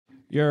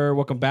You're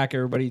welcome back,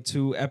 everybody,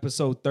 to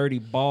episode 30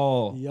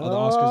 Ball of the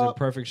Oscars and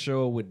Perfect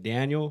Show with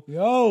Daniel.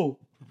 Yo.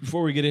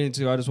 Before we get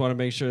into it, I just want to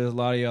make sure there's a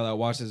lot of y'all that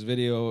watch this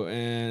video,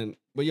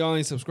 but y'all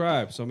ain't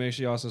subscribed, so make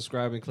sure y'all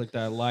subscribe and click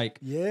that like.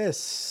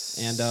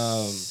 Yes. And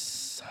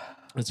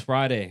it's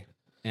Friday,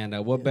 and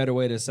what better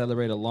way to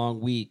celebrate a long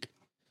week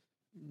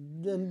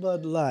than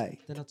Bud Light?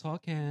 than a tall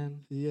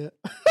can? Yeah.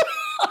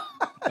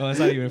 Oh, it's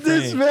not even a frame.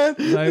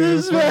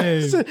 This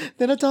man,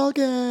 then a tall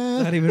can.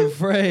 It's not even a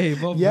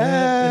frame. Oh,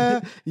 yeah.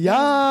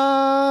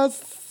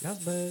 Yes.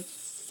 Yes,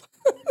 bitch.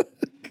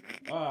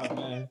 Oh,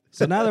 man.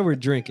 So now that we're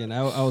drinking,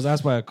 I was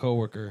asked by a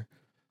coworker.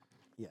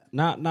 Yeah.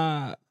 Not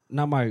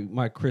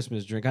my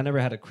Christmas drink. I never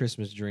had a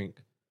Christmas drink.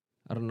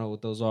 I don't know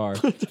what those are.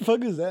 What the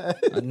fuck is that?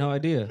 I had no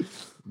idea.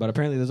 But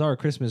apparently those are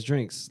Christmas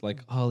drinks,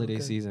 like holiday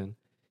season.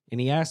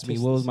 And he asked me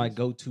what was my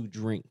go-to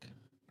drink.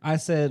 I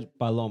said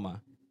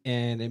Paloma.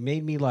 And it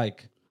made me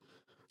like,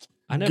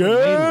 I never made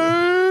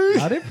one.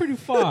 Now, they're pretty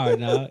fire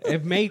now.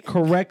 If made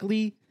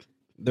correctly,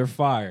 they're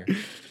fire.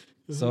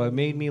 So it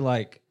made me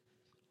like,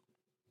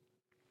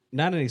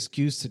 not an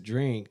excuse to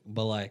drink,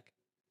 but like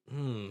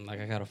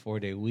I got a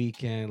 4-day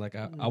weekend. Like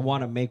I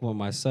want to make one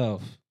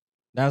myself.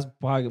 That's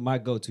probably my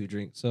go-to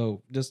drink.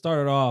 So just start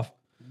it off.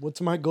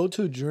 What's my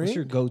go-to drink? What's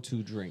your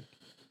go-to drink?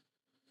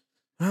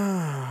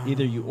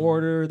 Either you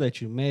order,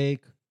 that you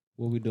make.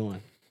 What we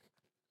doing?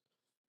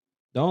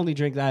 The only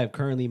drink that I have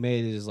currently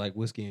made is like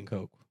whiskey and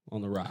Coke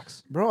on the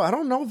rocks. Bro, I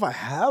don't know if I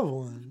have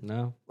one.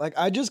 No? Like,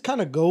 I just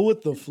kind of go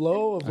with the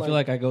flow of I feel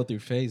like I go through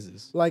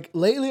phases. Like,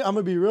 lately, I'm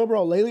going to be real,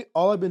 bro. Lately,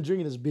 all I've been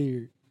drinking is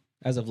beer.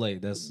 As of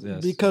late, that's...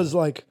 Yes. Because,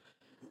 like,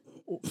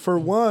 for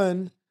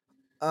one,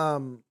 I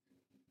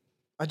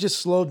just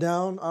slowed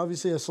down.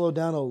 Obviously, I slowed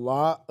down a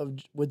lot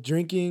with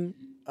drinking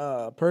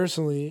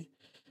personally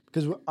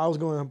because I was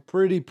going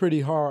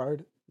pretty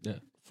hard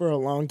for a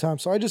long time.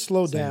 So I just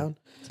slowed down.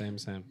 Same.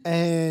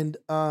 And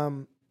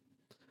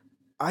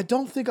I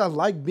don't think I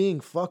like being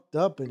fucked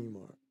up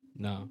anymore.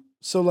 No.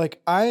 So,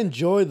 like, I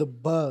enjoy the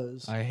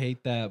buzz. I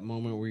hate that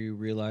moment where you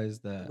realize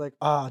that... Like,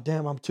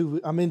 damn,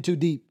 I'm in too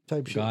deep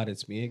type shit. God,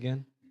 it's me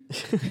again.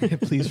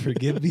 Please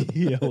forgive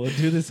me. I won't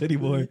do this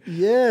anymore.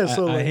 Yeah,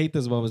 so I hate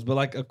those moments. But,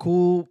 like, a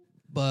cool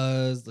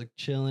buzz, like,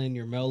 chilling,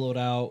 you're mellowed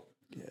out.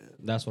 Yeah.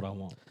 That's what I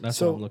want. That's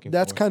what I'm looking for.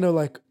 That's kind of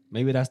like...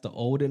 Maybe that's the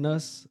old in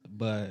us,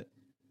 but...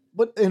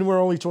 and we're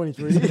only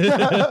 23.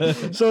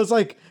 So it's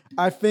like,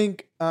 I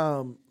think,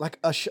 like,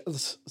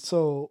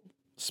 so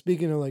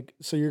speaking of like,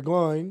 so you're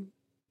going.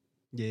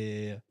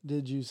 Yeah.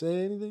 Did you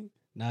say anything?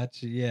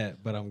 Not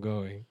yet, but I'm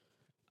going.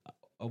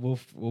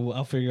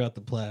 I'll figure out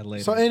the plan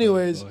later. So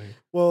anyways,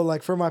 well,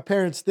 like for my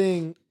parents'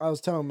 thing, I was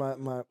telling my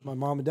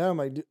mom and dad, I'm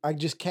like, I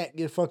just can't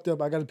get fucked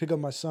up. I got to pick up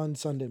my son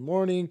Sunday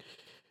morning.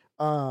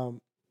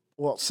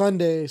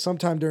 Sunday,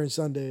 sometime during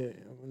Sunday.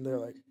 And they're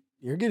like,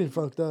 you're getting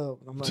fucked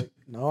up. And I'm like,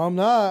 no, I'm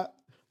not.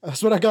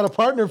 That's what I got a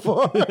partner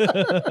for.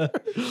 Yeah.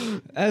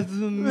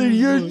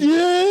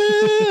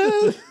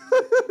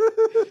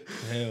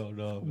 Hell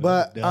no. Man.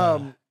 But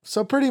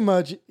so pretty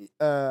much,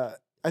 I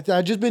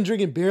just been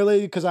drinking beer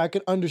lately because I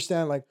can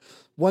understand, like,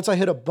 once I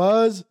hit a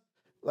buzz,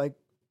 like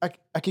I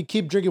can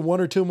keep drinking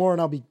one or two more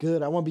and I'll be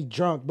good. I won't be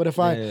drunk. But if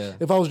I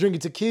was drinking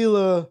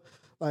tequila,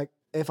 like,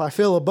 if I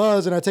feel a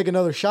buzz and I take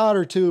another shot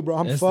or two, bro,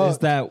 I'm fucked. It's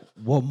that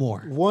one more.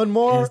 One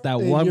more. It's that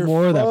one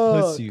more that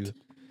puts you.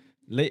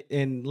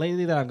 And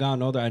lately that I've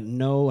gotten older, I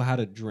know how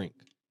to drink.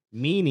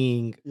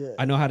 Meaning,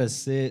 I know how to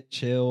sit,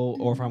 chill,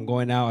 or if I'm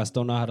going out, I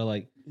still know how to,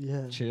 like,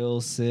 chill,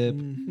 sip.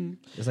 Mm-hmm.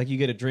 It's like you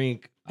get a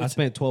drink. I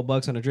spent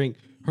 $12 on a drink.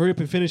 Hurry up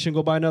and finish and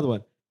go buy another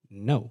one.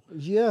 No.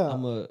 Yeah.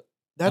 I'm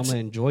gonna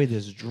enjoy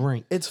this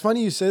drink. It's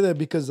funny you say that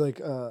because, like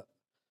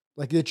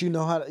that, you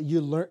know how to,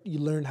 you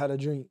learn how to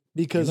drink.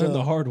 Because you learn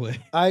the hard way.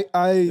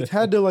 I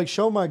had to, like,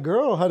 show my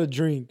girl how to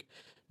drink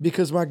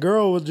because my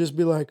girl would just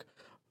be like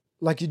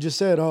you just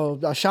said, oh,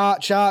 a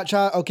shot,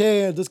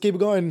 okay, let's keep it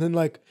going. And then,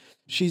 like,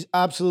 she's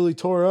absolutely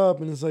tore up,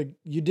 and it's like,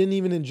 you didn't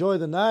even enjoy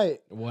the night.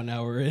 1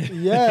 hour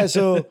in. Yeah,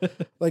 so,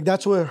 like,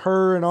 that's what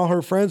her and all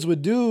her friends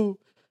would do.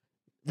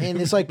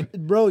 And it's like,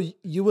 bro,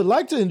 you would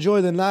like to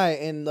enjoy the night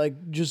and,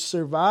 like, just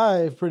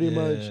survive pretty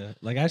much.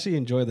 Like, actually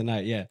enjoy the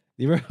night, yeah.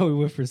 You remember how we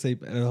went for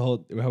St.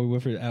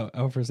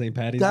 Out for St.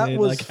 Patty's Day?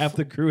 Like, half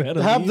the crew had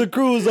to leave? The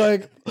crew was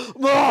like,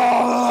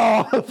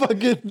 oh,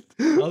 fucking.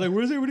 I was like,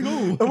 where's everybody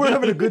going? And we're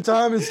having a good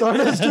time and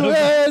starting us to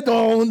hey,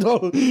 don't.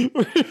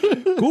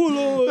 Cool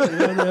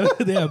on.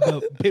 They have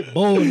a pit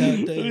bull in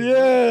that thing.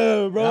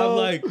 Yeah, bro. And I'm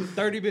like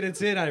 30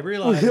 minutes in, I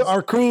realized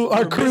our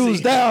crew's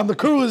down. The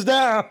crew is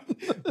down.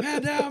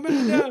 Man down.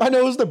 I know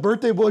it was the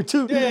birthday boy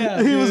too.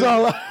 Yeah, he was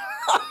all like.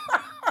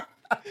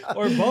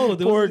 Or both.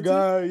 Poor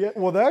guy. Yeah.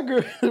 Well, that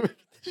girl,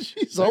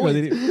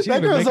 that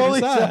girl's only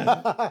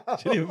inside.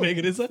 She didn't even make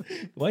it inside.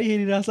 Why you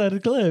hitting outside the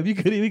club? You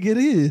couldn't even get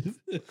in.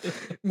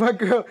 My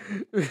girl,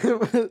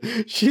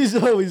 she's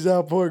always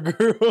out. Poor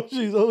girl.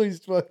 She's always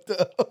fucked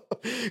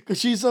up because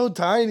she's so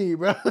tiny,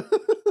 bro.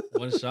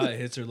 One shot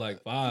hits her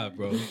like 5,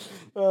 bro.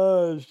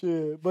 Oh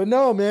shit! But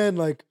no, man.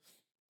 Like,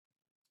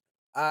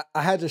 I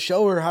had to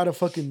show her how to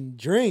fucking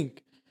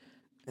drink.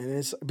 And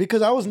it's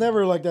because I was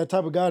never like that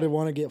type of guy to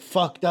want to get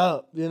fucked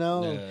up, you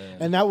know? Yeah.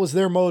 And that was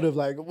their motive.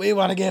 Like, we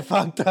want to get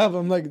fucked up.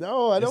 I'm like,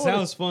 no, I don't. It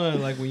sounds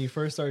fun. Like when you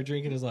first start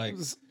drinking, it's like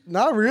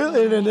not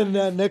really. And then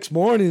that next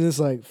morning, it's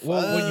like,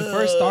 well, when you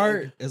first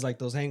start, it's like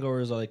those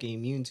hangovers are like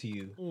immune to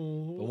you.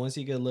 Mm-hmm. But once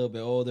you get a little bit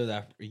older,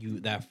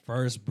 that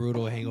first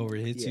brutal hangover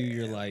hits you,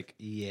 you're like,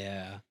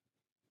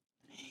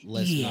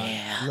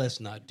 let's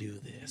not do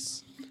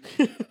this.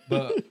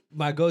 But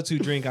my go-to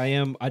drink,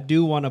 I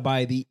do want to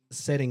buy the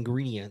set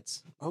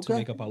ingredients to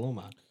make a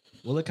paloma.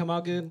 Will it come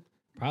out good?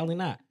 Probably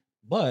not.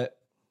 But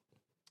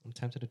I'm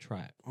tempted to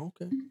try it.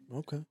 Okay.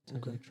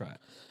 Tempted to try it.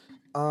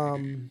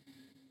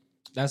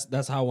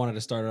 That's how I wanted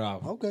to start it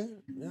off. Okay.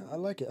 Yeah, I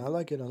like it.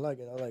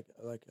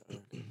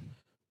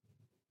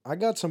 I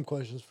got some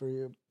questions for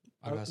you.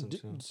 I got some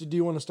too. So do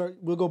you want to start?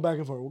 We'll go back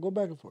and forth.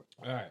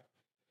 All right.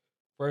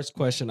 First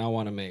question I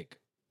want to make.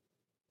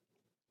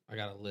 I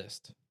got a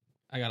list.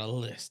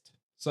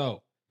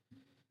 So,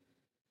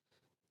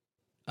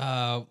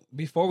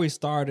 before we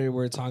started, we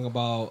were talking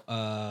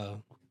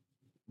about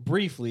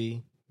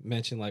briefly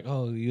mentioned like,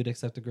 oh, you'd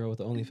accept a girl with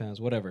OnlyFans,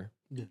 whatever.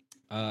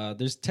 Yeah.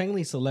 There's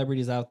technically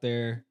celebrities out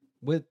there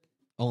with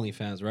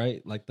OnlyFans,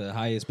 right? Like the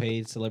highest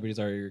paid celebrities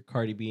are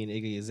Cardi B and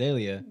Iggy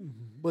Azalea.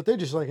 But they're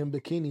just like in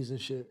bikinis and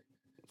shit.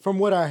 From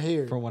what I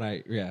hear.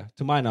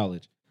 To my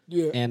knowledge.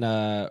 Yeah.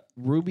 And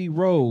Ruby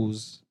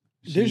Rose,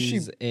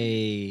 she's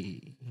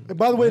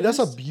by the way, that's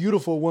a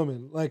beautiful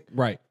woman. Like,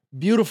 right.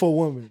 Beautiful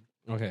woman.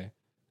 Okay.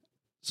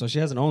 So she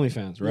has an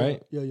OnlyFans,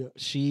 right? Yeah.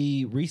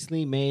 She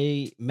recently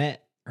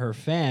met her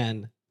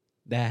fan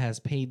that has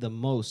paid the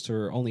most to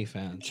her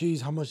OnlyFans.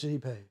 Jeez, how much did he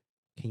pay?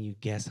 Can you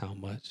guess how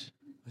much?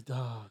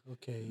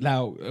 Okay.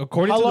 Now,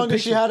 according how to long the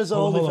picture, has she had his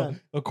OnlyFans?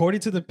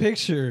 According to the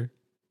picture,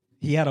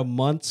 he had a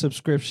month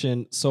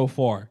subscription so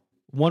far.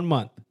 1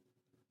 month.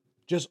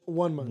 Just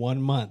 1 month.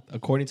 1 month.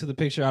 According to the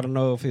picture, I don't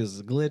know if it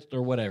was glitched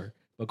or whatever.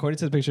 But according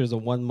to the picture, it's a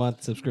 1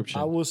 month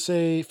subscription. I will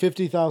say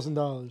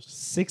 $50,000.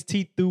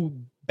 62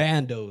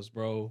 bandos,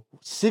 bro.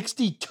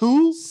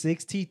 62?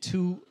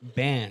 62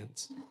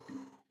 bands.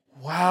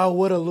 Wow,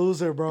 what a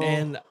loser, bro.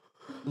 And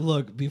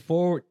look,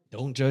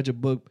 don't judge a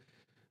book.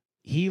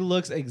 He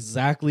looks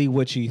exactly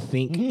what you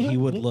think he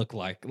would look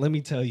like. Let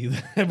me tell you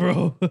that,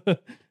 bro.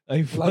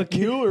 Like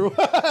you or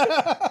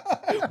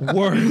what?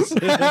 Worse.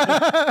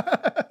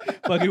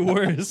 Fucking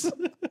worse.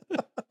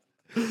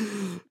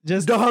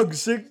 Just dog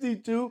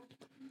 62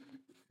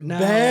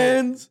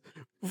 bands.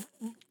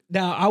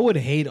 Now I would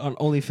hate on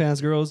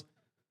OnlyFans girls,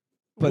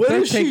 but what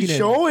is she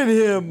showing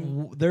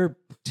him? They're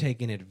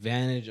taking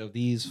advantage of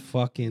these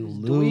fucking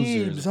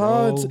losers,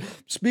 dweebs, bro.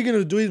 Speaking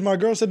of dweebs, my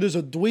girl said there's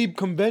a dweeb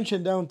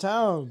convention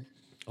downtown.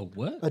 A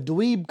what? A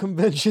dweeb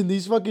convention.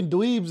 These fucking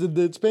dweebs, and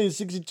it's paying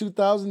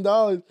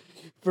 $62,000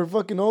 for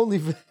fucking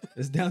OnlyFans.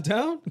 It's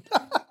downtown?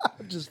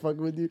 I'm just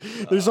fucking with you.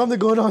 There's something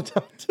going on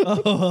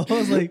downtown. Oh, I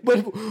was like, but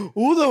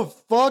who the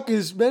fuck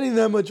is spending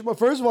that much?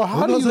 First of all,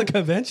 how do you? The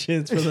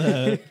conventions for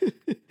that?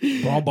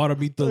 Bro, I'm about to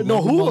meet the.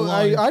 No, who?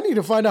 I need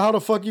to find out how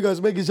the fuck you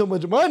guys making so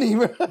much money,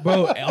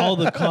 bro. All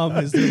the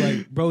comments they're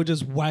like, bro,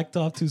 just whacked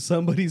off to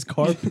somebody's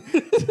car.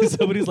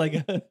 Somebody's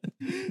like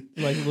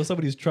what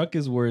somebody's truck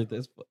is worth.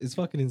 It's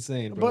fucking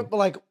insane, bro. But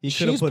like,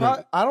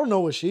 I don't know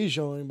what she's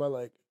showing, but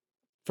like,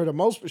 for the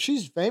most,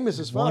 she's famous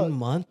as fuck. 1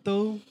 month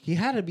though, he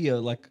had to be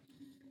all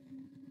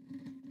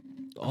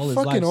his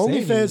fucking life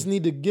OnlyFans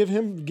need to give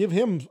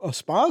him a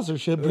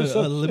sponsorship or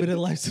something. A limited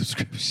life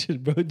subscription,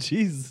 bro.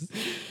 Jesus.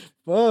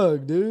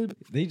 Fuck, dude.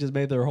 They just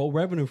made their whole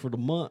revenue for the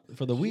month,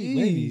 for the week,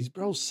 maybe.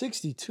 Bro,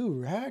 62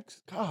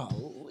 racks?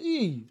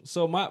 Golly.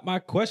 So my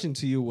question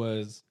to you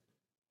was,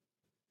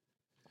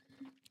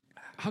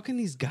 how can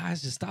these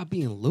guys just stop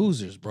being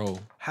losers, bro?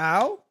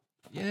 How?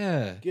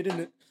 Yeah. Get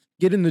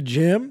in the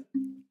gym.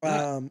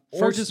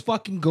 Or just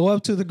fucking go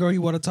up to the girl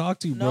you want to talk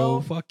to, bro.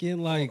 Fucking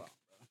like,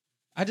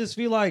 I just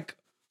feel like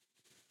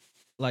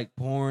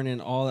porn and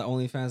all that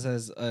OnlyFans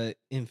has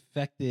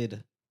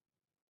infected,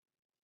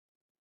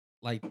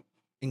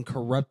 and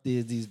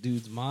corrupted these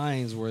dudes'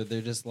 minds where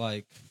they're just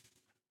like,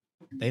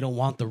 they don't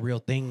want the real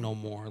thing no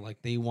more. Like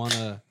they want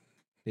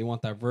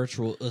that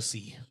virtual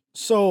ussy.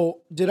 So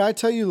did I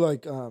tell you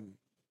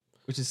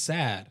which is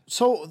sad.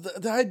 So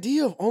the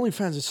idea of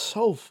OnlyFans is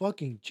so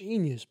fucking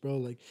genius, bro.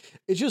 Like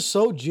it's just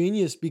so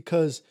genius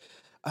because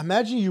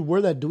imagine you were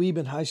that dweeb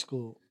in high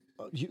school.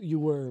 You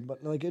were, but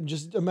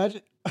just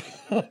imagine.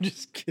 I'm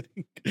just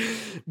kidding.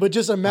 But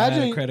just imagine.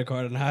 I had a credit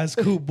card in high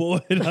school, boy,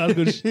 and I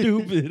was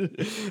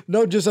stupid.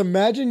 No, just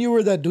imagine you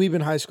were that dweeb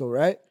in high school,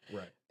 right?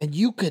 Right. And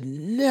you could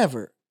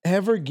never,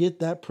 ever get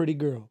that pretty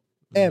girl.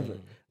 Ever.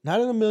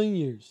 Not in a million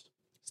years.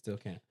 Still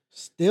can't.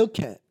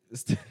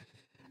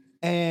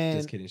 And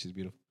just kidding, she's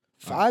beautiful.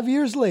 5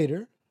 years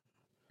later,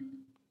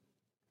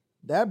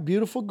 that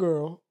beautiful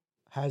girl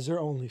has her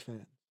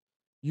OnlyFans.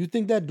 You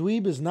think that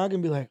dweeb is not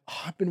going to be like,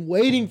 oh, I've been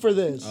waiting for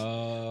this.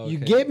 Okay. You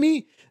get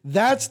me?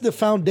 That's the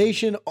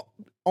foundation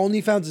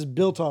OnlyFans is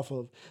built off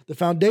of. The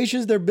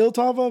foundations they're built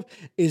off of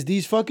is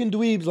these fucking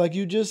dweebs, like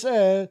you just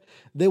said.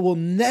 They will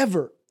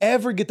never,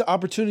 ever get the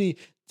opportunity,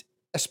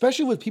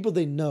 especially with people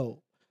they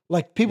know.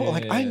 Like people,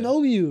 like I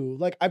know you,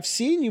 like I've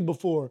seen you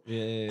before.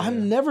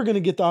 I'm never gonna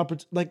get the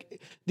opportunity.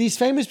 Like these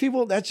famous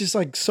people, that's just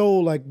like so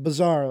like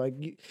bizarre.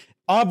 Like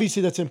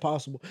obviously that's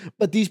impossible.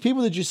 But these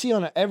people that you see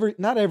on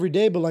not every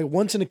day, but like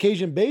once an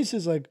occasion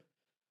basis, like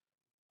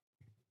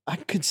I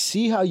could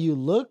see how you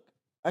look.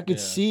 I could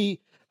see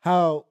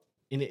how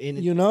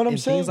you know what I'm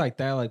saying. Things like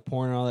that, like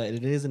porn and all that.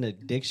 It is an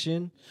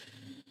addiction.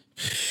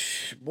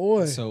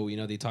 Boy. So,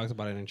 they talked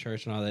about it in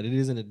church and all that. It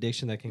is an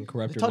addiction that can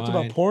corrupt your mind. Talked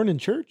about porn in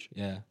church?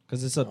 Yeah,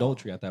 because it's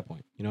adultery at that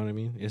point. You know what I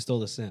mean? It's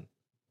still a sin.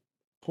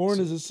 Porn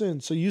is a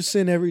sin. So you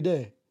sin every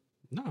day?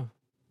 No.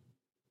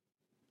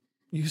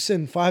 You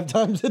sin 5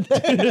 times a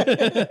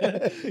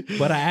day.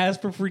 But I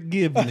ask for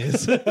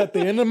forgiveness. At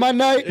the end of my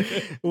night,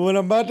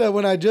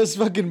 when I just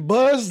fucking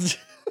buzzed.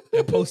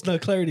 And post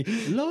nut clarity.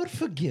 Lord,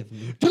 forgive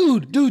me.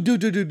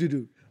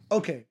 Dude.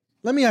 Okay,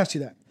 let me ask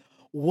you that.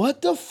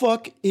 What the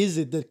fuck is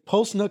it that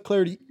post-nut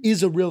clarity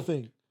is a real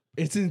thing?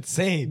 It's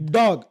insane.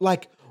 Dog,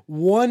 like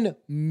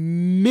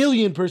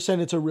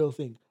 1,000,000% it's a real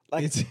thing.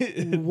 Like,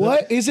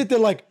 what is it that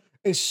like,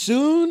 as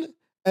soon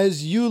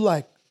as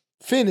you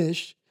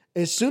finish,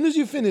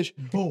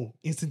 boom,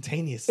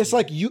 instantaneous. It's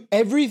like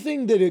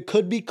everything that it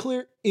could be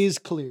clear is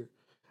clear.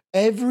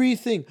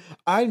 Everything.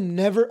 I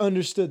never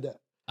understood that.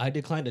 I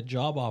declined a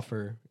job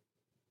offer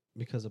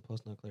because of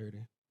post-nut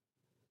clarity.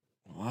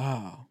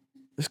 Wow.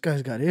 This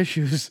guy's got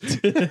issues.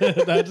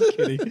 Not just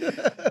kidding.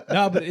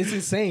 No, but it's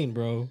insane,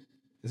 bro.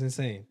 It's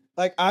insane.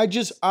 Like I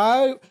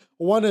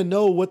want to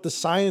know what the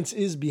science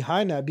is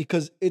behind that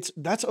because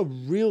that's a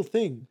real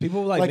thing.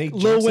 People like make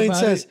Lil Wayne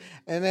says, it.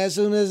 And as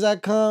soon as I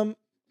come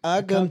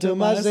to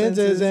my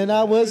senses and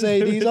I will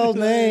say these old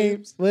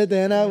names, but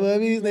then I will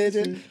be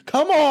snitching.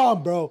 Come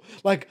on, bro.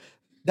 Like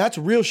that's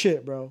real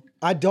shit, bro.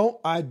 I don't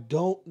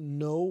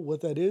know what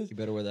that is. You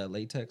better wear that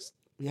latex.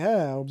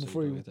 Yeah,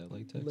 before you get that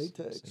latex. Saying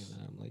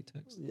that I'm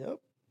latex. Yep.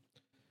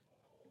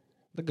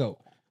 The GOAT.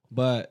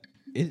 But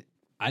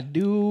I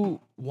do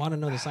want to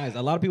know the science.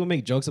 A lot of people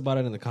make jokes about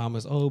it in the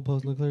comments. Oh,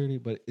 post-nut clarity,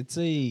 but it's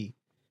a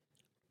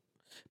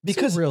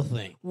real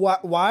thing.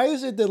 Why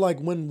is it that like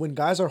when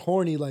guys are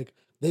horny, like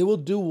they will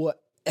do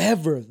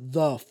whatever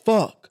the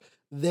fuck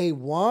they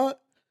want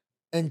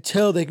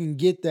until they can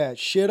get that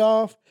shit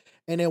off?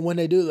 And then when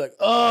they do, like,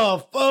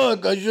 oh,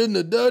 fuck, I shouldn't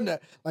have done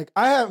that. Like,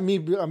 I'm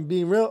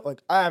being real. Like,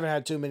 I haven't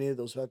had too many of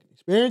those fucking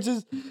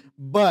experiences.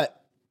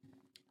 But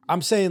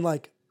I'm saying,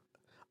 like,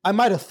 I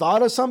might have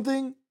thought of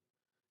something.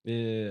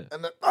 Yeah.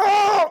 And then,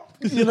 oh!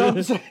 You know what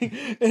I'm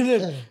saying?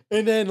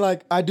 And then,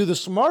 like, I do the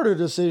smarter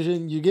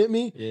decision. You get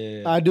me?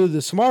 Yeah. I do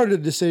the smarter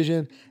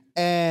decision.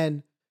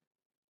 And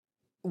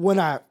when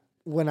I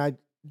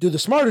do the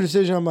smarter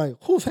decision, I'm like,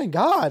 oh, thank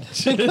God.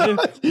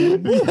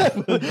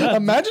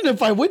 Imagine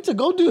if I went to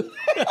go do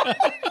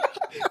that.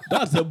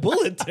 That's a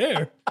bullet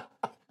tear.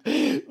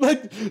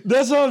 Like,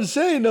 that's what I'm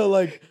saying, though.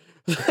 Like,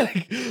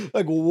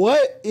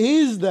 what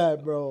is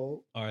that,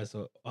 bro? All right,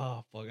 so,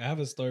 fuck. I have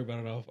a story, but I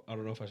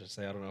don't know if I should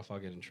say. I don't know if I'll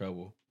get in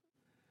trouble.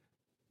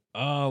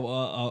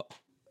 You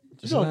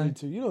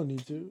don't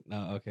need to.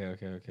 No, okay.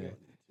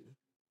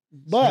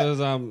 But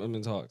so, I'm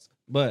in talks.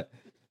 But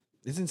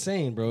it's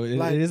insane, bro.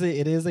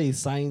 It is a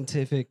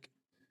scientific.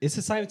 It's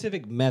a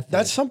scientific method.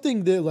 That's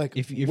something that like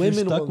if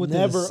women will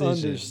never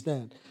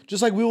understand.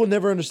 Just like we will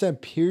never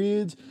understand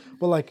periods.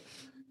 But like,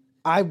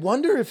 I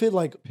wonder if it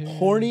like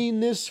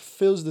horniness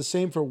feels the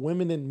same for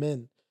women and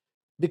men,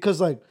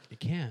 because like it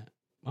can't.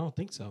 I don't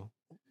think so.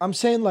 I'm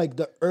saying like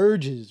the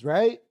urges,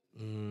 right?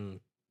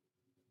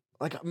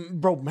 Like,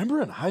 bro,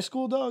 remember in high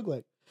school, dog?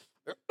 Like.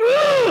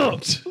 Oh,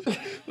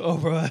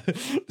 bro.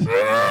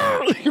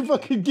 You're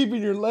fucking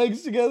keeping your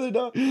legs together,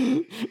 dog.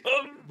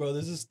 Bro,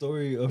 there's a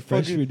story of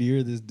freshman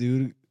year. This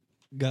dude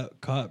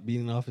got caught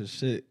beating off his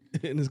shit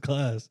in his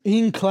class.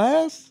 In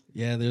class?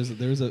 Yeah,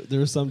 there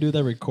was some dude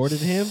that recorded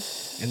him,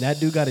 and that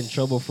dude got in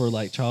trouble for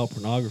like child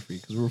pornography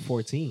because we were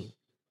 14.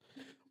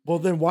 Well,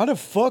 then why the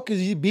fuck is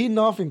he beating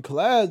off in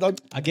class? Like,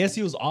 I guess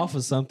he was off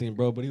of something,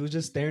 bro, but he was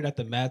just staring at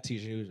the math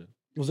teacher.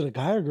 Was it a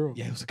guy or girl?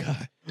 Yeah, it was a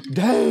guy.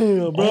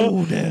 Damn, bro.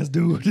 Old ass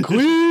dude.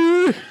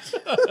 Queer.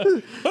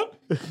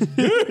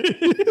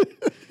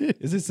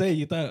 Is it saying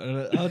you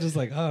thought? I was just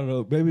like, I don't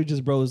know. Maybe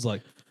just bro was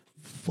like,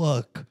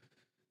 fuck.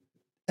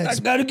 I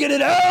gotta get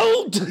it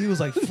out. He was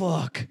like,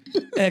 fuck.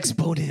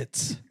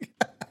 Exponents.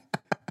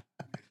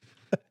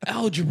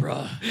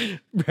 Algebra.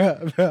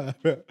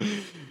 Bruh.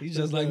 He's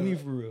just like me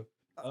for real.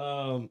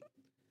 I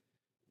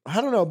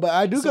don't know, but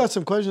I got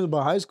some questions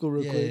about high school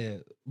real quick. Yeah.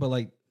 But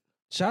like,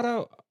 shout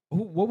out.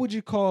 What would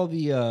you call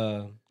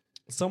the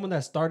someone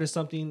that started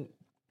something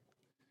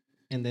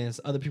and then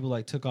other people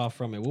like took off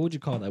from it? What would you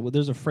call that? Well,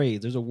 there's a phrase,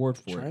 there's a word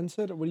for it.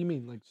 Trendsetter? What do you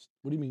mean? Like,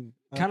 what do you mean?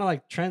 Kind of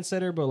like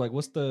trendsetter, but like,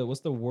 what's the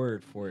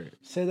word for it?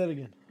 Say that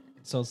again.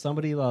 So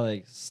somebody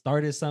like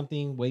started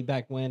something way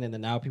back when, and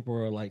then now people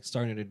are like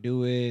starting to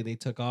do it. They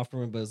took off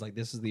from it, but it's like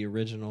this is the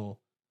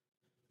original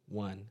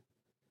one.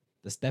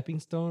 The stepping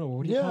stone, or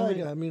what do you call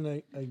it? I mean,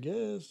 I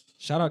guess.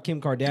 Shout out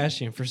Kim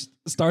Kardashian for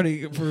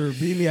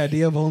being the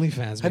idea of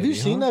OnlyFans. Have you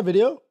seen that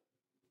video?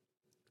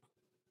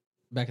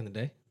 Back in the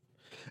day?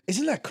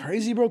 Isn't that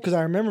crazy, bro? Because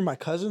I remember my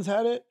cousins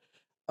had it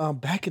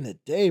back in the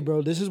day,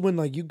 bro. This is when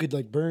like you could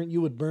like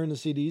you would burn the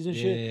CDs and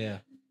shit. Yeah.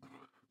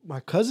 My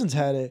cousins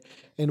had it,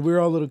 and we were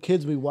all little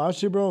kids. We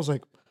watched it, bro. I was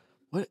like,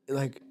 what?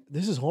 Like,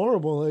 this is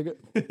horrible. Like,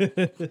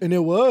 and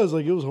it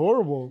was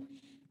horrible.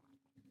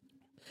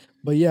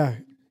 But yeah,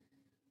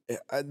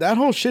 that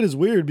whole shit is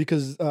weird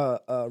because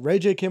Ray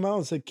J came out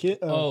and said, Kim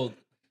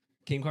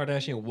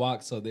Kardashian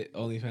walked so that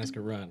OnlyFans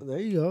could run. There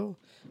you go.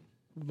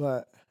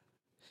 But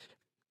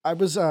I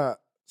was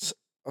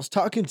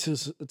talking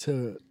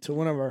to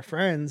one of our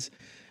friends,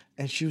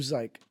 and she was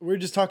like, we were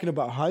just talking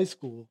about high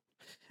school.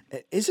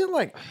 Isn't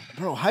like,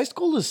 bro, high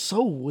school is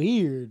so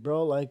weird,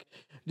 bro. Like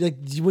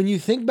when you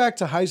think back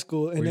to high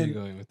school, and Where are you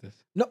going with this?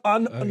 No,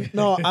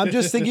 I'm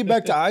just thinking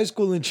back to high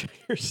school, and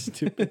you're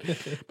stupid.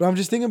 But I'm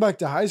just thinking back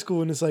to high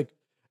school, and it's like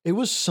it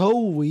was so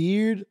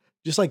weird.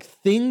 Just like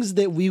things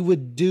that we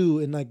would do,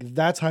 and like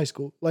that's high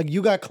school. Like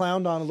you got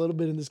clowned on a little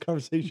bit in this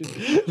conversation.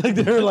 Like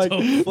they were like,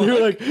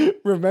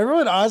 remember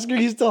when Oscar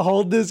used to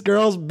hold this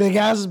girl's big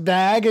ass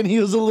bag, and he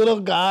was a little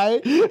guy?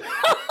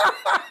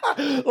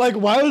 Like,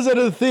 why was that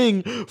a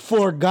thing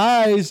for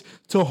guys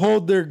to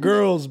hold their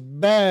girl's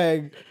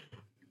bag?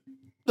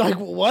 Like,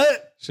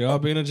 what? Y'all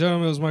being a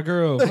gentleman, it was my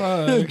girl.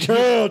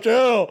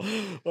 Chill.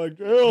 Like,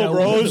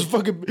 bro. It was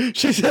fucking.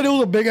 She said it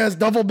was a big ass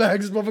duffel bag.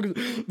 This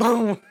motherfucker.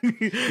 Boom.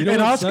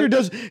 And Oscar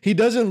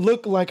doesn't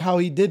look like how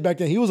he did back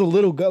then. He was a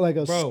little guy, like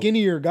a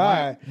skinnier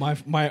guy.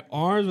 My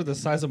arms were the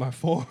size of my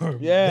forearm.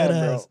 Yeah,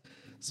 bro.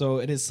 So,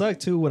 and it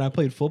sucked too when I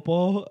played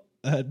football.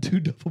 I had 2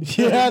 double bags.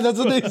 Yeah, that's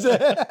what they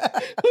said.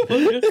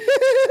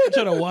 I'm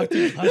trying to walk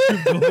through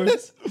classroom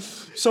doors.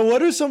 So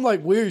what are some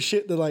like weird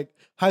shit that like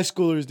high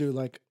schoolers do?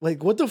 Like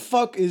what the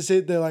fuck is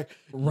it? They're like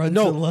run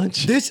to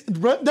lunch. That's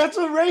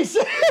what Ray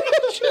said.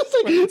 Just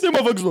like them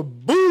motherfuckers were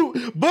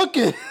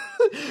booking.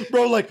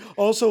 Bro, like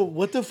also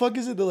what the fuck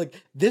is it? They're like,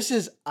 this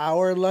is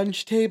our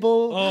lunch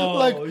table. Oh,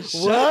 like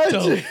what?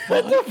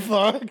 What the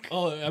fuck?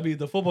 Oh, I mean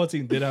the football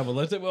team did have a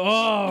lunch table.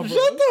 Oh,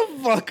 shut the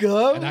fuck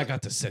up. And I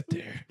got to sit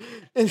there.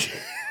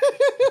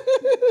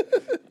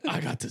 I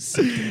got to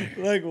sit there.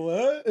 Like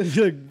what?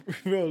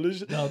 Like, bro,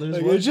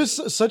 it's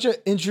just such an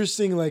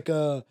interesting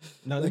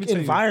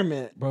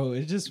environment, bro.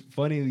 It's just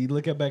funny. You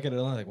look back at it,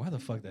 I'm like, why the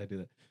fuck did I do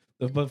that?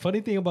 But funny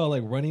thing about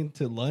like running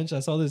to lunch,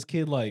 I saw this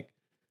kid like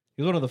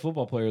he was one of the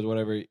football players, or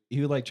whatever. He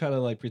would like try to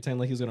like pretend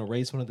like he was gonna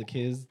race one of the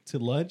kids to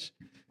lunch.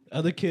 The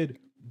other kid,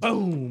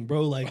 boom,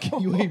 bro, like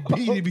you ain't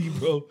beating me,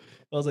 bro.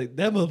 I was like,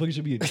 that motherfucker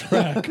should be in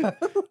track.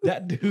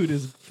 That dude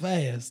is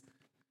fast.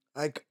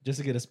 Like just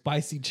to get a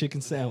spicy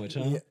chicken sandwich,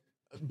 huh? Yeah.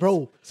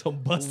 Bro, some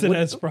busted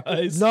ass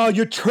fries. No,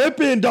 you're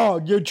tripping,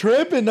 dog. You're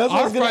tripping. That's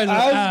what I was gonna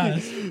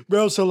ask you.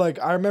 Bro, so like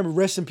I remember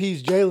rest in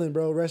peace, Jalen,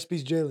 bro. Rest in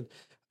peace, Jalen.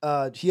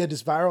 He had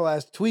this viral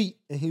ass tweet,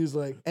 and he was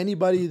like,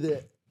 anybody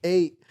that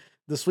ate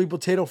the sweet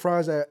potato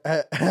fries at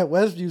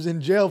Westview's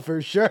in jail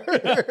for sure.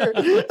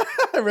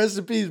 Rest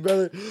in peace,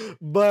 brother.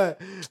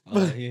 But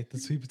he ate the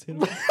sweet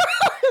potato.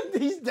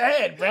 He's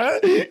dead, bro.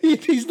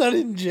 He's not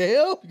in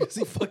jail because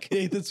he fucking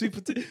ate the sweet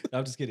potato. No,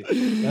 I'm just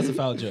kidding. That's a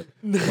foul joke.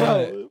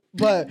 No,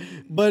 but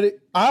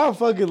I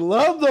fucking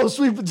love those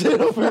sweet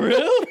potatoes for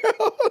real.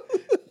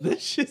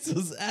 This shit's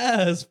was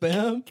ass,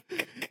 fam.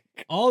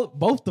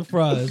 Both the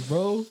fries,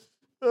 bro.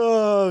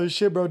 Oh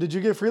shit, bro. Did you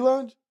get free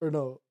lunch or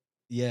no?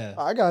 Yeah,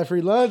 I got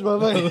free lunch,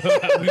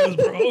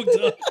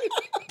 motherfucker.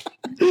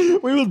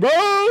 We was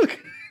broke.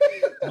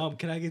 Mom,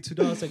 can I get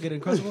 $2 to get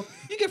Incredible?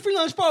 You get free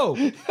lunch, bro.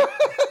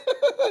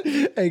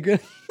 Hey, good.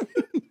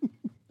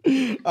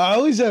 I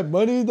always had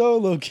money though,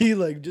 low key,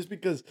 like just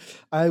because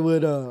I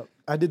would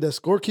I did that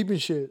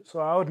scorekeeping shit. So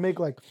I would make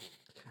like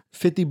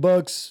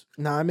 $50.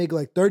 Now I make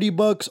like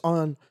 $30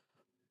 on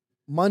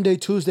Monday,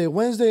 Tuesday,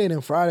 Wednesday, and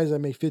then Fridays I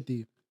make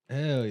 50.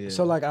 Hell yeah.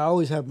 So like I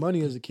always had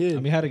money as a kid. I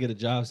mean, I had to get a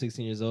job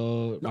 16 years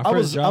old. I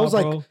was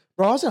like,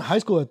 bro, I was in high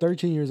school at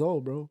 13 years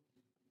old, bro.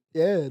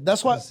 Yeah,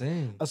 that's why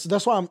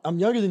I'm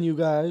younger than you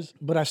guys,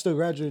 but I still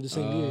graduated the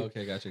same year.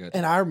 Okay, gotcha.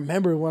 And I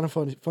remember one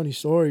funny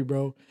story,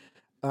 bro.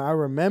 I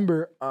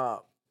remember I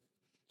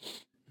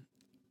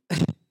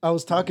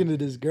was talking to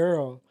this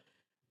girl,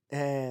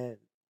 and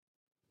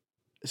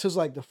this was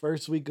like the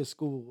first week of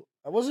school.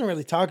 I wasn't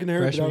really talking to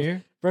her.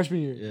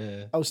 Freshman year.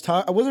 Yeah. I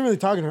wasn't really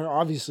talking to her.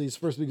 Obviously, it's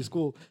first week of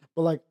school,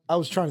 but like I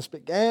was trying to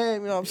spit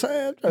game. You know what I'm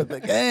saying? I'm trying to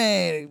spit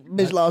game.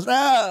 Bitch lost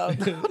out.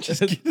 I'm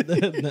just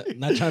kidding.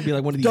 Not trying to be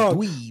like one of these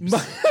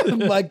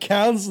dweebs. My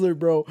counselor,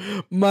 bro.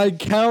 My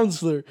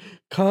counselor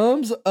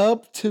comes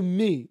up to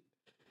me,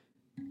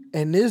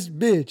 and this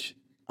bitch,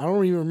 I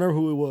don't even remember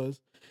who it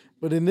was,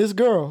 but in this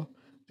girl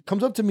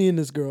comes up to me and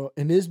this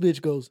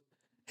bitch goes,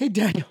 "Hey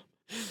Daniel,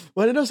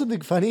 want to know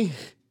something funny?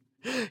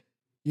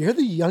 You're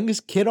the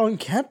youngest kid on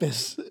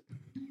campus."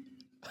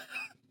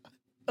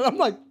 And I'm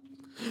like,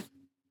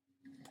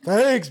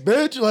 thanks,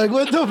 bitch. Like,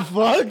 what the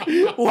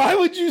fuck? Why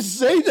would you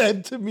say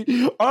that to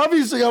me?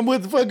 Obviously, I'm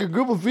with a fucking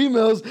group of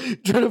females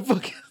trying to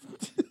fucking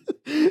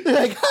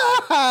like,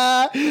 ha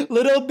ha,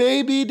 little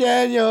baby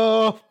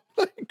Daniel.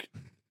 Like,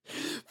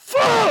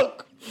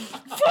 fuck.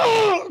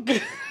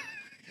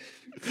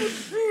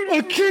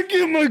 I can't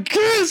get my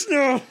kiss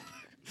now.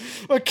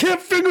 I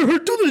can't finger her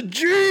through the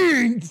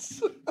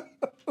jeans.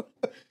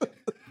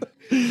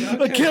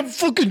 I can't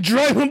fucking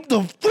drive him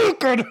the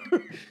fuck out of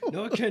her.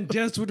 No, I can't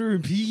dance with her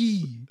in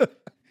PE.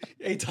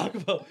 Hey, talk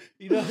about,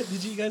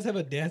 did you guys have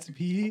a dance in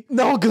PE?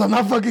 No, because I'm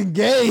not fucking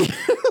gay.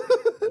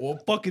 Well,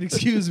 fucking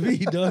excuse me,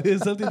 dog.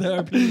 It's something that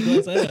our PE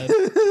girls had.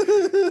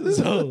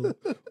 So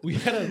we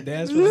had a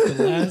dance for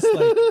like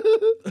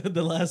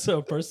the last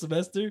first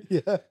semester.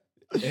 Yeah.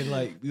 And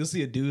like you'll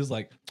see a dude's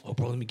like, oh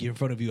bro, let me get in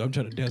front of you. I'm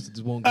trying to dance with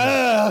this one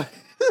girl.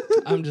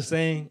 I'm just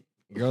saying,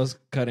 girls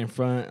cut in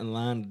front and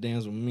line to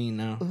dance with me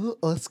now. Ooh,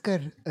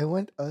 Oscar. I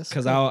want Oscar.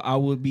 Because I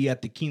would be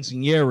at the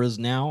quinceañeras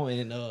now,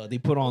 and they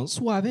put on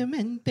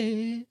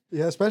Suavemente.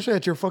 Yeah, especially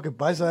at your fucking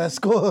bicycle ass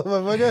school.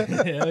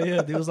 Hell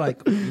yeah. They was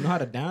like, you know how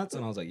to dance?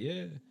 And I was like,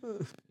 yeah.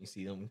 You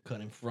see them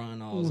cut in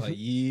front. I was like,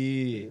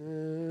 yeah.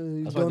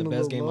 That's like the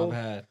best game I've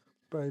had.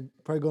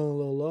 Probably going a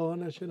little low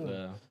on that shit.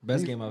 Yeah.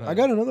 Best game I've had. I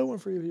got another one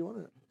for you if you want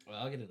it. Well,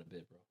 I'll get in a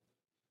bit, bro.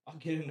 I'll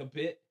get in a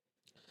bit.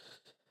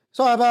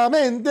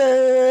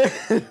 Suavemente.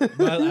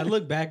 But I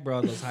look back, bro,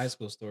 on those high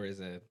school stories,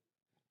 and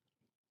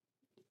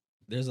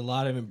there's a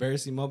lot of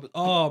embarrassing moments.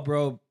 Oh,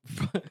 bro.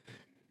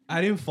 I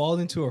didn't fall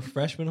into a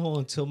freshman hole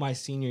until my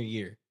senior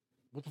year.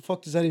 What the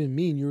fuck does that even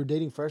mean? You were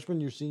dating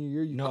freshmen your senior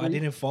year? No, I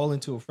didn't fall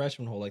into a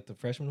freshman hole. Like the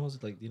freshman holes,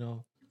 like,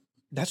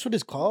 That's what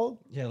it's called?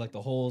 Yeah, like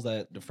the holes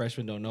that the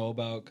freshmen don't know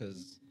about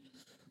because...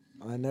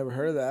 I never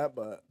heard of that,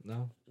 but...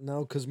 No?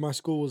 No, because my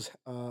school was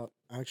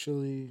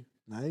actually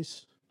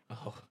nice.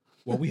 Oh,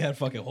 well, we had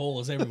fucking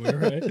holes everywhere,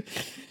 right?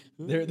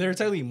 They're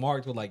technically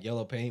marked with like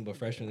yellow paint, but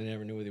freshmen, they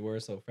never knew where they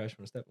were, so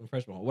freshman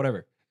hole,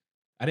 whatever.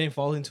 I didn't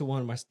fall into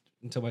one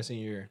until my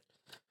senior year.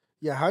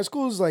 Yeah, high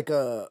school is like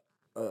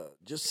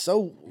just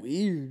so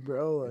weird,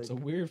 bro. Like, it's a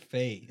weird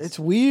phase. It's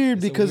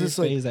weird because it's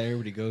like phase that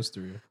everybody goes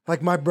through.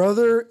 Like my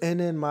brother and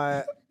then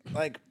my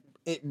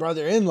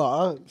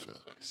brother-in-law,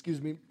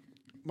 excuse me,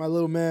 my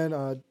little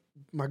man,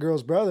 my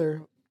girl's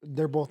brother.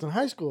 They're both in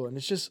high school, and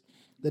it's just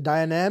the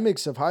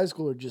dynamics of high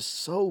school are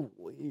just so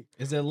weird.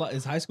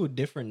 Is high school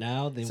different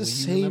now than it's when the you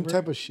same remember?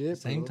 Type of shit?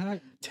 Same bro.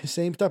 type,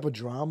 same type of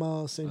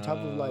drama, same type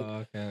of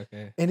like.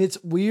 Okay. And it's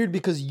weird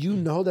because you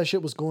know that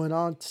shit was going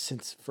on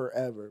since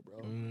forever, bro.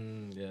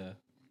 Yeah.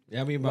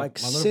 I mean, my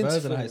little since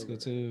brother's in high forever. school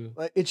too.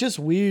 Like it's just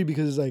weird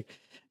because it's like,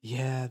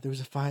 yeah, there was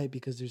a fight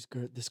because this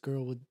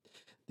girl with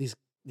these.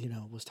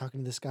 Was talking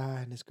to this guy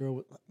and this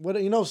girl,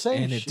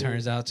 same and it shit.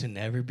 turns out to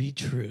never be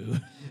true.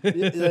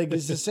 Like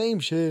it's the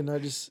same shit, and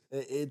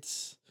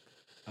it's.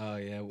 Oh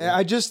yeah,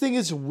 I just think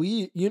it's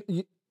weird.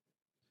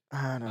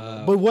 I don't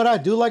know, but what I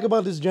do like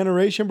about this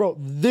generation, bro,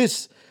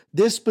 this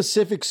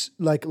specific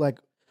like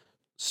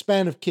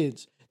span of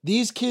kids,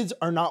 these kids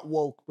are not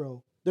woke,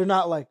 bro. They're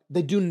not like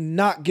they do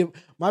not give.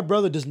 My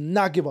brother does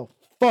not give a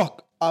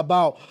fuck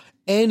about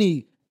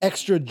any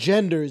extra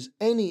genders,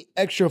 any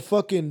extra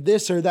fucking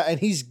this or that, and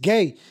he's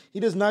gay. He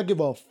does not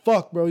give a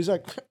fuck, bro. He's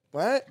like,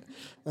 what?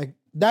 Like,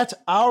 that's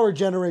our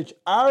generation.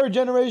 Our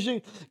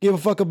generation give a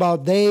fuck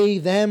about they,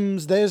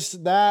 thems, this,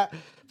 that,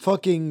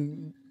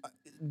 fucking,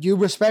 you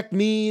respect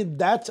me.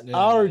 That's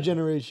our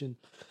generation.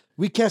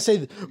 We can't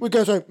say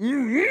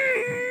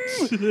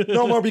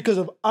no more because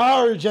of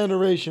our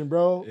generation,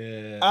 bro.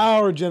 Yeah.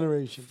 Our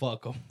generation.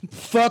 Fuck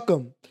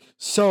them.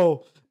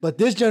 So, but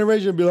this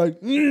generation will be like,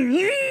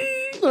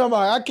 and I'm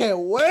like, I can't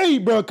wait,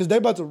 bro, because they're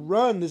about to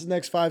run this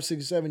next 5,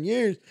 6, 7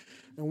 years.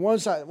 And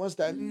once that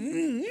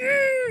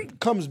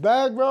comes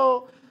back,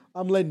 bro,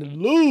 I'm letting it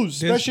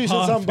loose. Especially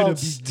since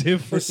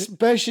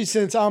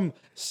I'm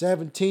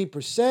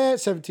 17%,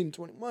 17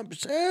 to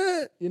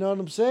 21%. You know what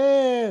I'm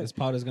saying? This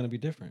pod is gonna be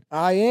different.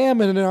 I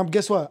am, and then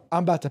guess what?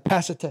 I'm about to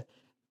pass it to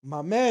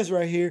my man's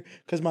right here,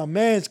 because my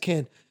man's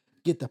can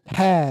get the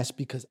pass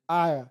because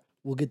I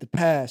will get the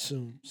pass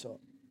soon. So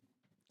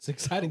it's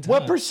exciting time.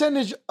 What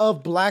percentage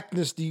of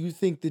blackness do you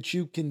think that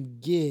you can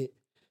get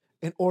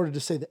in order to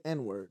say the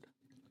N-word?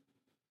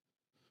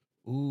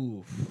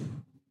 Ooh.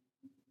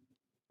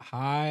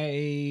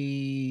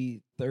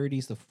 High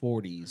 30s to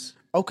 40s.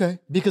 Okay.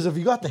 Because if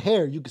you got the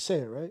hair, you can say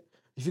it, right?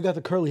 If you got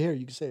the curly hair,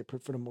 you can say it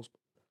for the most part.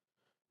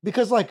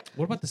 Because like...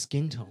 What about the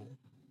skin tone?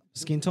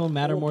 Skin tone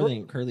matter more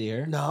than curly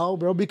hair? No,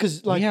 bro,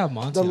 because like... We have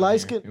Monty the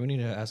light skin... We need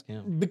to ask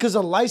him. Because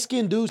the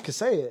light-skinned dudes can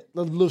say it.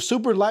 The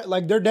super light...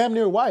 Like, they're damn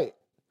near white.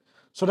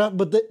 So that...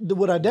 But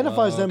what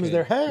identifies them is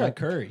their hair. Like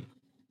Curry.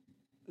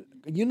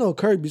 You know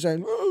Curry be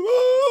saying...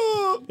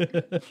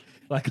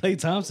 Like Klay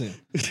Thompson.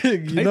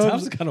 Klay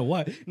Thompson kind of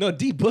white. No,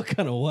 D-Book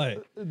kind of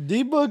white.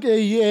 D-Book,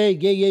 yeah.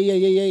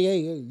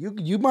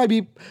 You might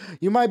be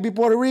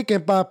Puerto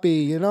Rican,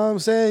 papi. You know what I'm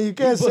saying? You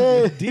can't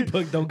say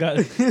D-Book don't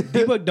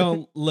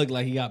look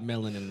like he got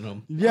melanin in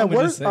him. Yeah,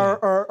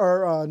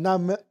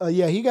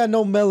 he got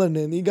no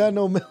melanin. He got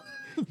no melanin.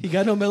 He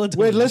got no melatonin.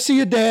 Wait, let's see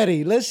your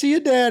daddy.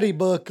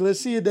 Book. Let's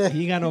see your daddy.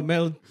 He ain't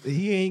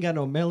got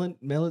no melon.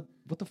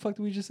 What the fuck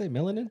did we just say?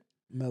 Melanin?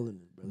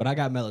 Melanin, bro. But I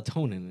got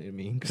melatonin in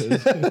me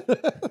because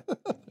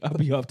I'll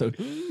be off the.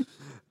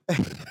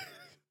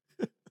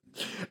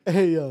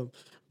 Hey,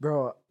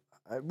 bro,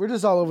 we're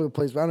just all over the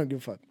place, but I don't give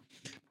a fuck.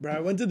 Bro, I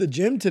went to the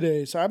gym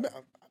today, so I've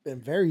been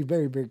very,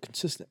 very, very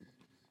consistent.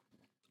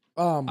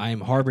 I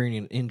am harboring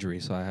an injury,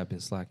 so I have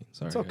been slacking.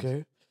 Sorry, it's okay.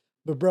 Guys.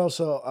 But bro,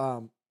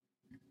 so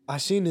I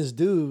seen this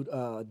dude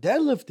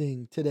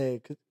deadlifting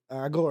today. 'Cause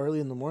I go early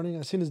in the morning.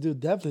 I seen this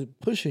dude deadlift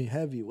pushing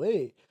heavy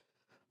weight.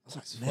 I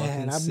was like,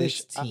 man, I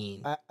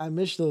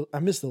miss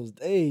those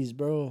days,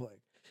 bro. Like,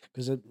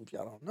 because if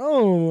y'all don't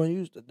know, I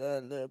used to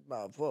deadlift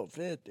about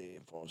 450,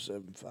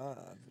 475,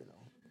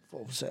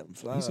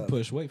 475. You used to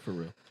push weight for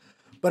real.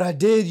 But I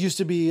did used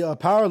to be a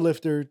power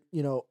lifter,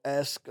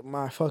 esque.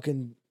 My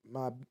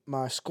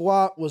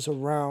squat was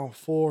around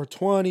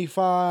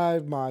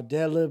 425. My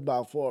deadlift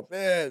about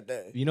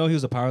 450. He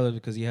was a power lifter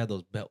because he had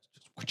those belts.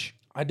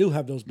 I do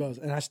have those belts,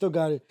 and I still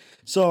got it.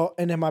 So,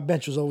 and then my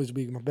bench was always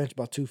weak. My bench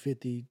about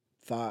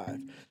 255.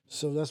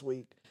 So that's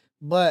weak.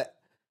 But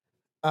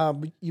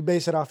you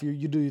base it off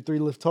you do your 3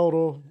 lift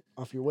total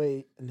off your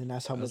weight, and then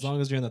that's how much. As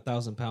long as you're in the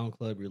 1,000-pound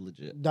club, you're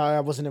legit. No, I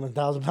wasn't in the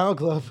 1,000-pound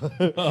club.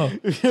 Oh,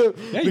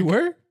 yeah, you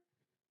were.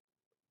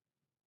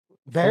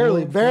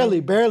 Barely.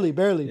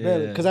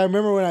 Because I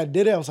remember when I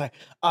did it, I was like,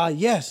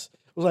 yes.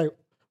 It was like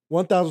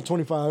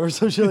 1,025 or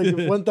some shit like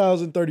that.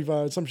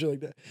 1,035, some shit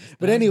like that.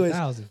 But anyways,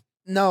 1,000.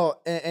 No,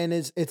 and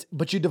it's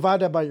but you divide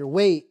that by your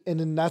weight, and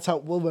then that's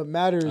what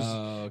matters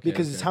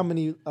because it's how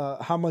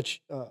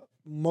much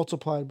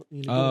multiplied.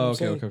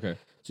 Okay.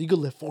 So you could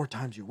lift 4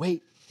 times your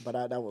weight, but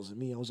that wasn't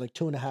me. I was like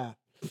 2.5.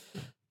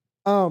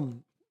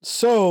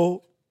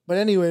 But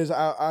anyways,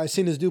 I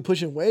seen this dude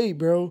pushing weight,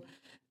 bro,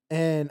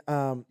 and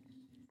I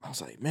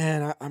was like,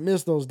 man, I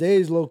miss those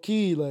days, low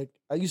key. Like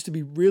I used to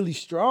be really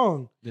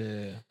strong.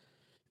 Yeah,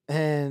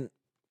 and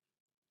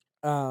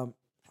I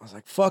was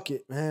like, fuck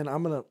it, man.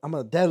 I'm gonna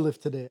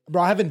deadlift today.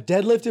 Bro, I haven't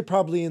deadlifted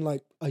probably in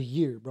like a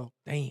year, bro.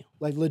 Damn.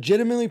 Like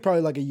legitimately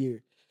probably like a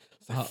year.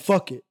 It's like,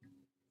 fuck it.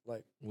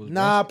 Like,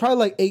 nah, probably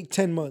like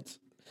 8-10 months.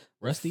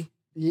 Rusty?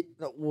 Yeah,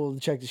 well,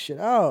 check this shit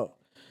out.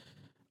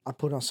 I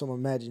put on some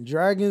Imagine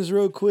Dragons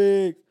real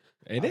quick.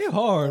 Hey, they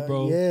hard,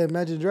 bro. Yeah,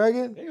 Imagine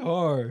Dragon. They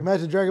hard.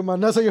 Imagine Dragon my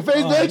nuts on your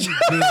face, bitch.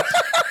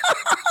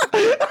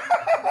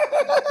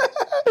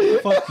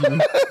 Fuck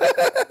you.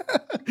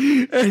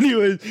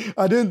 Anyways,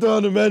 I didn't throw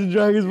on the Imagine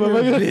Dragons, but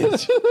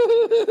bitch.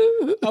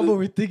 I'm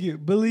over thinking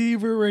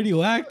Believer,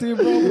 Radioactive,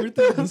 bro. We're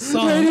thinking the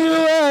song.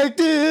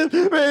 Radioactive.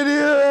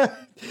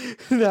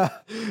 Nah,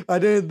 I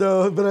didn't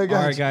though, but I got.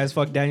 All right, guys,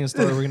 fuck Daniel's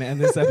story. We're gonna end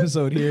this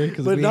episode here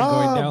because we ain't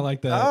going down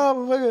like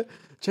that.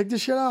 Check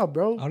this shit out,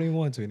 bro. I don't even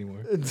want to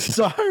anymore.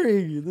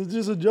 Sorry, it's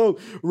just a joke.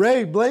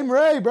 Ray, blame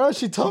Ray, bro.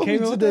 She told me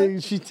today.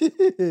 She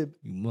did.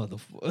 You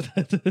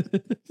motherfucker.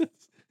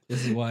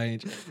 This is why I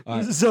ain't.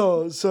 All right.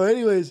 So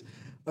anyways,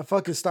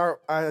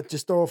 I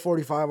just throw a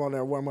 45 on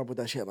there, warm up with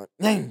that shit. I'm like,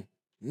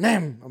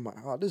 I'm like,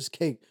 oh, this is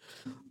cake.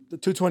 The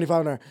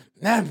 225 on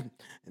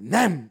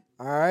there,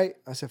 All right.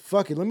 I said,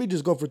 fuck it. Let me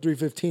just go for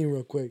 315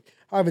 real quick.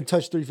 I haven't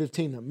touched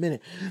 315 in a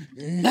minute.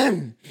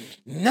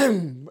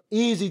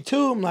 Easy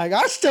too. I'm like,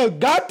 I still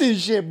got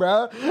this shit,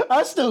 bro.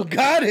 I still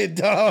got it,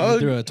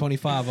 dog. You threw a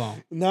 25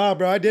 on. Nah,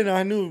 bro, I didn't.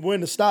 I knew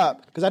when to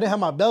stop because I didn't have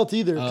my belt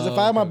either. Because if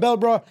I had my belt,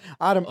 bro,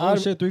 I'd have. Oh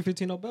shit,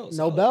 315 no belt.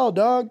 No belt,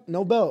 dog.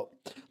 No belt.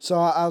 So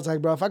I was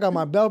like, bro, if I got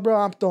my belt, bro,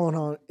 I'm throwing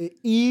on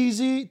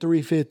easy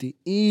 350.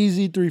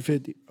 Easy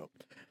 350, bro.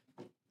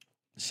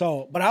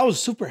 So, but I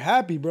was super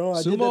happy, bro.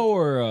 Sumo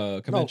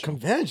or conventional? No,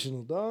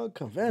 conventional, dog.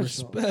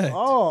 Conventional. Respect.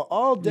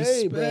 All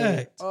day,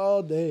 Respect. Bro.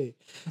 All day.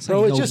 That's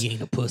bro, how you know you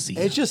ain't a pussy.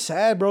 It's just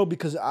sad, bro,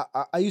 because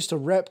I used to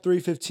rep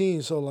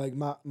 315. So, like,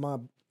 my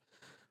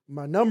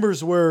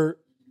numbers were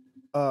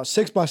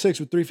 6x6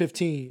 with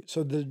 315.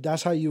 So,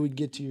 that's how you would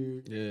get to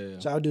your... Yeah.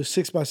 So, I would do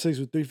 6x6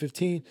 with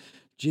 315.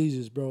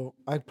 Jesus, bro.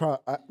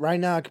 Right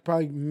now, I could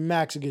probably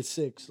max get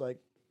 6. Like,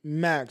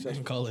 max. I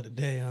can call it a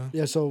day, huh?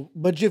 Yeah,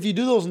 but if you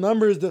do those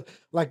numbers,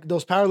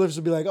 those powerlifters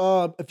would be like,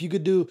 oh, if you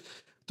could do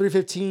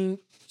 315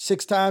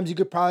 6 times, you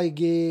could probably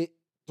get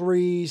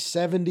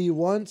 370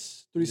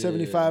 once,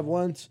 375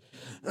 once.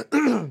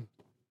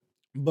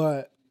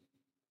 But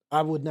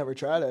I would never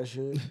try that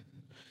shit.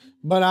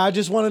 But I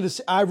just wanted to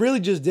see, I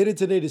really just did it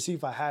today to see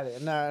if I had it.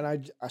 And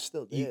I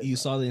still did. You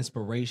saw the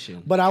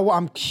inspiration. But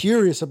I'm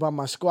curious about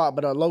my squat,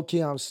 but low-key,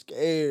 I'm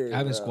scared. I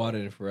haven't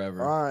squatted in forever.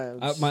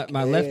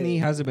 My left knee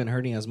hasn't been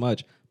hurting as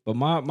much. But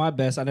my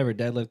best, I never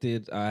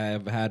deadlifted. I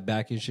have had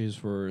back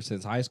issues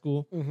since high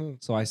school. Mm-hmm.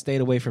 So I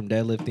stayed away from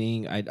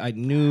deadlifting. I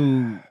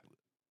knew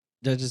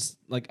that just,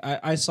 like,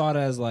 I saw it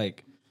as,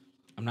 like,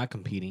 I'm not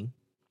competing.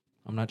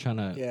 I'm not trying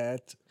to. Yeah.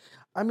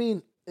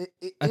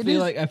 I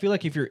feel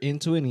like if you're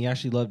into it and you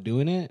actually love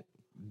doing it,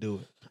 do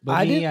it. But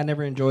I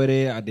never enjoyed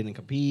it. I didn't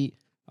compete.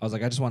 I was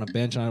like, I just want to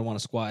bench and I don't want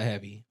to squat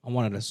heavy. I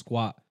wanted to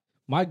squat.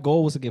 My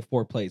goal was to get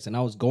 4 plates, and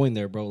I was going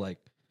there, bro, like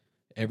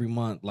every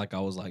month. Like I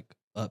was like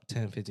up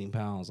 10, 15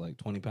 pounds, like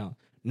 20 pounds.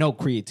 No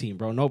creatine,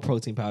 bro. No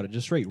protein powder.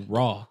 Just straight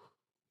raw.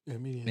 Yeah,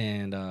 me.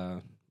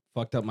 And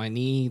fucked up my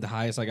knee. The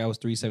highest I got was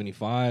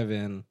 375,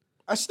 and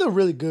I still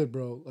really good,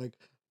 bro. Like,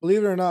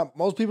 believe it or not,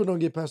 most people don't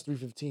get past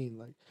 315.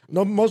 Like,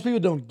 no, most people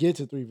don't get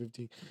to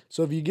 315.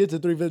 So if you get to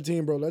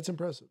 315, bro, that's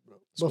impressive, bro.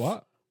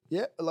 Squat?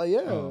 Yeah, like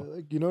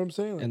like, you know what I'm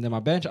saying? Like, and then my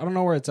bench, I don't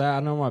know where it's at. I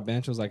know my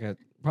bench was like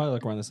probably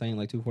like around the same,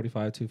 like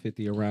 245,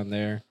 250 around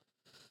there.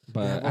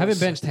 But I haven't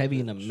benched heavy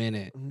in a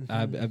minute.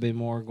 I've been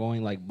more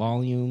going like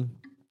volume.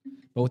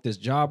 But with this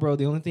job, bro,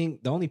 the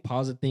only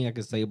positive thing I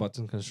could say about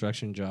this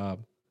construction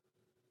job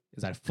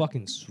is I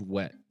fucking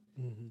sweat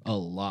a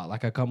lot.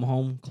 Like I come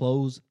home,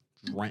 clothes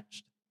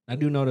drenched. I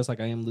do notice like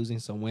I am losing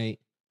some weight.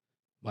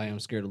 I am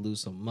scared to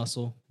lose some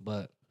muscle,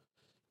 but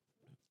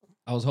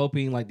I was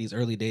hoping like these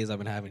early days I've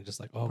been having just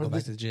like, go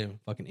back to the gym.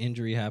 Fucking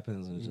injury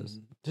happens and it's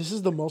just. This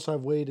is the most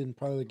I've weighed in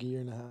probably like a year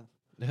and a half.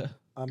 Yeah.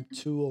 I'm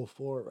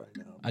 204 right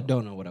now. Bro. I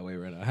don't know what I weigh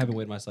right now. I haven't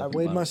weighed myself. I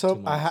weighed myself.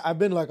 I've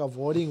been like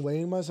avoiding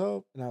weighing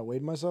myself, and I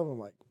weighed myself. I'm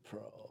like,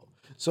 bro.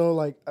 So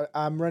like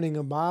I'm running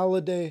a mile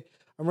a day.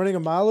 I'm running a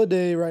mile a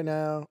day right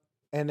now,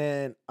 and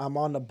then I'm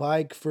on the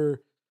bike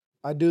for.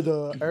 I do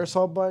the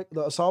assault bike.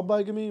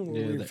 I mean,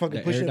 where you're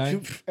fucking pushing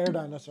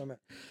Airdyne. That's what I meant.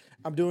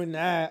 I'm doing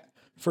that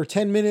for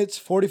 10 minutes,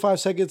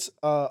 45 seconds,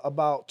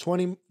 about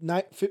 15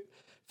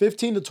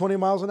 to 20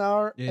 miles an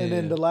hour. And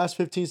then the last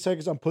 15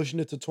 seconds, I'm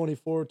pushing it to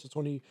 24 to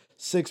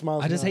 26 miles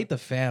an hour. I just hate the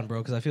fan, bro,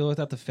 because I feel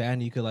without the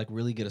fan, you could like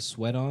really get a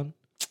sweat on.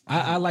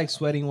 I like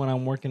sweating when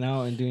I'm working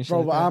out and doing shit.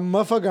 Bro,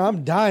 like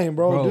I'm dying,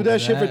 bro. Do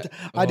that shit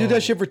I do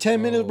that shit for 10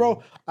 minutes,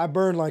 bro. I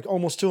burn like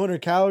almost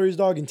 200 calories,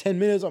 dog, in 10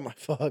 minutes. I'm like,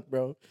 fuck,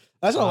 bro.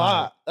 That's a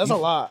lot. That's a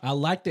lot. I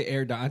like the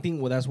Airdyne. I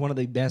think that's one of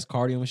the best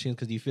cardio machines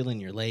because you feel in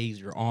your legs,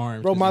 your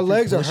arms. Bro, my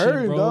legs are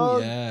hurting, bro.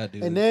 dog. Yeah,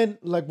 dude. And then,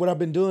 like, what I've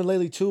been doing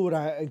lately, too, what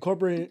I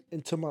incorporate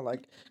into my,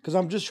 like, because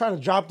I'm just trying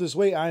to drop this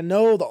weight. I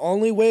know the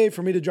only way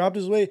for me to drop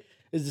this weight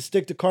is to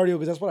stick to cardio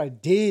because that's what I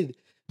did.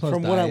 Plus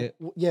from diet.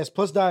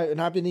 Plus diet, and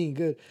I've been eating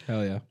good.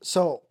 Hell yeah.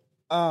 So,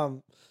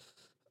 I've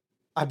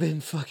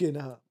been fucking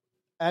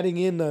adding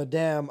in the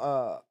damn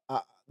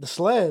the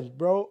sled,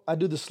 bro. I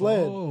do the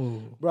sled,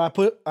 bro.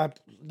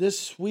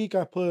 This week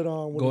I put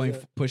on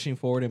pushing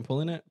forward and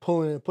pulling it,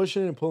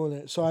 pushing it and pulling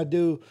it. So I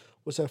do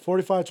what's that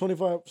 45,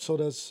 25. So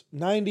that's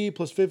 90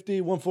 plus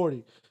 50,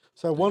 140.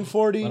 So at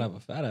 140, I have a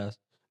fat ass.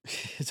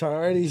 It's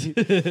already easy.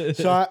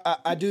 So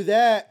I do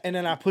that, and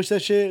then I push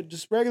that shit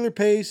just regular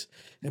pace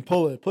and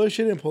pull it, push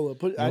it and pull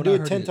it. I do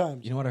it 10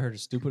 times. You know what I heard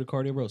is stupid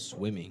cardio, bro?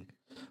 Swimming.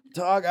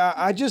 Dog,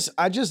 I just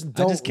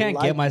can't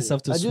get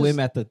myself to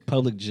swim at the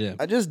public gym.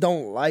 I just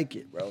don't like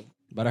it, bro.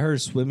 But I heard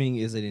swimming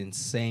is an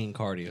insane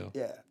cardio.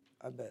 Yeah,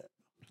 I bet.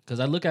 Because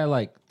I look at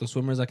like the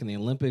swimmers like in the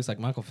Olympics, like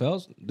Michael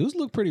Phelps, dudes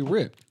look pretty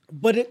ripped.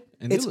 But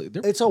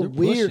it's a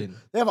weird. Pushing.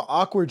 They have an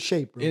awkward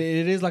shape, bro. It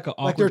is like an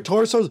awkward. Like their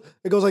torsos,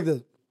 it goes like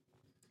this.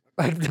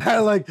 Like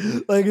that, like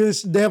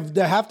this. They have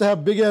to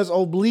have big ass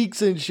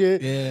obliques and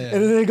shit. Yeah.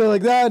 And then they go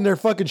like that, and they're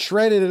fucking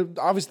shredded.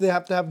 Obviously, they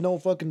have to have no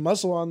fucking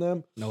muscle on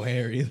them. No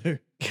hair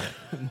either.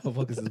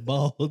 Motherfuckers is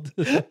bald.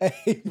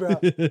 Hey, bro.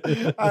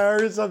 I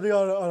heard something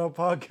on a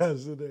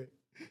podcast today.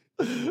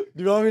 Do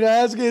you want me to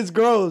ask it? It's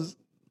gross.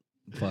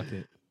 Fuck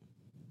it.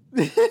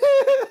 Does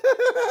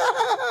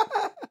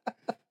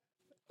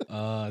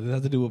that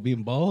have to do with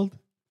being bald?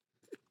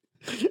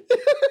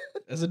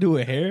 Does it do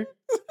with hair?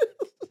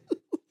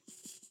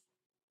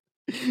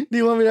 Do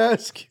you want me to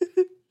ask?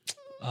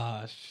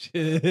 Ah,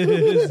 shit. Do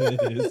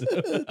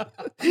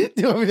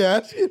you want me to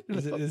ask you?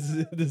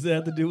 Does it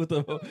have to do with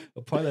a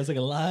part that's like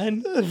a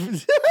line?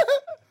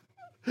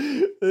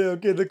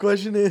 Okay, the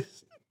question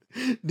is,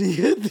 do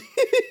you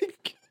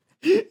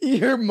think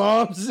your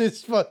mom's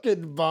is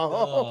fucking bald?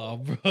 Oh,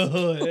 bro,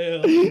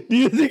 hell. Do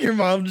you think your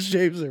mom's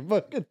shapes are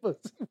fucking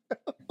pussy?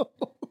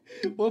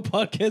 What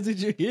podcast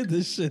did you hear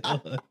this shit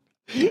on?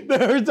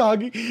 They're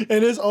talking,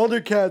 and it's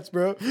older cats,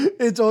 bro.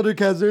 It's older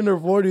cats. They're in their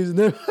 40s, and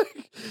they're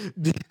like,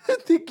 do you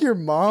think your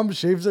mom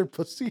shaves her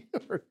pussy?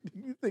 Or do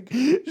you think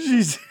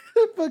she's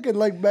fucking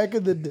like back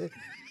in the day?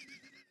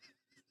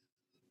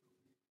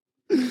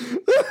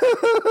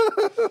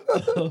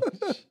 Oh,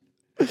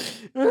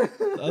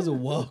 that was a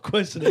wild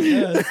question to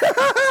ask.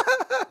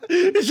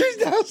 She's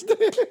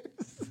downstairs.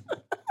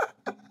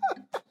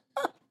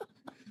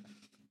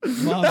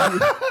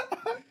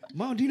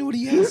 Mom, do you know what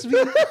he asked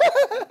me?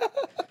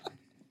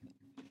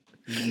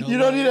 You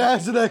don't need to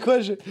answer that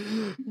question,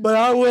 but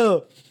I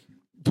will.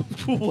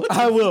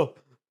 I will.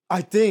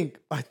 I think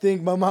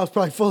my mom's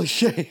probably fully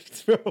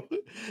shaved, bro.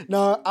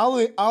 No,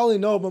 I only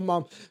know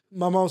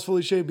my mom's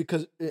fully shaved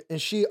because,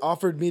 and she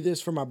offered me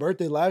this for my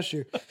birthday last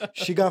year.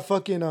 She got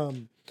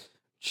fucking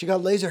she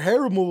got laser hair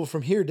removal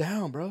from here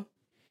down, bro.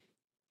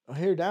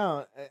 Here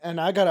down, and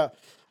I got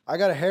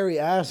a hairy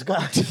ass,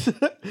 guys.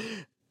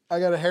 I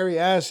got a hairy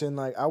ass, and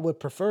like I would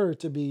prefer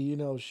to be,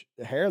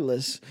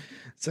 hairless.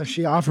 So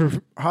she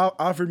offered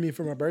me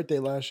for my birthday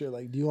last year.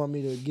 Like, do you want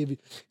me to give you?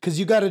 Because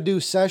you got to do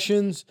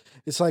sessions.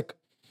 It's like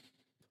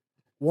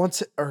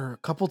once or a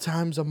couple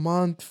times a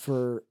month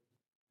for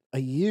a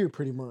year,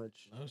 pretty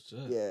much. Oh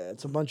shit! Yeah,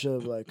 it's a bunch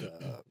of like.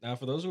 Now,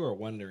 for those who are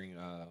wondering,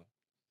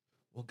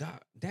 well,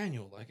 God,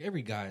 Daniel, like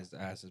every guy's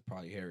ass is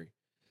probably hairy.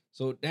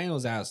 So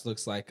Daniel's ass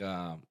looks like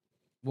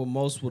what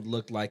most would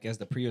look like as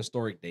the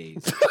prehistoric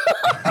days.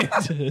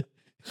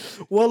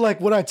 Well,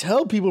 like what I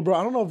tell people, bro,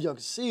 I don't know if y'all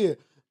can see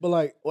it, but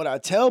like what I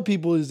tell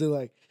people is that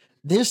like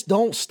this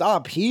don't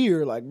stop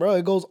here. Like, bro,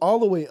 it goes all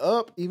the way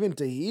up, even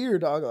to here,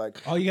 dog.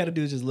 Like, all you got to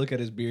do is just look at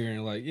his beard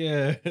and like,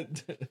 yeah,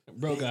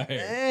 bro got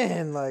hair.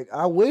 Man, like,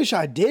 I wish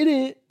I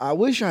didn't.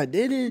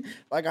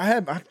 Like,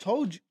 I've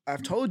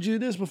told you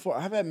this before.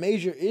 I've had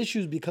major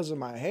issues because of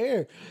my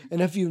hair.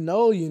 And if you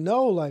know, you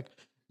know, like,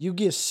 you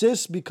get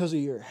cysts because of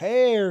your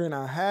hair, and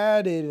I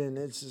had it, and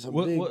it's just a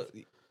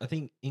big... I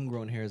think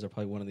ingrown hairs are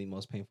probably one of the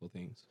most painful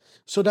things.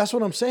 So that's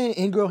what I'm saying.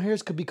 Ingrown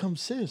hairs could become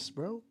cysts,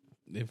 bro.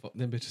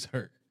 Them bitches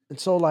hurt. And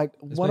so, like,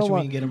 especially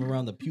when you get them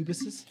around the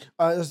pubises.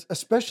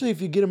 Especially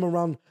if you get them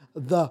around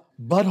the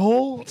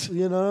butthole.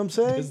 You know what I'm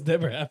saying? It's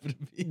never happened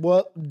to me.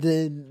 Well,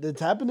 then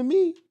it's happened to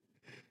me.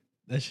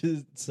 That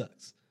shit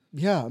sucks.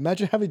 Yeah,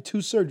 imagine having 2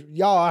 surgeries.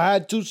 Y'all, I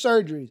had 2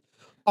 surgeries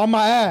on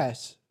my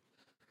ass.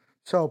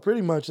 So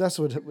pretty much that's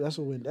what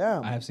went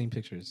down. I have seen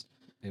pictures.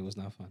 It was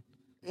not fun.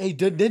 Hey,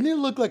 didn't it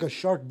look like a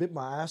shark bit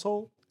my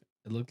asshole?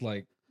 It looked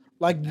like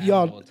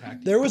y'all,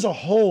 there was a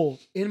hole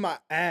in my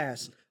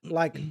ass,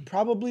 like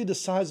probably the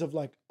size of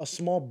like a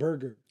small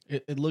burger.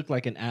 It looked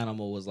like an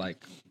animal was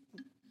like,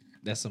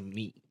 that's some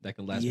meat that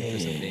can last me for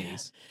some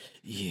days.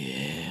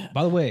 Yeah.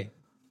 By the way,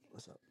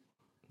 what's up?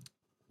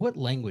 What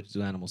language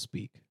do animals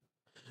speak?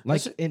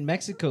 Like in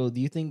Mexico, do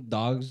you think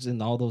dogs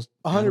and all those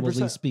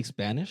 100% speak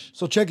Spanish?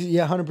 So check it,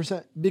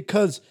 100%.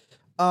 Because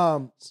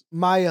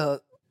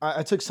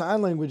I took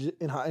sign language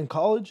in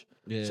college.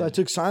 Yeah. So I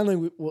took sign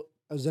language. Well,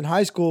 I was in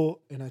high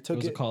school and I took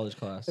it. It was a college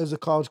class. It was a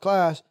college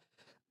class,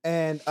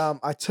 and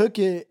I took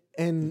it.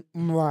 And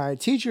my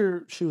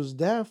teacher, she was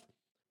deaf.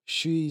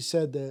 She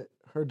said that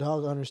her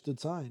dog understood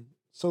sign.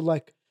 So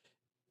like,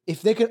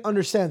 if they could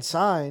understand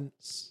sign,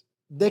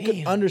 they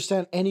could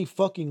understand any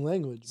fucking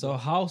language. So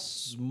how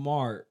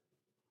smart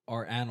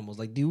are animals?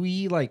 Like, do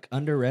we like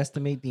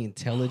underestimate the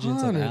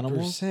intelligence of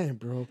animals? 100%,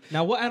 bro.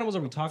 Now, what animals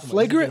are we talking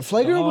about?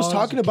 Flagrant was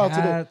talking about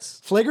today.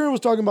 Flagrant was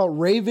talking about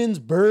ravens,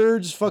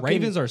 birds, fucking...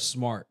 Ravens are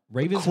smart.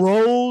 Ravens...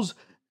 Crows.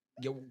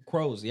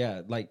 Crows,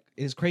 yeah. Like,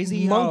 it's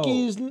crazy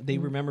monkeys. How they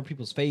remember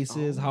people's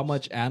faces, how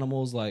much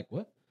animals, like,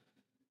 what?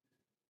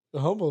 I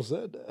almost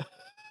said that.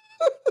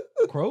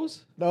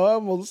 Crows? No, I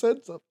almost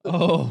said something.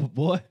 Oh,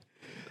 boy.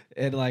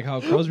 And like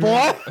how crows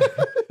remember,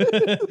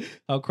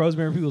 how crows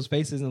remember people's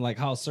faces, and like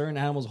how certain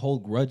animals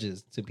hold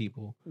grudges to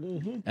people.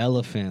 Mm-hmm.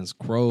 Elephants,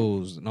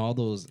 crows, and all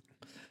those.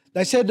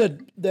 They said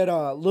that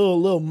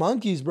little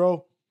monkeys,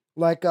 bro.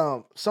 Like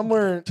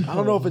somewhere, I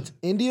don't know if it's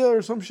India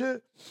or some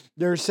shit.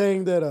 They're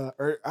saying that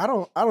or I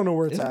don't know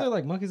where it's Isn't at. There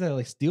like monkeys that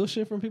like steal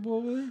shit from people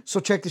over there? So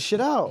check this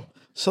shit out.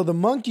 So the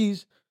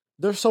monkeys,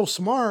 they're so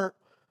smart,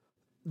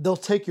 they'll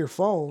take your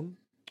phone.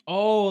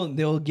 Oh, and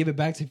they'll give it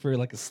back to you for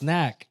like a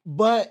snack.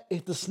 But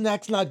if the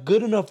snack's not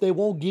good enough, they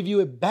won't give you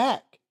it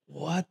back.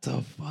 What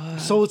the fuck?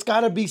 So it's got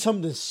to be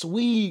something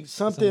sweet,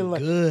 something like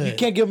good. You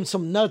can't give them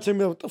some nuts and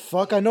be like, what the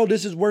fuck? I know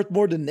this is worth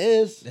more than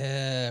this.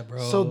 Yeah, bro.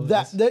 So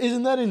that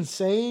isn't that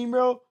insane,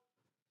 bro?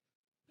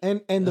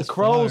 And the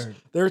crows,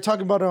 they were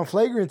talking about it on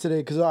Flagrant today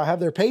because I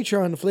have their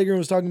Patreon. The Flagrant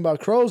was talking about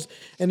crows,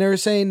 and they were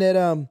saying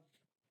that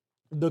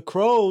the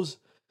crows,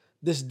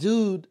 this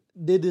dude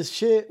did this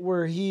shit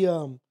where he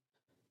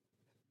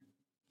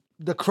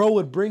the crow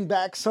would bring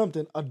back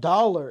something,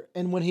 $1,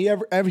 and when he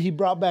ever he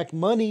brought back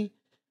money,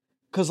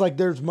 because like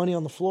there's money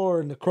on the floor,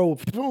 and the crow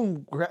would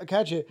boom,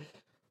 catch it,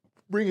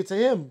 bring it to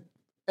him.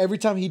 Every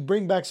time he'd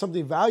bring back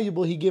something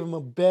valuable, he'd give him a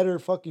better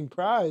fucking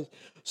prize.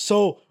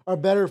 So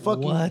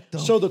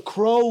the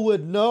crow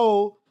would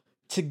know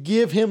to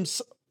give him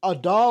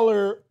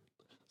 $1,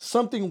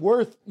 something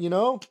worth,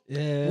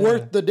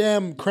 worth the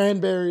damn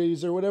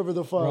cranberries or whatever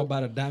the fuck. Bro,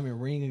 about a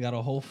diamond ring and got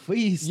a whole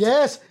feast.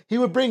 Yes, he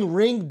would bring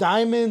ring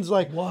diamonds,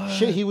 like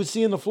shit he would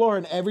see on the floor,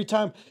 and every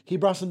time he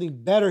brought something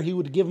better, he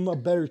would give him a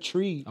better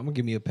treat. I'm gonna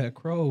give me a pet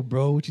crow,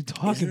 bro. What you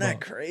talking about? Isn't that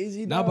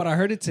crazy? No, but I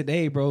heard it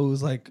today, bro. It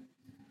was like,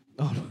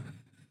 oh,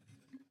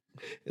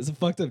 it's a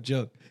fucked up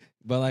joke,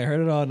 but I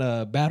heard it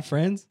on Bad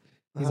Friends.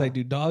 He's like,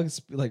 do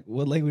dogs like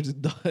what language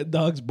do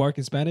dogs bark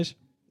in Spanish?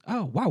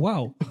 Oh,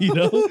 wow,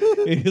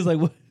 And he's like,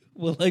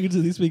 what language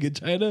do they speak in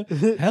China?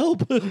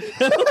 Help!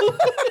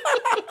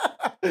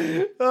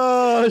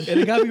 Oh, shit. And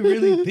it got me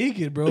really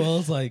thinking, bro. I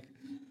was like,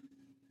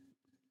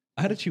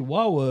 I had a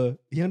Chihuahua.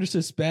 He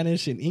understood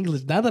Spanish and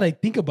English. Now that I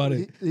think about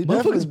it,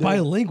 motherfucker's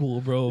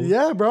bilingual, bro.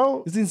 Yeah,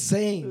 bro. It's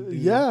insane. Dude.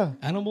 Yeah.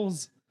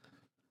 Animals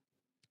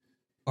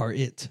are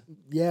it.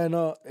 Yeah,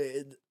 no,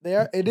 they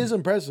are. It is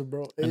impressive,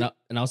 bro. And I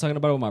was talking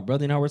about it with my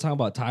brother. We were talking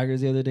about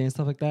tigers the other day and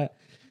stuff like that.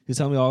 He's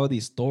telling me all of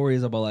these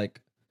stories about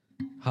like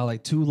how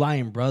like 2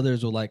 lion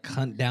brothers will like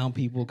hunt down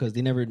people because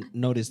they never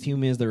noticed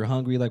humans. They're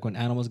hungry. Like when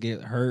animals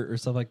get hurt or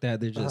stuff like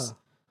that, they're just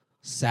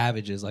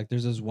savages. Like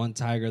there's this one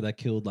tiger that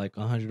killed like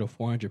 100 or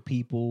 400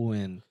 people,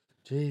 and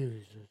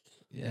Jesus,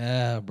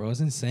 yeah, bro, it's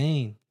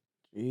insane.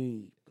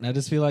 Jeez. And I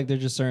just feel like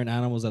there's just certain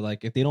animals that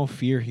like if they don't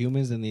fear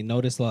humans and they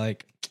notice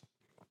like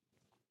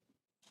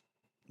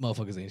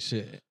motherfuckers ain't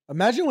shit.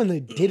 Imagine when they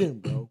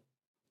didn't, bro.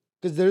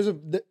 Because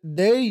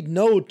they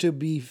know to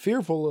be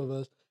fearful of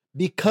us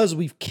because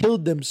we've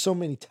killed them so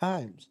many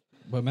times.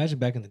 But imagine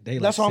back in the day,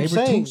 that's like what I'm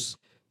saying.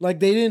 Like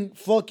they didn't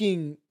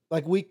fucking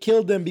Like we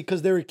killed them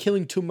because they were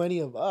killing too many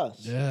of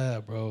us.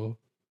 Yeah, bro.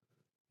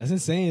 That's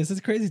insane. This is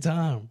a crazy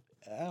time.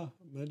 Yeah,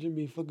 imagine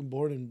being fucking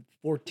born in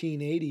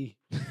 1480.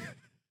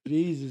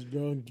 Jesus,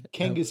 bro.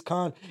 Genghis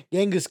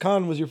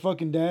Khan was your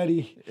fucking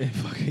daddy.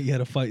 You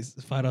had to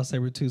fight off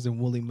saber-tooths and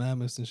woolly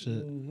mammoths and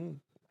shit. Mm-hmm.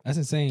 That's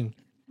insane.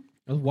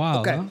 That's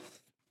wild, Okay. huh?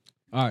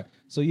 All right.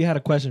 So you had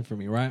a question for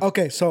me, right?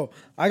 Okay, so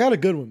I got a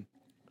good one.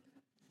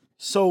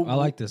 So I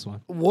like this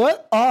one.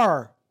 what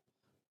are,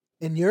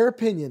 in your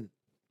opinion,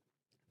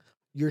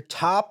 your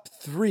top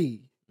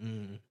 3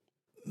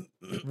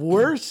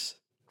 worst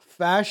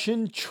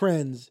fashion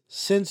trends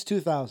since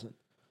 2000?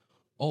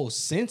 Oh,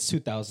 since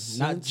 2000,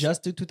 not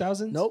just to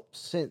 2000s? Nope,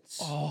 since.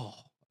 Oh,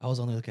 I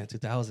was only looking at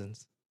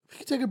 2000s. We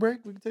can take a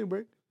break.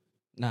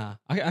 Nah,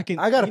 I can.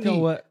 I gotta pee. Know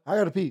what? I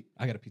gotta pee.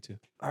 I gotta pee too.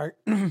 All right.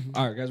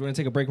 All right, guys, we're gonna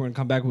take a break. We're gonna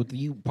come back with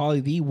probably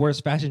the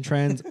worst fashion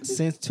trends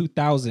since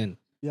 2000.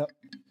 Yep.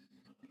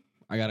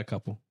 I got a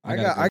couple.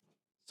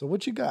 So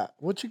what you got?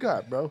 What you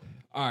got, bro?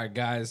 All right,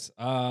 guys.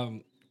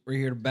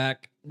 We're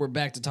back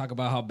to talk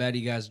about how bad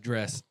you guys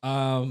dress.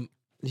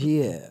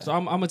 Yeah. So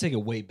I'm gonna take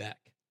it way back.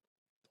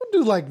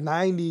 We'll do like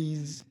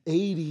 90s,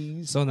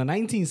 80s. So in the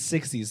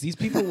 1960s, these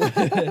people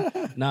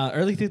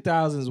early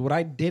 2000s, what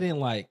I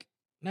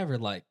never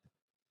liked,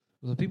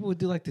 was people would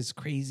do like this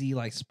crazy,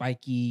 like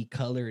spiky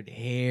colored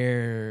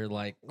hair,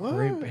 like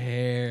crimp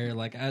hair.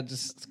 Like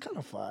It's kind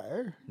of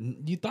fire.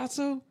 You thought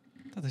so?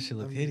 I thought that shit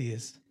looked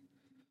hideous.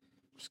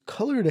 It's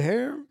colored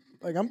hair.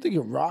 Like I'm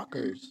thinking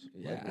rockers.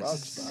 Yeah, like rock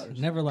stars.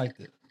 Never liked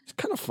it. It's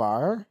kind of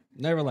fire.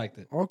 Never liked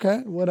it.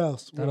 Okay, what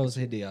else? Thought it was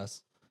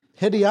hideous.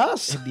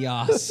 Hideous?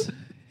 Hideous.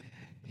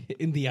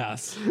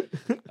 Hideous.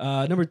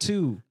 Number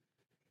 2,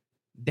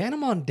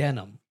 denim on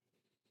denim.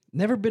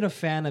 Never been a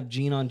fan of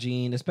jean on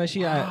jean,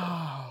 especially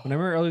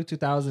whenever early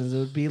 2000s, it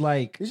would be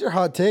like... These are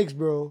hot takes,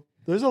 bro.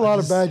 There's a lot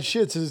of bad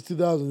shit since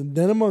 2000.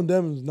 Denim on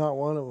denim is not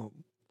one of them.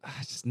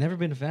 I just never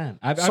been a fan.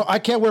 I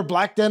can't wear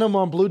black denim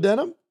on blue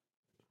denim?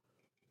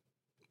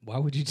 Why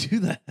would you do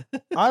that?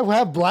 I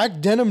have black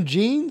denim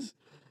jeans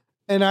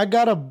and I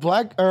got a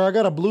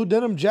blue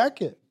denim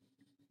jacket.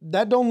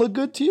 That don't look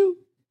good to you?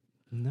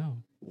 No.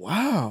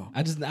 Wow.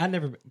 I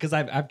never, because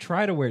I've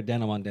tried to wear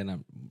denim on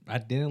denim. I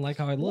didn't like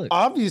how it looked.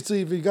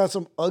 Obviously, if you got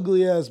some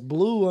ugly ass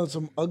blue on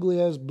some ugly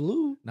ass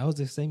blue. That was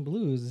the same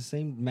blue. It was the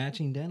same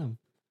matching denim.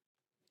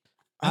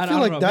 I feel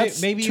like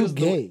that's maybe too it was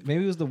gay.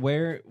 Maybe it was the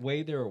way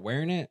they were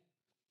wearing it.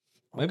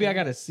 Maybe I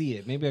gotta see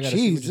it. Maybe I gotta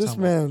see. Jeez, this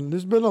man,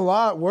 there's been a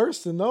lot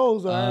worse than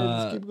those. All right,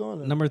 let's keep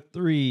going. Number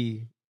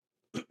 3,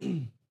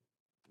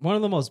 one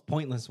of the most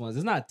pointless ones.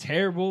 It's not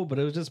terrible, but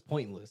it was just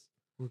pointless.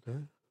 Okay.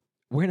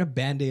 Wearing a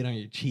Band-Aid on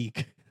your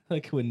cheek.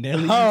 Like what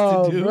Nelly used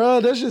to do.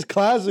 Bro, that's just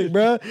classic,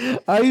 bro.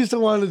 I used to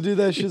want to do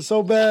that shit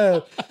so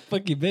bad.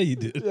 Fuck you bet you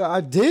did. Yeah, I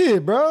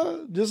did,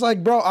 bro. Just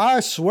like, bro,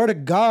 I swear to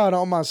God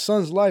on my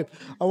son's life,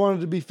 I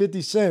wanted to be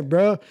 50 Cent,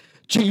 bro.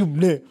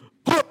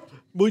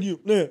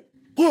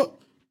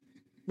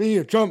 Me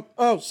and Trump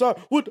outside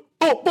with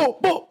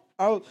the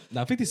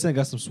Now 50 Cent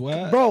got some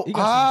swag. bro,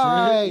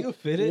 I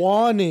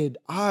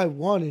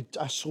wanted.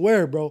 I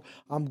swear, bro,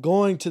 I'm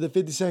going to the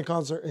 50 Cent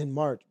concert in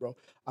March, bro.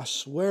 I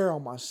swear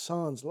on my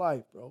son's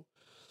life, bro.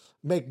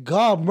 May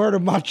God murder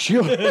my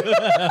children.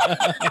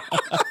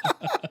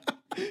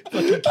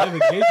 Fucking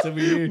Kevin Gates over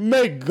here.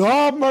 May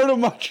God murder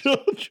my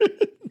children.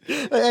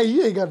 Hey,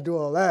 you ain't got to do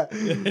all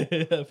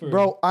that.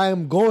 Bro, I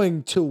am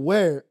going to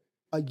wear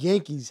a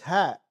Yankees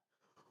hat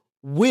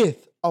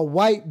with a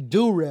white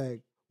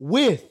do-rag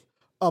with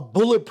a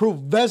bulletproof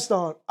vest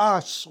on. I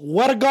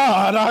swear to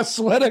God.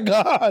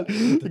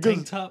 The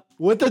tank top?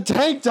 With the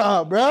tank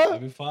top, bro. That'll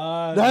be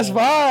fine. That's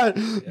fine.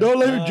 Yeah, don't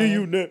let me fine. G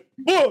you net.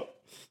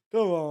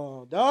 Come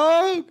on,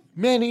 dog.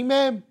 Many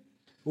men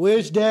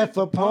wish death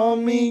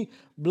upon me.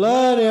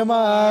 Blood in my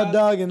eye,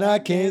 dog, and I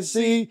can't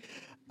see.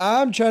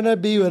 I'm trying to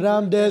be what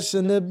I'm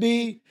destined to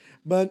be,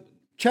 but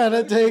trying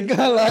to take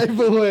my life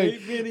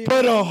away.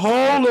 Put a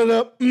hole in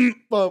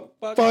the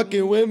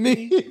fucking with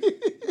me.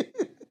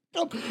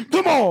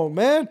 Come on,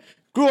 man.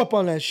 Grew up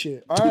on that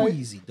shit. All right? Too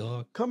easy,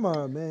 dog. Come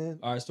on, man.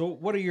 All right, so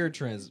what are your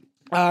trends?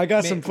 I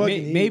got some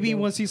fucking. Maybe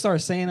once you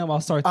start saying them,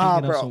 I'll start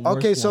thinking of some worse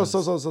Okay, so.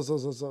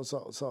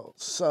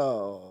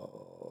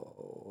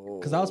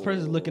 Because I was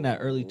personally looking at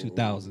early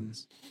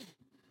 2000s.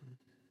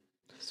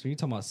 So you're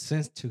talking about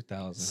since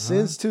 2000?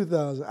 Since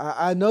 2000,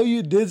 I know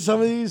you did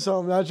some of these, so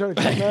I'm not trying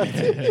to come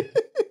after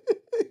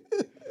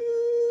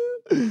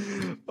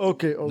you.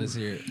 Okay. Oh, Let's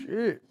hear it.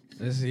 shit.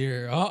 Let's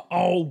hear it.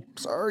 Oh,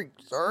 Sorry.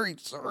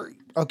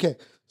 Okay,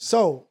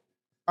 so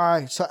all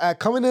right. So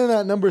coming in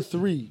at number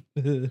 3,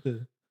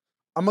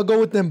 I'm gonna go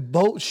with them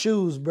boat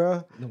shoes,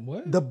 bro. The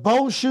what? The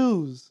boat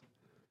shoes.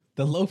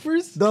 The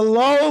loafers? The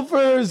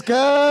loafers,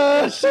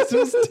 cuz. This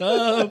was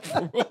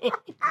tough, bro.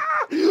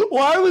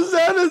 Why was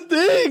that a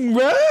thing,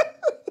 bro?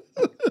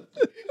 With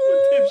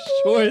them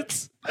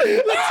shorts.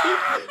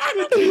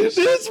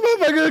 This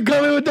motherfucker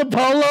coming with the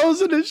polos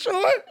and the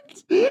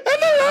shorts and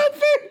the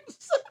loafers.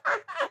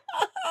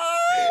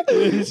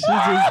 This shit is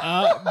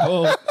hot,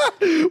 bro.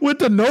 With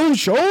the no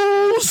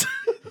shows.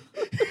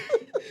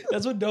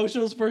 That's when no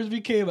shows first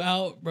became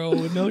out, bro.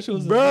 When no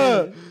shows,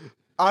 Bruh,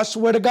 I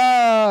swear to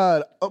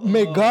God,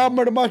 may God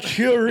murder my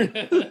children.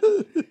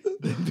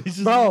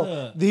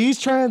 Bro, these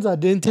trends I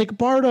didn't take a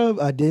part of.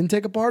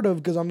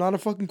 Because I'm not a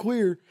fucking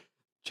queer.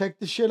 Check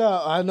this shit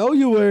out. I know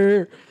you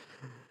were.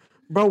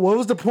 Bro, what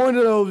was the point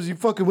of those? You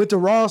fucking went to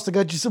Ross and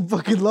got you some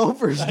fucking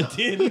loafers. I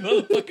did, you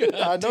motherfucker.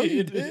 I know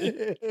you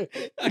did.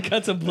 I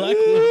got some black ones.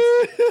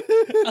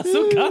 I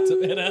still got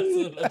some. And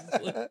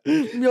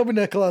Let me open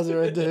that closet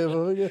right there.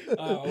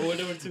 What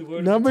number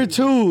two? Number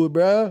two,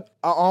 bro.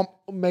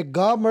 May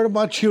God murder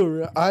my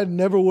children. I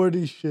never wore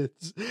these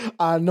shits.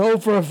 I know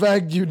for a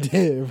fact you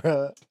did,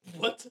 bro.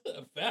 What's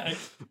a fact?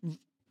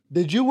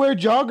 Did you wear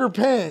jogger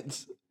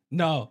pants?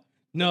 No,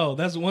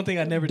 that's one thing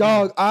I never did.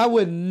 Dog, I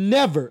would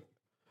never.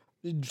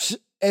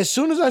 As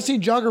soon as I see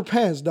jogger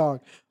pants, dog,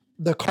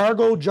 the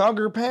cargo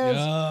jogger pants,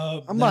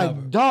 I'm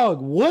like,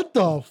 dog, what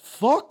the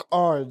fuck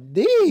are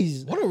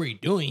these? What are we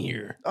doing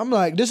here? I'm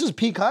like, this is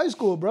peak high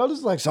school, bro. This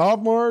is like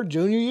sophomore,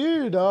 junior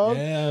year, dog.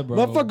 Yeah, bro.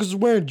 Motherfuckers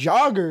wearing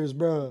joggers,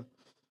 bro.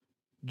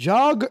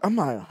 I'm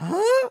like,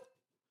 huh?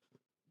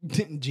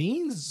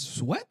 Jeans,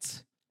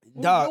 sweats?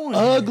 Dog,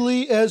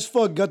 ugly as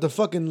fuck. Got the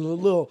fucking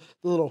little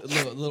at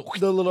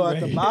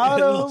the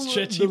bottom.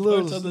 Stretchy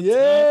parts on the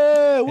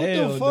top. What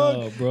Hell the fuck,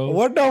 no, bro?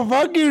 What the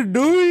fuck you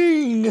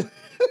doing?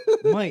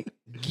 Mike,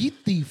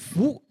 get the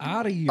food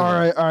out of here. All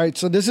right.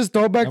 So this is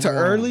throwback to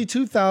early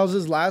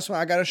 2000s. Last one,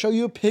 I gotta show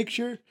you a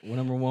picture. Well,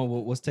 number one,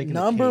 what's taking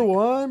number the cake?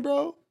 one,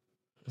 bro?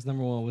 What's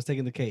number one? What's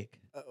taking the cake?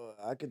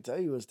 I can tell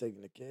you what's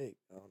taking the cake.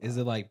 Is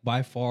it like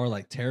by far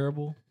like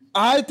terrible?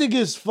 I think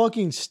it's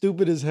fucking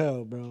stupid as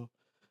hell, bro.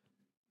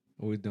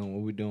 What we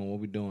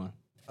doing?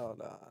 Oh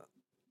no,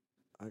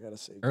 I gotta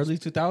say early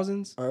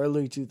 2000s.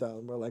 Early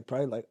 2000s, bro. Like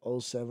probably like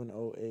 07,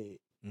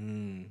 08. What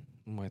am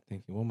I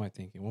thinking? What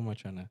am I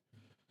trying to?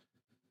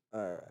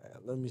 All right,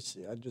 let me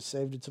see. I just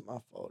saved it to my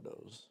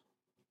photos.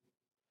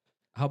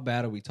 How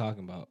bad are we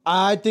talking about?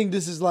 I think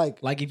this is like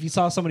if you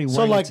saw somebody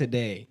wearing it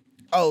today.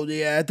 Oh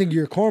yeah, I think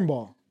you're a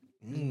cornball.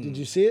 Did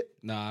you see it?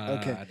 Nah,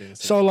 okay. I didn't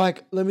see so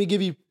like, let me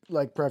give you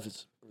like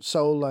preface.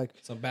 So like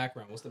some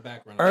background. What's the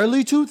background?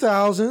 Early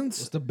 2000s.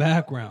 What's the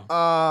background?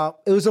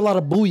 It was a lot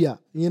of booyah.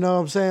 You know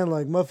what I'm saying?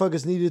 Like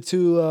motherfuckers needed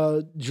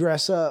to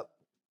dress up.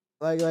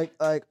 Like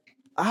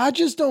I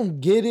just don't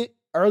get it.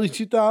 Early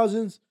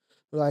 2000s.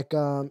 Like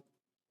I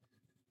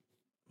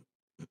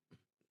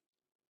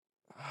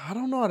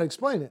don't know how to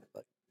explain it.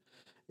 Like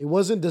it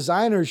wasn't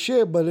designer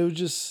shit, but it was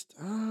just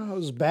it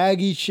was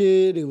baggy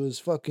shit. It was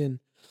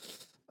fucking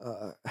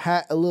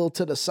hat a little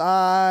to the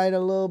side a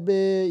little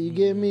bit. You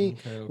get me?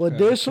 But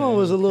this one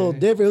was a little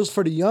different. It was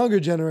for the younger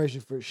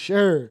generation for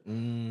sure.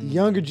 The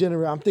younger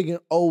generation. I'm thinking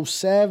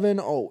 07,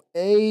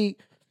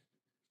 08,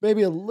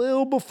 maybe a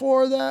little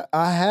before that.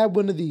 I had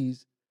one of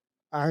these.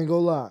 I ain't gonna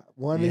lie.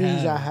 One of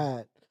these I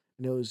had.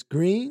 And it was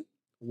green,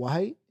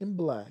 white, and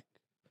black.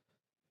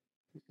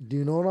 Do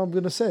you know what I'm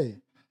gonna say?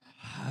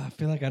 I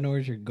feel like I know where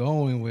you're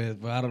going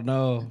with, but I don't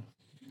know.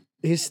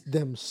 It's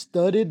them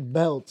studded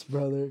belts,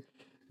 brother.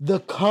 The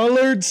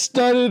colored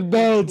studded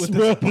belts,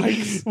 bro.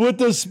 With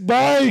the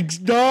spikes,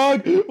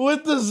 dog.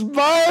 With the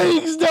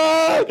spikes,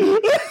 dog.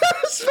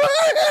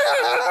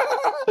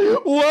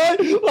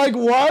 What? Like,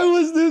 why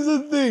was this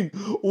a thing?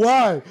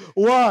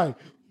 Why?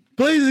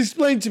 Please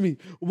explain to me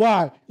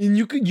why. And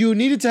you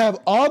needed to have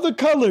all the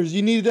colors.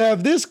 You needed to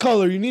have this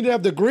color. You needed to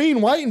have the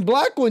green, white, and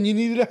black one. You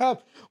needed to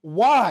have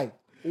why?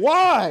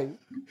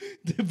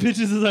 The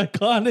bitches is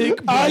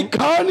iconic. Bro.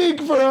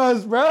 Iconic for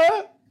us, bro.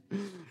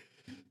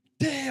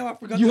 Damn, I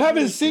forgot. You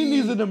haven't seen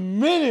these in a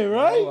minute,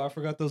 right? Oh, I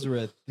forgot those were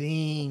a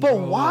thing. But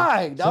bro.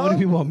 why, dog? So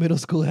many people in middle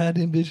school had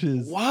them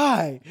bitches.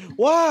 Why? You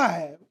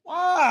know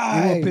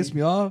what pissed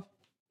me off?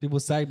 People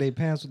sag their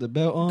pants with the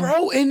belt on.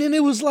 Bro, and then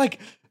it was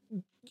like,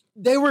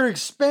 they were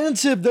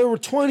expensive. They were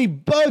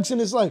 $20. And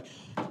it's like,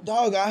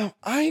 dog, I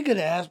ain't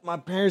gonna ask my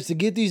parents to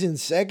get these in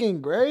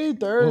second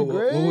grade, third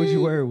grade. What would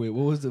you wear it with?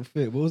 What was the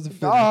fit?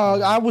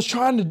 Dog, I was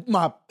trying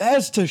my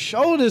best to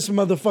show this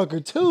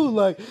motherfucker too.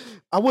 Like,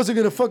 I wasn't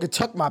gonna fucking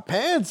tuck my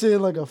pants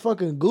in like a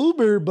fucking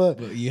goober, but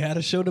you had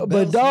to show the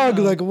But dog,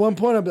 like at one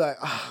point I'd be like,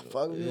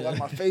 fuck, like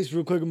my face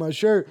real quick in my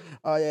shirt.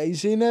 Oh yeah, you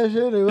seen that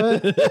shit?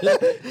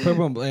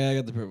 Purple and black. I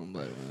got the purple and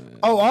black.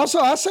 Oh, also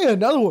I'll say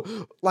another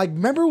one. Like,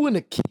 remember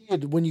when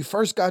you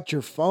first got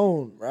your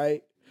phone,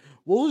 right?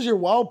 What was your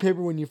wallpaper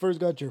when you first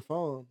got your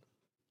phone?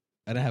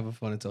 I didn't have a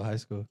phone until high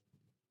school.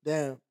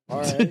 Damn.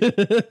 All right.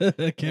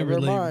 I can't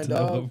relate to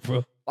that one,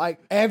 bro. Like,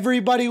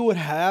 everybody would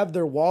have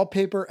their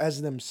wallpaper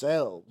as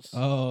themselves.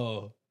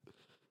 Oh.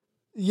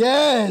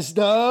 Yes,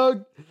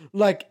 dog.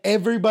 Like,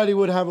 everybody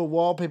would have a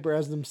wallpaper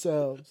as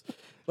themselves.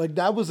 Like,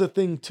 that was a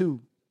thing,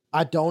 too.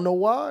 I don't know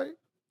why.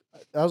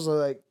 I was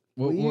like,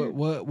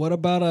 what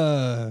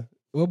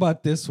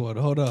about this one?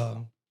 Hold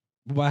on.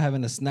 What about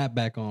having a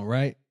snapback on,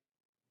 right?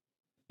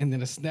 And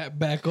then a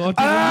snapback on.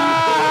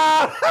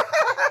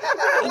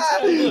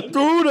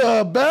 Through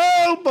the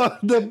bell.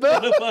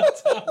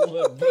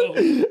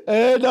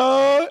 Hey,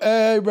 dog.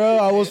 Hey, bro.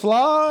 I was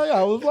fly.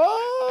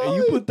 bro. Hey,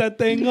 you put that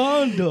thing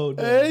on, though.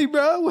 Hey,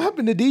 bro, what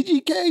happened to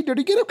DGK?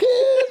 Dirty Get Up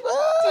Kids,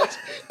 bro?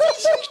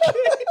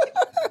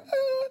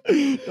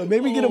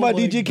 Make me get on my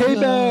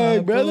DGK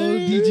bag, brother.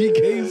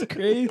 DGK is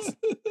crazy.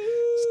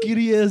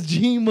 Skinny ass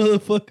jean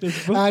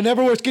motherfuckers, bro. I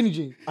never wore skinny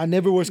jeans.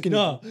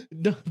 No,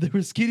 there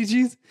were skinny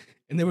jeans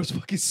and there was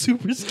fucking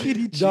super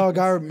skinny jeans. Dog,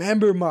 I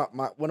remember my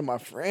one of my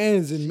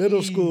friends in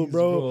middle school,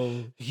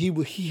 bro.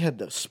 He had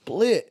the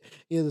split.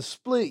 He had the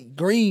split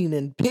green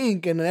and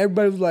pink, and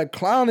everybody was like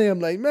clowning him,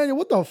 like, man,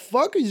 what the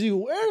fuck is you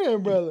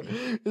wearing, brother?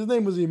 His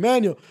name was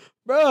Emmanuel.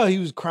 Bro, he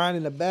was crying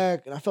in the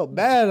back, and I felt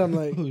bad. I'm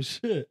like, oh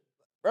shit.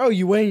 Bro,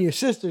 you wearing your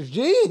sister's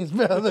jeans,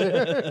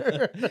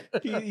 brother.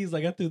 He's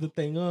like, I threw the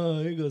thing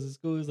on. He goes to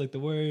school. He's like, the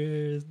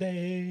Warriors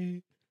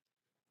Day.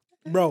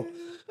 Bro.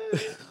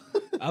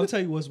 I'll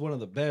tell you what's one of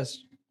the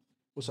best.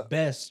 What's up?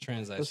 Best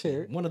trends I've Let's hear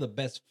seen. it. One of the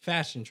best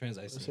fashion trends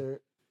I've Let's seen. hear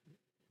it.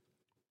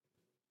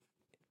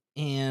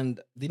 And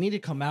they need to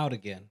come out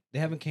again. They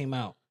haven't came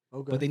out.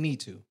 Okay. But they need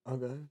to.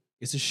 Okay.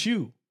 It's a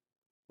shoe.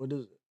 What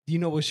is it? Do you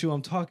know what shoe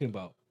I'm talking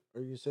about?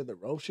 Or you said the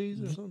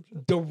Roshis or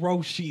something? The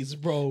Roshis,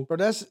 bro. Bro,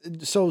 that's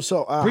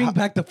so. Bring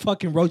back the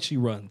fucking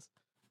Roshi runs.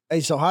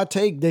 Hey, so hot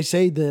take. They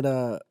say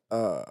that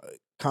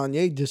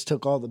Kanye just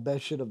took all the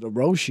best shit of the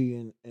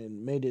Roshi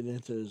and made it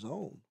into his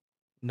own.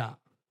 Nah.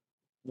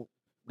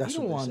 That's we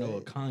don't what want no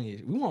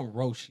Kanye. We want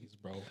Roshis,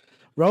 bro.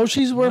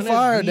 Roshis were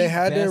fire. They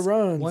had their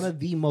runs. One of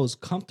the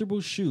most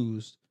comfortable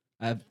shoes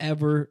I've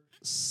ever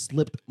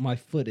slipped my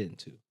foot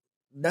into.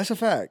 That's a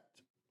fact.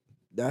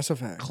 That's a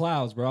fact.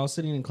 Clouds, bro. I was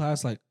sitting in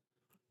class like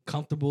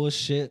comfortable as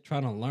shit,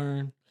 trying to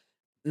learn.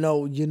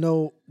 No, you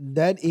know,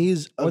 that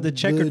is a or the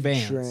checkered good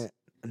Vans. trend.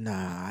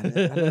 Nah, I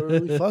never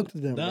really fucked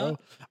with them, bro.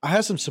 I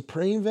had some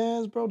Supreme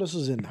Vans, bro. This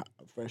was in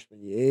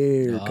freshman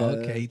year. Oh,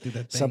 okay, you threw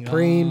that thing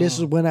Supreme. on. This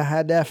is when I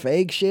had that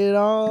fake shit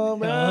on,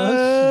 bro.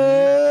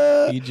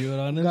 Oh, shit. He drew it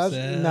on himself.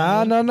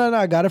 No.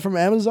 I got it from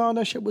Amazon.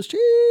 That shit was cheap.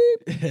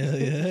 Hell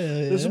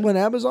yeah. This is when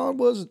Amazon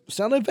was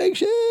selling fake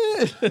shit.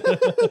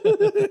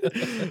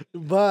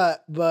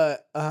 but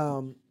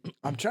I'm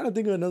trying to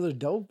think of another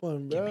dope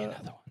one, bro. Give me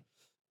another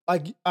one.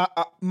 Like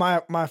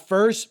my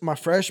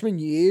freshman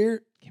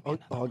year. Oh,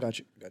 I got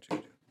you.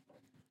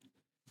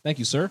 Thank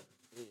you, sir.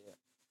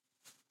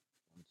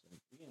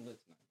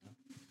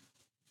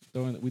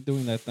 We're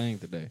doing that thing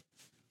today.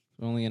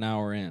 We're only an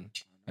hour in.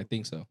 I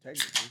think so.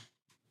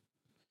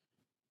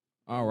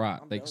 All right.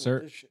 Thank you,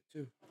 sir.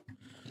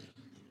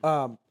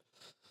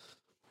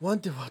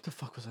 What the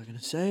fuck was I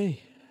gonna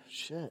say?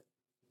 Shit.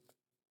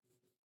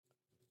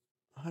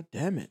 God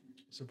damn it.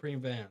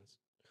 Supreme Vans.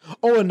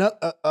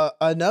 Oh,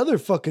 another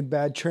fucking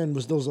bad trend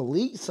was those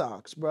elite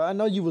socks, bro. I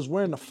know you was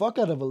wearing the fuck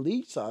out of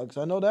elite socks.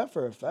 I know that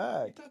for a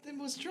fact. I thought them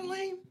was your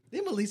lame.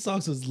 Them elite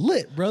socks was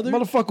lit, brother.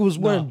 Motherfucker was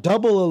wearing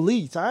double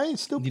elites. I ain't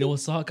stupid. You know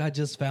what sock I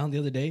just found the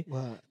other day?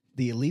 What?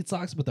 The elite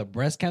socks, but the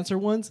breast cancer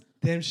ones.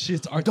 Them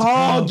shits are dog.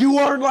 tough. You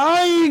are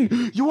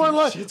lying. You are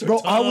lying, bro.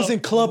 I was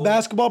in club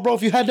basketball, bro.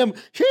 If you had them,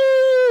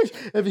 sheesh.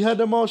 If you had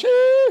them on,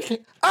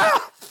 sheesh.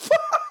 Ah, fuck.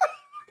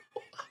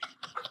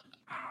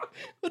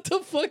 What the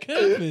fuck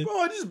happened? Bro,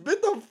 I just bit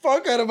the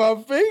fuck out of my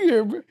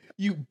finger, bro.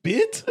 You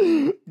bit?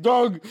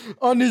 Dog,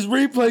 on this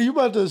replay, you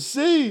about to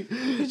see.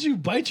 Did you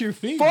bite your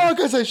finger? Fuck,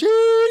 I said,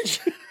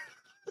 sheesh.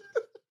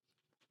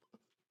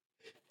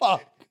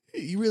 Fuck.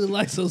 You really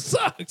like those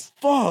socks.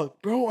 Fuck,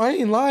 bro. I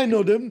ain't lying,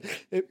 no. Them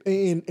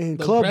in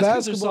club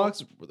basketball.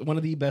 Socks, one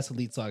of the best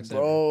elite socks bro,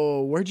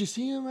 ever. Where'd you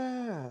see him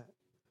at?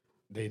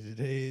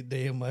 They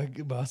in my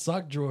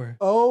sock drawer.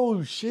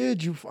 Oh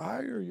shit, you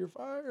fire. You're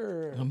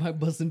fire. I might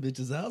bust them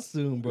bitches out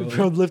soon, bro.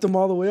 Bro, lift them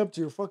all the way up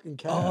to your fucking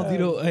calf. Oh, you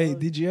know, hey,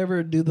 did you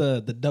ever do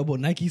the double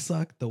Nike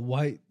sock? The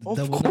white? Of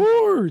double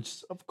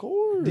course. Of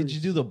course. Did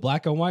you do the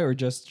black and white or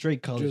just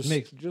straight colors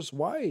mixed? Just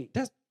white.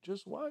 That's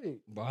just white.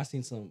 Bro, I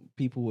seen some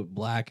people with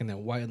black and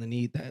then white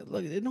underneath. That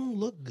look, it don't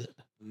look good.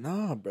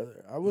 Nah,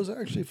 brother. I was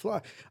actually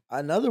fly.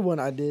 Another one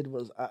I did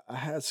was I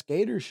had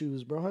skater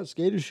shoes, bro. I had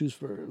skater shoes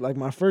for like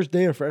my first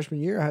day of freshman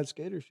year. I had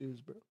skater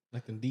shoes, bro.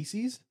 Like the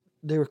DCs?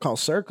 They were called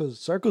Circles.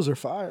 Circles are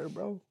fire,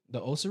 bro.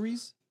 The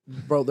Osseries?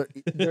 Bro,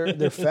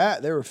 they're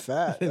fat. They were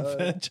fat.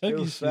 Fat chunky they were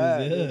shoes,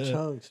 fat. yeah. They were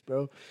chunks,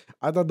 bro.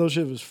 I thought those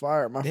shit was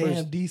fire. My Damn,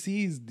 first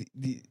DCs.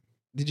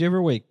 Did you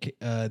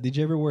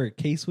ever wear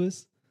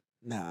K-Swiss?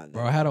 Nah,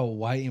 bro. I had a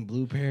white and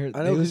blue pair.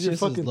 I know because you're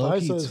fucking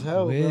paisa as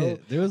hell, bro.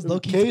 There was low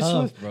key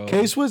tough, bro.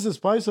 K-Swiss is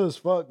paisa as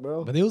fuck,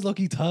 bro. But it was low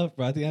key tough,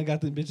 bro. I think I got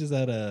the bitches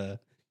at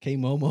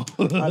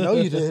K-Momo. I know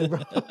you did,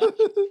 bro.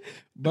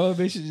 Bro,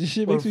 this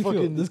shit makes me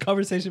feel. This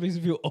conversation makes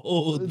me feel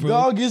old, bro.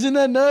 Dog, isn't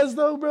that nuts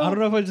though, bro? I don't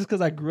know if it's just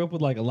because I grew up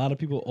with like a lot of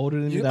people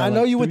older than me. I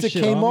know you went to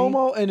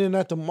K-Momo, and then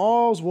at the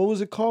malls, what was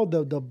it called?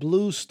 The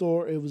blue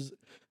store. It was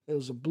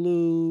a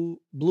blue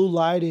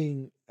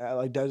lighting.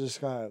 Like Desert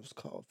Sky, it was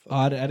called. Oh,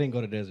 I didn't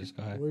go to Desert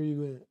Sky. Where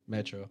you went?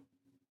 Metro.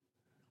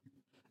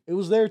 It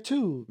was there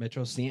too.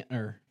 Metro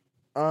Center.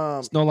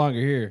 It's no longer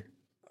here.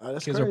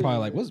 That's Kids crazy, are probably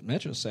like, "What's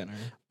Metro Center?"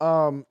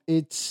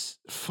 It's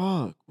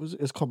fuck.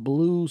 It's called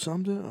Blue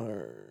something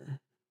or.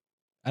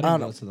 I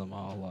didn't go to the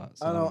mall a lot.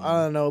 So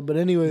I don't know. But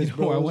anyways,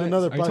 bro, I went.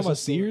 another Are you talking about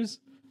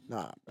Sears?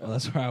 Nah, bro. Oh,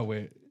 that's where I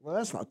went. Well,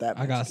 that's not that.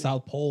 I got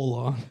South Pole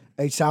on.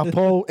 Hey, South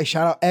Pole. Hey,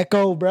 shout out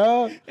Echo,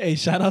 bro. Hey,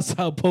 shout out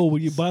South Pole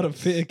when you bought a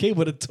fit. It came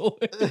with a toy.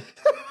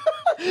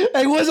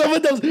 Hey, what's up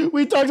with those?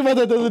 We talked about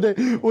that the other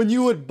day. When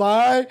you would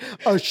buy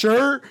a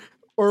shirt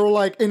or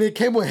like, and it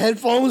came with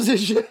headphones and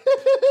shit.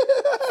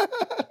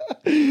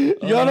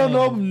 Y'all don't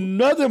know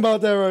nothing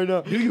about that right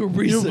now. Do your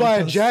research. You buy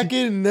a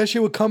jacket and that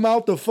shit would come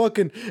out the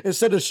fucking,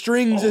 instead of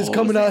strings, it's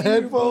coming out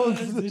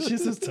headphones. This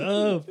shit is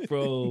tough,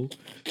 bro.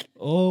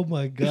 Oh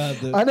my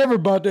God. I never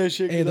bought that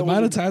shit. Hey, the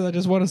amount of times I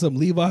just wanted some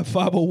Levi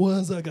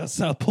 501s, I got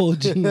South Pole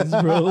jeans,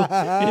 bro.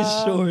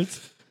 And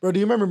shorts. Bro, do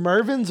you remember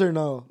Mervin's or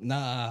no?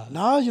 Nah.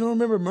 Nah, you don't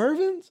remember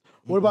Mervin's?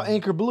 What about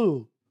Anchor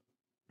Blue?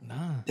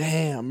 Nah.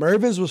 Damn,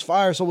 Mervin's was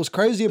fire. So what's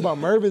crazy about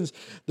Mervin's,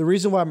 the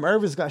reason why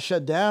Mervin's got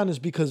shut down is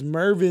because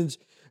Mervin's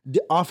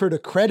offered a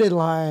credit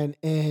line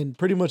and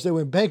pretty much they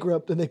went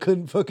bankrupt and they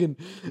couldn't fucking,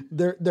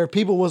 their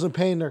people wasn't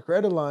paying their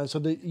credit line.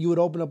 So you would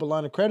open up a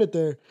line of credit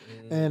there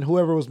and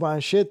whoever was buying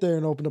shit there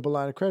and opened up a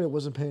line of credit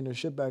wasn't paying their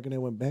shit back and they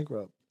went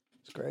bankrupt.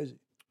 It's crazy.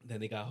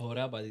 Then they got hauled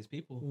out by these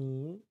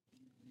people.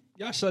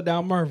 Y'all shut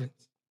down Mervin's.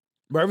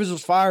 Mervin's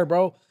was fire,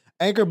 bro.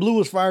 Anchor Blue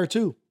was fire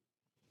too.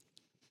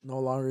 No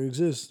longer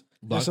exists.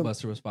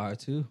 Blockbuster was fire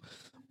too.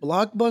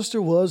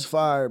 Blockbuster was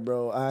fire,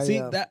 bro.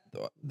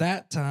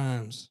 That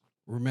times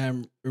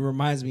remember it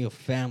reminds me of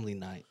family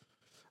night.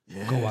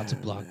 Yeah. Go out to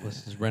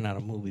Blockbusters, rent out a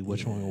movie.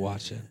 Which one we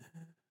watching?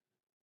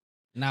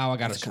 Now I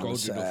gotta scroll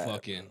through the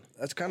fucking.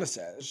 That's kind of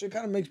sad. That shit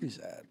kind of makes me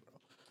sad,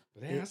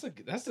 bro. Man,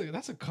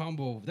 that's a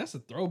combo. That's a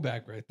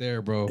throwback right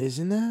there, bro.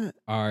 Isn't that?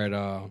 All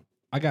right,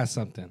 I got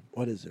something.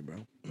 What is it,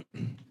 bro?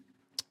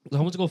 I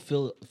want to go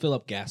fill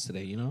up gas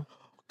today. You know.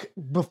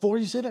 Before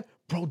you said that,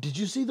 bro, did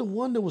you see the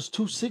one that was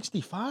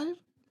 $265?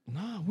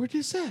 Nah, where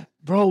this at?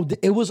 Bro,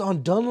 it was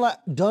on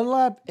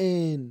Dunlap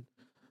and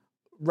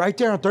right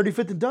there on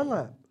 35th and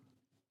Dunlap.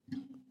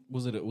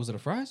 Was it a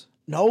fries?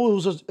 No, it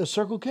was a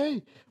Circle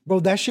K.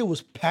 Bro, that shit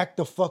was packed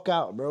the fuck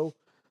out, bro.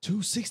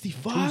 $265?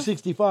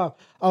 $265.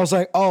 I was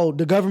like, oh,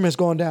 the government's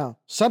going down.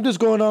 Something's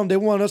going on. They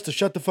want us to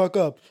shut the fuck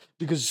up.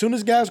 Because as soon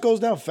as gas goes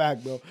down,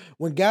 fact, bro.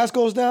 When gas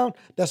goes down,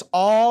 that's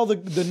all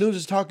the news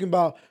is talking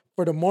about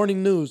for the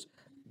morning news.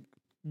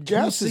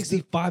 Gas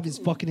 $265 is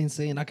fucking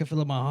insane. I can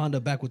fill up my Honda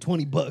back with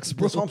 $20, bro. That's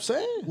what I'm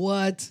saying.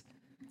 What?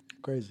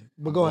 Crazy.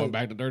 But go ahead.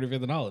 Back to $30,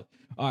 $50. All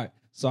right.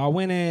 So I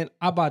went in.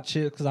 I bought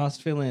chips because I was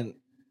feeling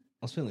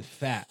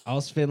fat. I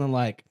was feeling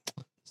like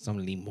some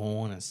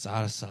limon and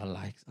salsa.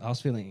 Like I was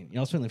feeling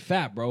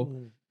fat,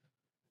 bro.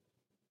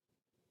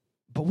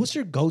 But what's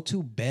your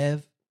go-to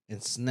bev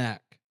and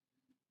snack?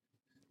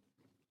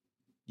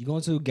 You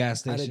going to a gas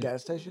station? At a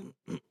gas station?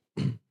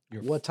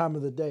 What time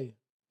of the day?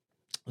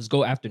 Let's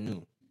go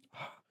afternoon.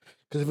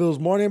 Because if it was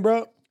morning,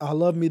 bro, I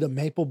love me the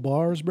maple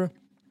bars, bro.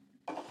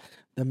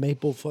 The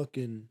maple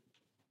fucking,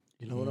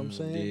 you know what I'm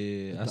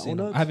saying? Yeah, I've seen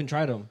them. I haven't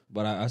tried them,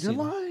 but I've seen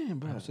them. You're lying,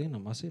 bro. I've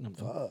seen them.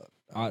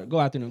 Fuck. Go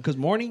afternoon. Because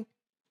morning,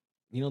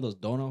 you know those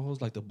donut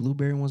holes, like the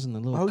blueberry ones in the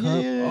little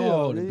cup? Yeah,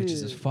 oh, the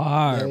bitches is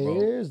fire,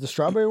 bro. The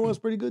strawberry one's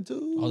pretty good,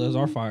 too. Oh, those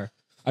are fire.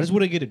 I just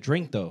wouldn't get a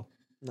drink, though.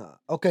 Nah.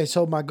 Okay,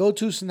 so my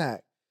go-to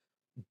snack,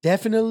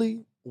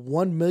 definitely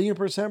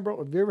 1,000,000%,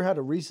 bro. Have you ever had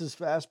a Reese's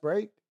Fast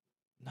Break?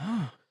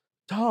 Nah.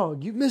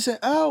 Dog, you missing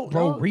out,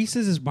 bro. dog.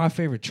 Reese's is my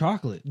favorite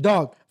chocolate.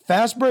 Dog,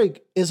 Fast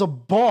Break is a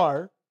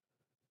bar.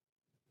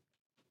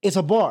 It's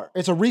a bar.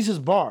 It's a Reese's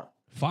bar.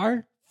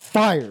 Fire?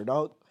 Fire,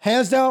 dog.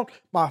 Hands down,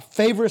 my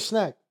favorite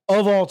snack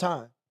of all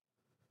time.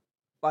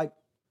 Like,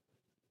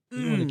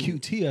 you want a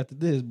QT after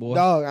this, boy.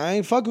 Dog, I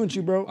ain't fucking with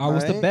you, bro. All right,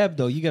 what's the bev,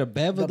 though? You got a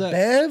bev of that?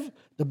 Bev?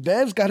 The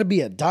bev's got to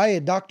be a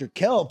Diet Dr.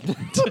 Kelp.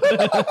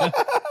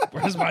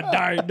 Where's my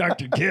Diet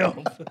Dr.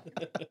 Kelp?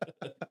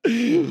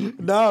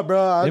 Nah,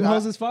 bro. Them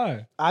hoes is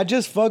fire. I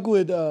just fuck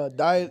with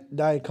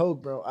Diet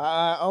Coke, bro.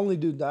 I only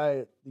do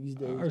Diet these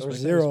days. Or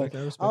Zero. I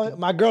respect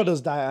my girl does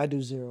Diet. I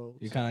do Zero.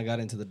 You kind of got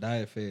into the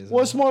diet phase.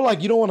 Well, it's more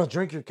like you don't want to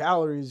drink your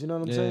calories. You know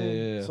what I'm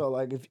saying? Yeah. So,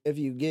 like, if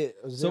you get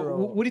a Zero.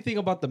 So, what do you think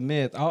about the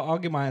myth? I'll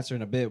give my answer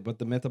in a bit, but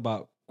the myth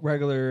about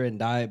regular and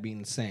diet being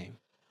the same.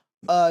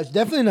 It's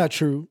definitely not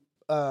true.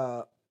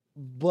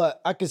 But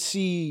I could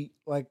see,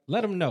 like... Let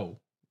them know.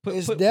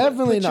 It's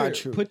definitely not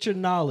true. Put your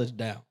knowledge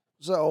down.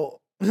 So,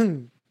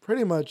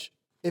 pretty much,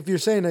 if you're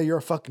saying that you're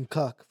a fucking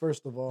cuck,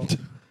 first of all,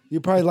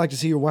 you'd probably like to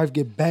see your wife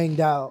get banged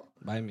out.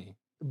 By me.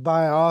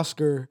 By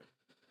Oscar,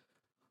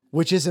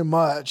 which isn't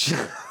much.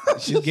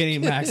 She's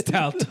getting maxed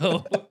out,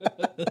 though.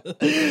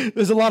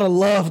 There's a lot of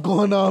love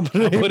going on.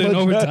 I put in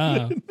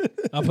overtime.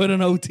 I put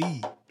in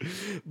OT.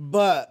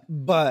 But,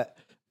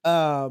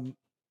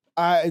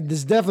 this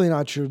is definitely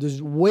not true.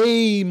 There's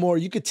way more.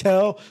 You could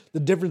tell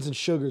the difference in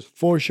sugars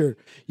for sure.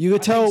 You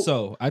could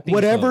tell I think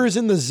whatever is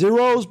in the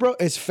zeros, bro,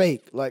 it's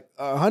fake. Like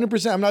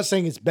 100%. I'm not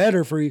saying it's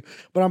better for you,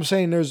 but I'm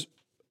saying there's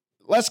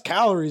less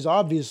calories,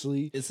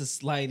 obviously. It's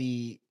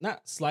a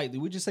not slightly.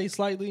 Would you say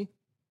slightly?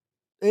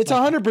 It's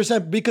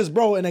 100% because,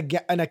 bro, in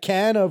a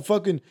can of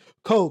fucking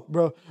Coke,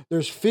 bro,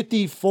 there's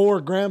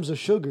 54 grams of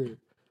sugar.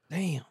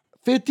 Damn.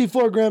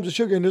 54 grams of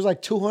sugar, and there's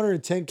like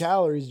 210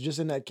 calories just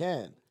in that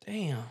can.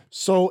 Damn.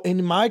 So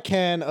in my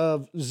can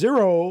of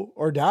zero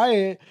or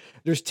diet,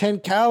 there's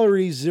 10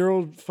 calories,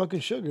 0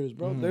 fucking sugars,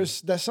 bro.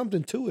 That's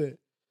something to it.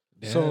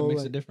 Yeah, so it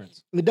makes a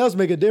difference. It does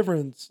make a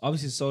difference.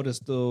 Obviously, soda's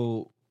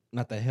still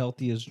not the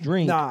healthiest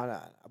drink.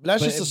 Nah. But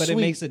that's just a sweet. But it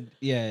makes it,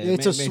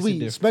 it's a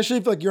sweet, especially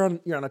if like you're on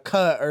a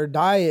cut or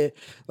diet,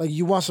 like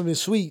you want something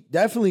sweet.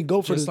 Definitely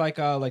go for just like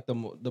the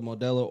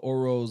Modelo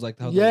Oros, like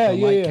the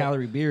light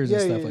calorie beers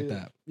and stuff like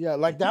that. Yeah,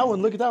 like that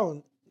one. Look at that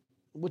one.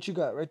 What you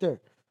got right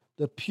there?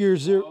 The pure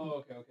zero.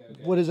 Oh,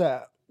 okay. What is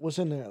that? What's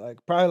in there?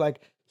 Like probably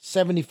like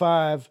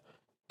 75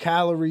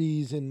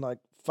 calories and like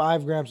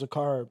 5 grams of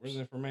carbs. Where's the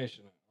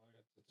information? I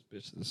got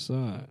this bitch to the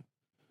side.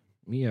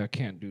 Me, I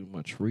can't do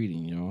much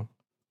reading, y'all.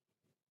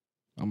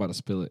 I'm about to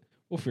spill it.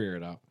 We'll figure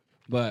it out.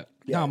 But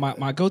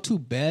my go-to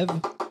bev,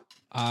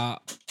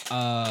 not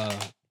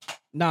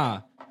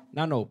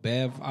no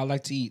bev. I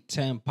like to eat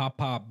 10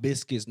 Papa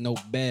biscuits, no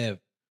bev.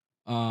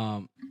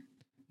 Not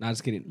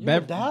just kidding.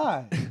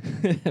 Die.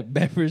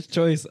 Beverage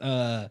choice,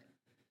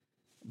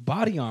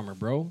 Body Armor,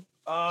 bro.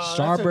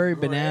 Strawberry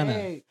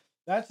banana.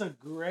 That's a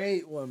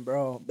great one,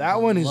 bro.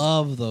 That one is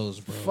love those,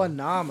 bro.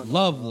 Phenomenal.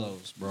 Love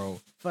those,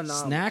 bro.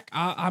 Phenomenal. Snack.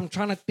 I'm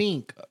trying to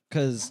think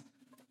because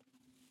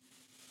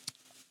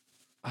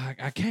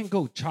I can't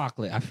go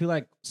chocolate. I feel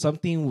like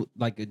something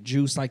like a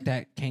juice like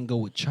that can't go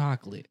with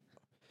chocolate.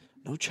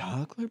 No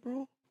chocolate,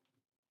 bro?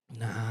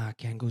 Nah, I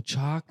can't go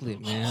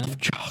chocolate, man.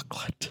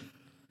 Chocolate.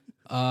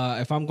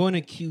 If I'm going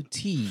to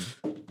QT,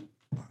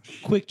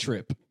 Quick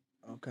Trip.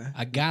 Okay.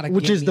 I gotta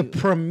Which is the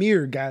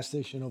premier gas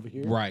station over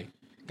here. Right.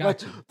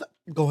 Got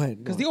Go ahead.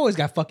 Because they always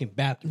got fucking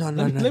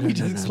bathrooms. Let me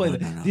just explain it.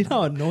 Do you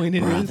know how annoying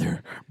it is?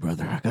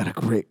 Brother, I got a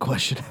great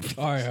question.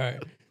 All right.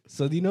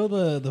 So do you know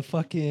the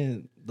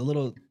fucking the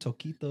little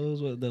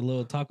taquitos, the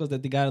little tacos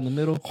that they got in the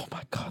middle? Oh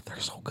my God, they're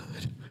so good.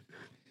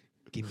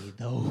 Give me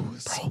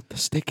those, bro. The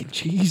steak and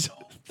cheese.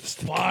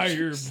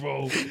 Fire,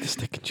 bro. The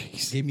steak and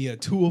cheese. Give me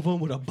 2 of them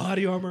with a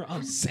Body Armor.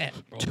 I'm set,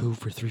 bro. 2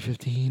 for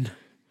 $3.15.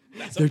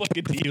 That's a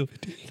fucking deal.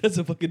 That's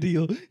a fucking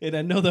deal. And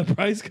I know the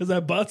price because I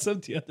bought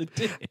some the other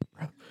day.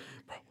 Bro,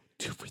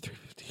 2 for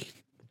 $3.15.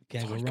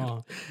 Can't go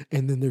wrong.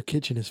 And then their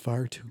kitchen is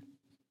fire too.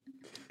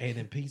 And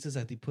then pizzas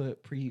that they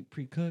put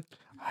pre-cooked.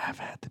 I have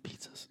had the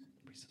pizzas.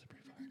 Pizzas are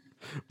pretty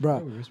fire.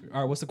 Bro.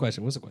 All right, what's the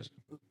question?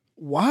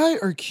 Why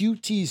are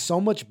QTs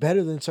so much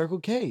better than Circle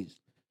K's?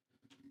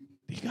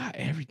 They got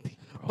everything,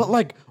 bro. But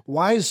like,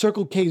 why is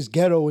Circle K's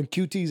ghetto and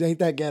QTs ain't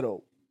that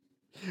ghetto?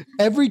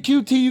 Every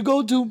QT you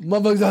go to,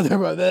 motherfuckers out there,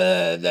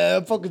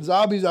 bro. Fucking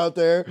zombies out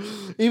there.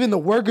 Even the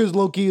workers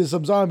low-key is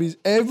some zombies.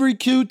 Every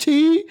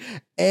QT,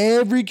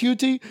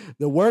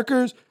 the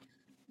workers.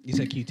 You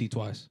said QT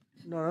twice.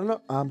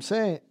 No. I'm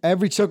saying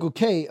every Circle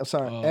K. I'm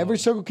sorry. Every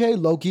Circle K,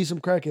 low key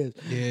some crackheads.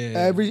 Yeah.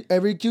 Every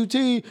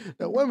QT,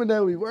 the women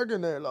that we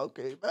working there, low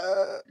key.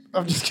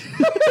 I'm just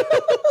kidding.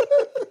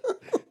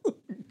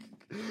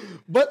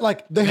 But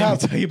like they have.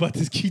 Let me tell you about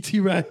this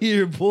QT right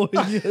here, boy.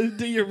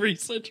 Do your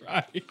research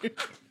right here.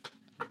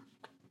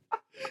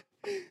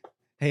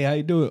 Hey, how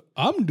you doing?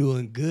 I'm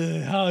doing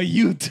good. How are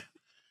you?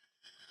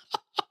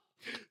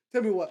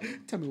 Tell me what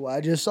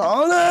I just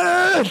saw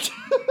that.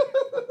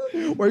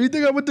 Where you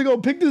think I went to go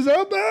pick this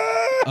up,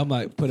 man? I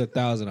might put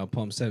 1,000 on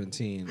pump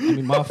 17. I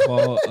mean, my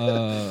fault.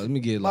 Let me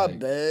get my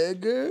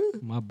bad, girl.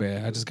 My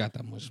bad. I just got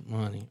that much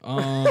money.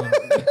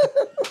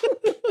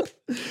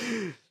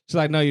 She's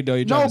like, no, you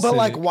don't. No, but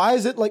like, why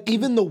is it like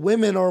even the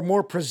women are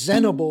more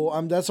presentable?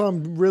 That's what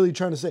I'm really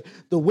trying to say.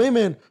 The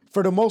women,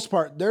 for the most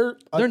part, they're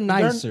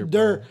nicer.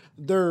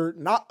 They're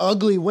not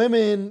ugly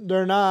women.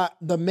 They're not.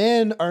 The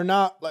men are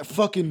not like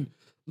fucking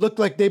look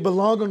like they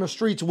belong on the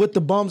streets with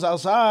the bums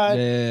outside.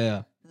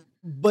 Yeah.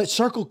 But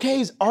Circle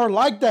K's are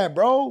like that,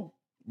 bro.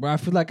 Bro, I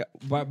feel like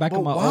back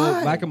in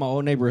my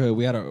old neighborhood,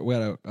 we had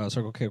a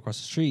Circle K across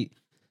the street.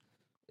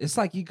 It's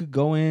like you could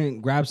go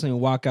in, grab something,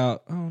 and walk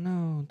out. Oh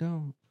no,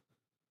 don't.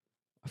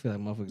 I feel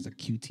like motherfuckers are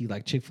QT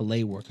like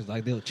Chick-fil-A workers.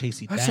 Like they'll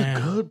chase you down. That's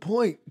a good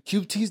point.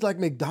 QT's like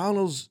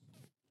McDonald's,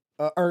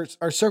 or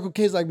Circle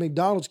K's like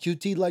McDonald's.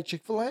 QT like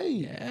Chick-fil-A.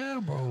 Yeah,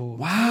 bro.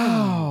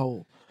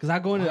 Wow. Because I'll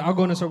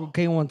go into Circle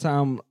K one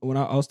time when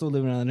I was still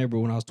living in the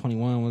neighborhood when I was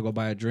 21. We go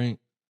buy a drink.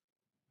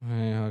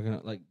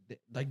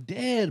 Like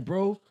dead,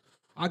 bro.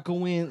 I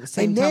go in the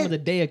same time of the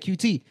day at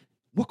QT.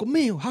 Welcome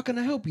in. How can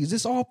I help you? Is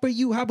this all for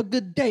you? Have a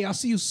good day. I'll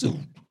see you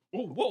soon.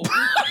 Whoa.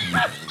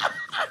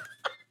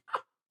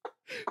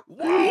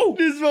 Whoa!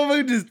 This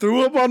motherfucker just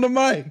threw up on the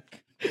mic.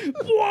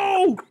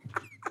 Whoa!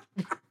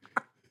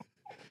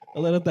 I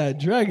let out that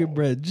dragon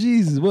breath.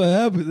 Jesus, what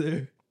happened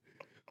there?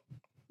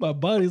 My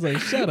body's like,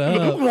 shut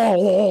up.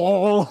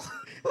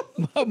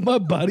 my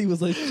body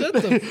was like, shut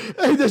the.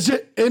 Hey, that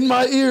shit in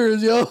my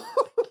ears, yo.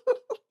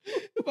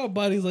 My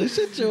body's like,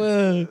 shut your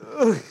ass.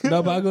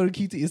 No, but I go to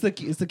QT. It's the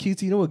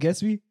QT. You know what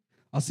gets me?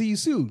 I'll see you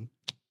soon.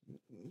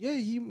 Yeah,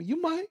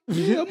 you might.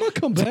 Yeah, I might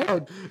come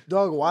back.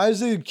 Dog, why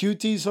is it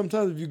QT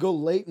sometimes if you go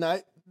late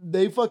night,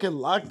 they fucking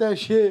lock that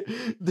shit.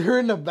 They're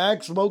in the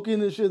back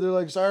smoking and shit. They're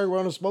like, sorry, we're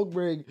on a smoke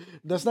break.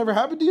 That's never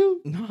happened to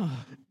you? No.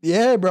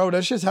 Yeah, bro.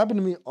 That shit's happened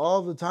to me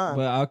all the time.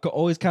 But I could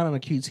always count on a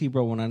QT,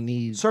 bro, when I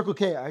need. Circle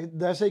K.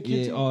 Did I say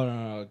QT? Yeah, oh,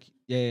 no.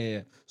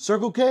 Yeah.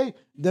 Circle K,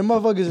 them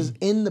motherfuckers is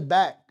in the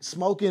back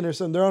smoking or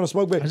something. They're on a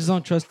smoke break. I just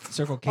don't trust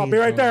Circle K. I'll be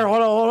right there.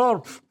 Hold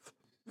on.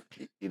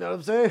 You know what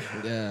I'm saying?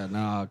 Yeah,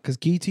 nah. Because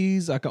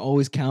QTs, I can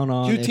always count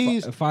on.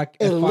 QTs,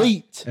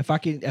 elite.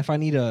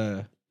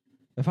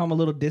 If I'm a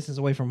little distance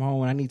away from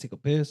home and I need to take a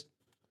piss,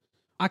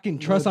 I can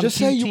trust on just QT.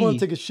 say you want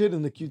to take a shit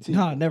in the QT.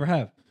 Nah, never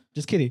have.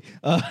 Just kidding.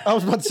 I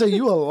was about to say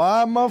you a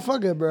lying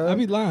motherfucker, bro. I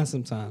be lying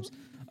sometimes.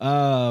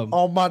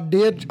 On my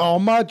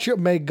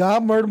children, may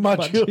God murder my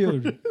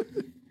children.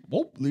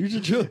 Whoop, leave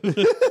your children.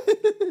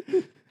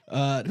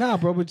 Nah,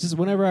 bro, but just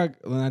when I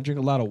drink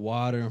a lot of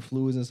water and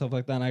fluids and stuff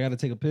like that, and I got to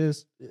take a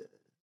piss,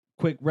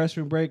 quick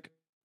restroom break.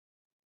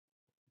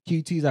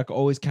 QTs, I can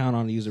always count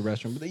on to use the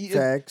restroom. But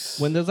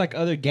Facts. When there's like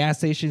other gas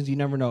stations, you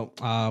never know.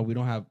 We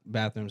don't have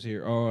bathrooms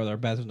here, or our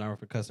bathrooms not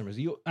for customers.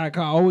 I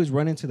can always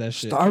run into that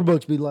shit.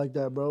 Starbucks be like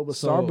that, bro. But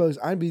Starbucks,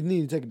 I be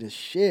needing to take this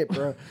shit,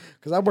 bro.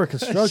 Because I work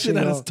construction.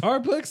 Shit out of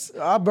Starbucks?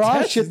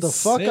 I shit the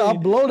fuck out. I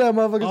blow that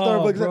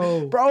motherfucking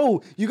Starbucks.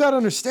 Bro, you got to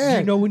understand.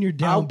 You know when you're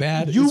down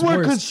bad, you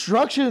work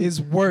construction. It's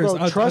worse.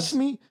 Bro, trust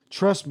me.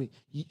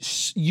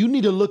 You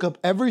need to look up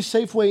every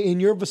Safeway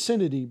in your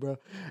vicinity, bro.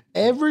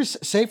 Every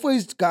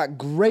Safeway's got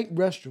great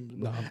restrooms,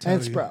 bro.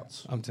 And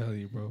Sprouts. I'm telling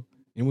you, bro.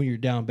 And when you're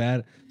down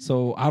bad,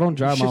 so I don't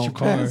drive my own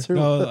car.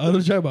 No, I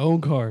don't drive my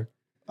own car.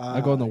 I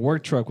go in the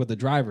work truck with the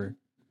driver.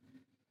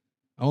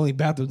 Only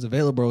bathrooms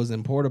available is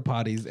in porta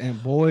potties,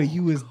 and boy,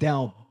 you is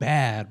down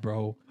bad,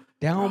 bro.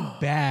 Down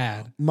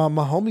bad. My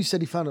homie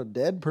said he found a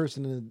dead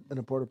person in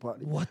a porta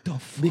potty. What the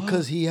fuck?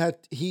 Because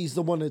he's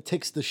the one that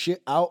takes the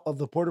shit out of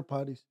the porta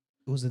potties.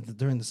 Was it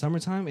during the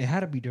summertime? It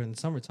had to be during the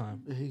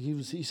summertime.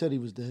 He said he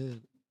was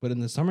dead. But in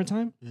the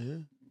summertime? Yeah.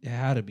 It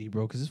had to be,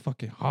 bro, because it's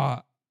fucking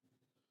hot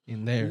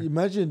in there.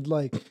 Imagine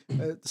like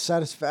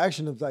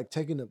satisfaction of like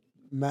taking a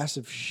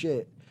massive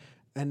shit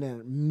and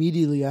then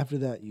immediately after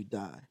that you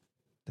die.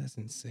 That's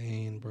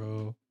insane,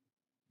 bro.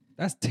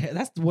 That's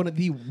one of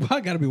the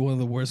gotta be one of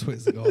the worst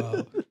ways to go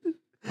out.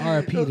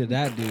 R.I.P. to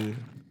that dude.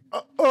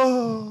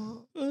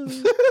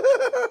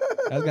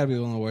 That's gotta be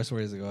one of the worst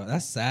ways to go out.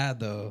 That's sad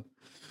though.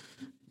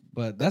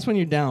 But that's when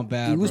you're down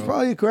bad. He was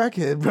probably a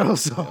crackhead, bro.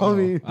 So I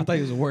mean, I thought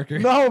he was a worker.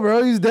 No,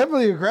 bro, he's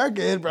definitely a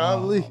crackhead,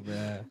 probably. Oh,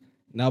 man.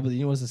 No, but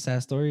you know what's a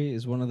sad story?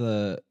 Is one of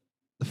the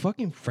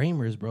fucking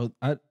framers, bro.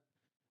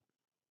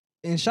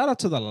 And shout out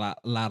to the La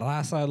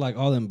Raza, like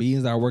all them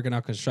beings that are working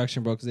out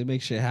construction, bro, because they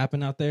make shit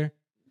happen out there.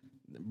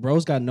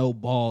 Bro's got no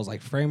balls.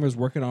 Like framers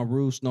working on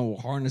roofs, no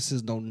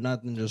harnesses, no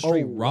nothing, just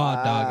straight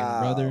raw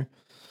dogging, brother.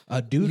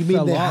 A dude you mean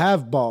fell they off.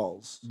 have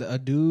balls? A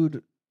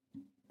dude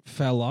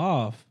fell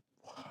off.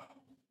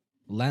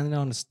 Landed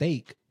on a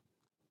stake,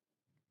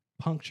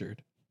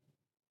 punctured.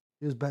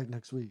 He was back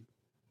next week.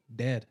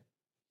 Dead.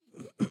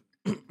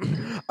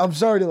 I'm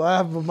sorry to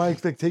laugh, but my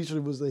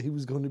expectation was that he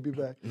was going to be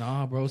back.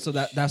 Nah, bro. So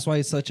that's why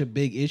it's such a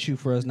big issue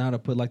for us now to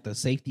put like the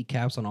safety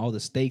caps on all the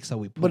stakes that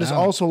we put. But it's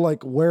also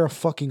like wear a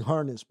fucking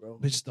harness, bro.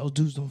 Bitch, those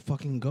dudes don't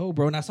fucking go,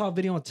 bro. And I saw a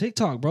video on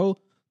TikTok, bro.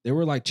 They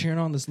were like cheering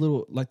on this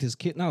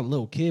kid, not a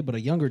little kid, but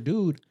a younger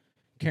dude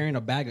carrying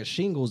a bag of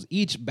shingles.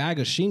 Each bag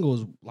of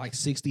shingles like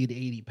 60 to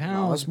 80 pounds.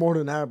 No, that's more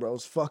than that, bro.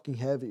 It's fucking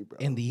heavy, bro.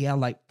 And he had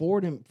like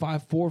four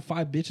or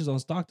five bitches on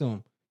stock to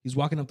him. He's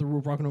walking up the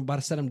roof, about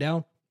to set him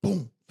down.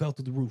 Boom, fell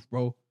through the roof,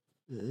 bro.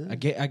 Yeah.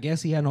 I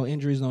guess he had no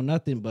injuries, no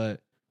nothing, but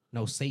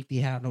no safety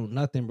hat, no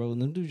nothing, bro.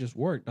 And them dudes just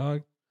work,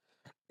 dog.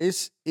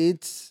 It's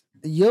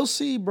you'll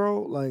see,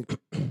 bro. Like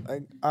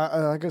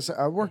I said,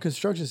 I worked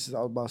construction since I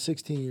was about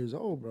 16 years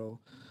old, bro.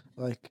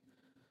 Like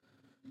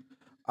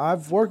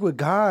I've worked with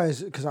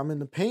guys because I'm in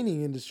the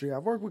painting industry.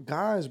 I've worked with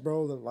guys,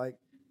 bro, that like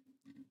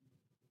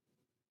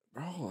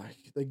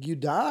you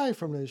die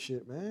from that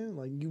shit, man.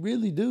 Like you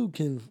really do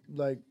can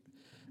like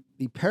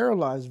be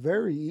paralyzed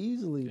very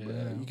easily, bro.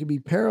 Yeah. You can be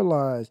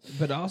paralyzed.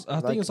 But also,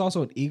 I think it's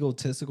also an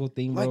egotistical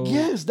thing, bro. Like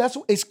yes,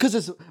 it's because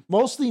it's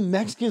mostly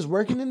Mexicans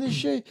working in this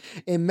shit,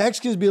 and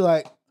Mexicans be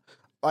like,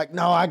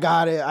 no, I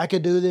got it. I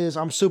could do this.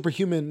 I'm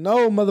superhuman.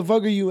 No,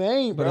 motherfucker, you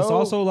ain't, bro. But it's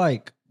also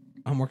like,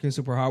 I'm working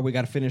super hard. We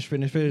got to finish.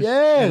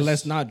 Yes. And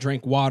let's not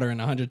drink water in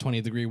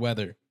 120-degree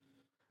weather.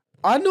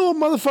 I know a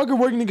motherfucker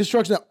working in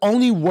construction that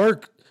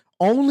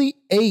only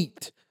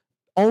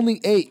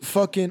ate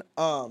fucking,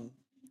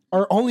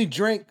 or only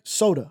drank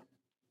soda.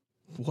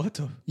 What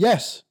the?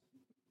 Yes.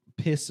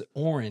 Piss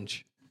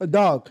orange. A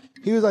dog.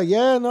 He was like,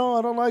 yeah, no,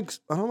 I don't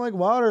like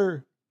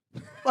water.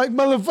 Like,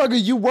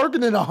 motherfucker, you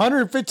working in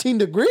 115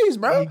 degrees,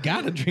 bro. You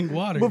gotta drink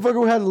water.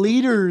 Motherfucker had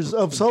liters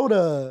of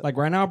soda. Like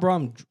right now, bro,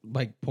 I'm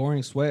like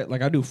pouring sweat.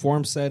 Like I do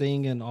form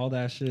setting and all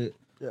that shit.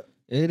 Yeah.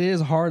 It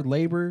is hard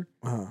labor.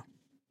 Uh-huh.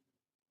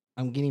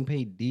 I'm getting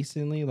paid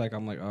decently. Like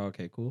I'm like, oh,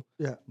 okay, cool.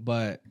 Yeah.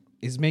 But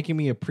it's making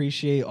me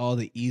appreciate all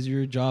the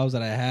easier jobs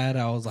that I had.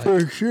 I was like,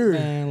 for sure,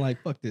 man,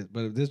 like fuck this.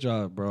 But this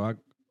job, bro,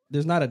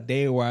 there's not a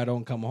day where I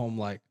don't come home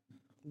like,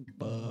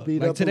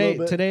 beat like up today.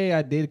 Today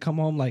I did come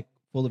home like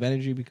full of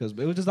energy because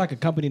it was just like a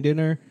company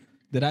dinner.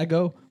 Did I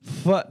go?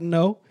 Fuck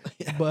no.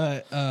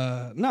 But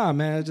nah,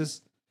 man,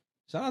 just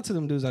shout out to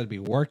them dudes that'd be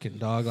working,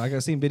 dog. Like I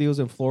seen videos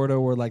in Florida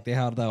where like they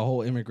had the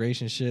whole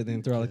immigration shit,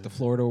 then throw like the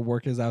Florida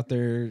workers out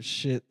there,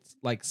 shit,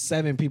 like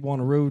 7 people on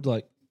the road,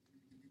 like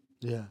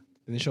yeah.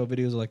 And they show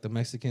videos of like the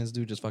Mexicans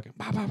do just fucking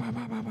bah, bah, bah,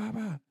 bah, bah, bah,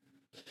 bah.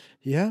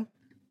 Yeah.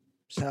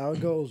 That's how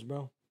it goes,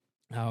 bro.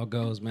 How it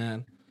goes,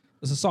 man.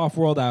 It's a soft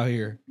world out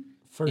here.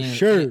 For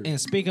sure. And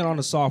speaking on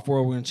the soft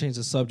world, we're gonna change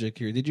the subject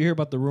here. Did you hear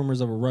about the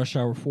rumors of a Rush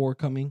Hour 4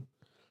 coming?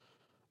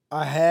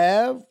 I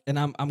have. And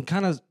I'm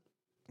kind of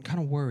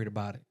worried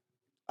about it.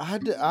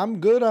 I'm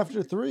good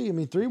after 3. I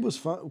mean, 3 was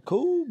fun,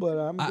 cool, but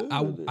I'm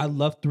good. I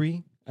love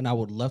 3, and I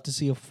would love to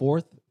see a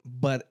 4th,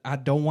 but I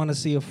don't want to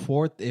see a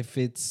 4th if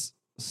it's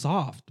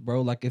soft,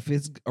 bro. Like if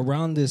it's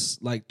around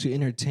this, like to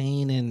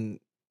entertain and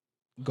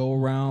go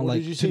around,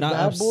 like to not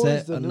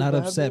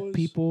upset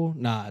people.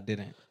 Nah, I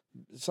didn't.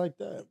 It's like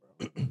that,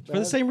 bro. For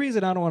the same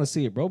reason, I don't want to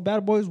see it, bro.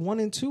 Bad Boys 1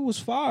 and 2 was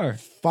fire.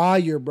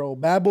 Fire, bro.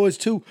 Bad Boys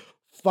 2,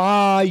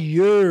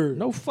 fire.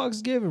 No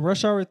fucks given.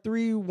 Rush Hour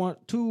 3, 1,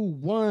 2,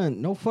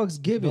 1. No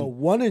fucks given. No,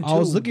 1 and 2. I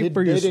was looking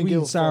for your sweet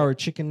and sour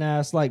chicken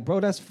ass. Like, bro,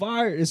 that's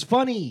fire. It's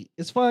funny.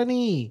 It's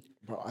funny.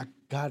 Bro, I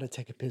gotta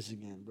take a piss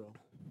again, bro.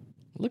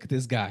 Look at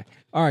this guy.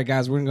 All right,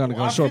 guys, we're gonna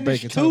go short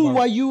break and 2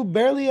 while you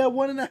barely at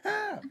 1.5.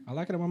 I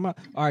like it in my mouth.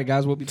 All right,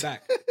 guys, we'll be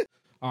back.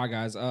 All right,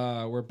 guys,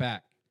 we're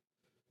back.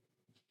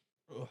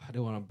 Oh, I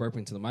didn't want to burp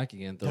into the mic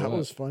again. That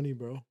was funny,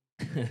 bro.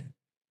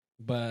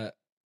 But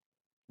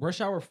Rush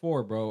Hour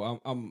 4,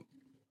 bro.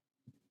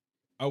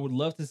 I would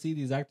love to see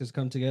these actors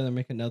come together and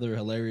make another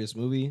hilarious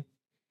movie.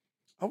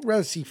 I would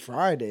rather see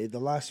Friday, the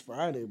last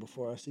Friday,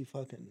 before I see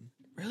fucking.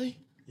 Really?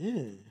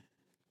 Yeah.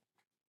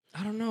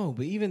 I don't know,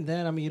 but even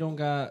then, I mean, you don't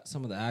got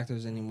some of the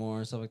actors anymore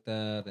and stuff like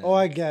that. Oh,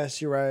 I guess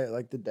you're right.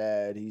 Like the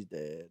dad, he's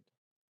dead.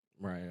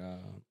 Right.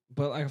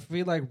 But I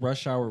feel like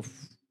Rush Hour.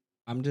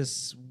 I'm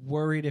just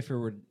worried if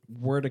it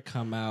were to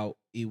come out,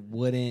 it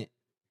wouldn't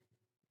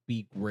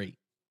be great,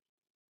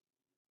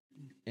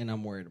 and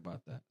I'm worried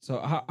about that. So,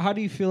 how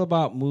do you feel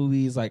about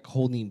movies like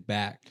holding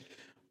back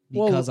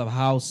because of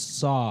how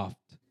soft?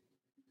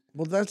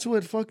 Well, that's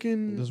what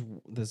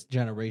fucking this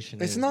generation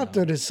it's is. It's not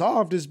that it's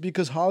soft. It's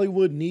because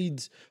Hollywood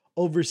needs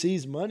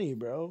overseas money,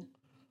 bro.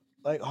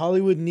 Like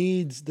Hollywood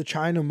needs the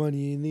China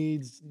money,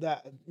 needs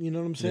that. You know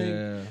what I'm saying?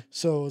 Yeah.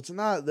 So it's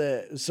not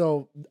that.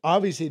 So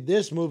obviously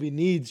this movie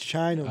needs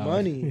China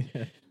money.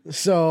 Yeah.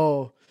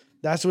 So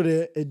that's what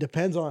it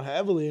depends on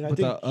heavily. And I think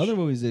the other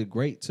movies did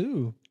great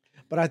too.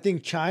 But I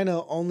think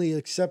China only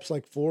accepts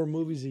like 4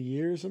 movies a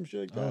year or some shit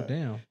like that. Oh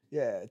damn.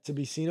 Yeah, to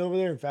be seen over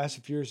there. And Fast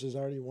and Furious is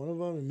already one of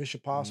them, and Mission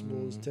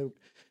Impossible is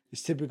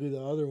typically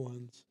the other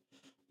ones.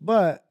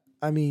 But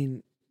I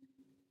mean,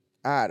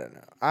 I don't know.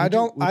 I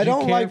don't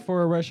like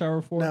for a Rush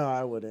Hour 4. No,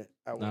 I wouldn't.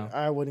 I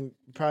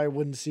probably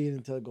wouldn't see it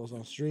until it goes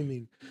on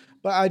streaming.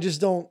 But I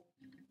just don't.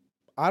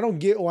 I don't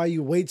get why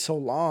you wait so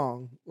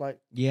long. Like,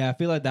 yeah, I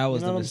feel like that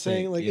was you know the what mistake. I'm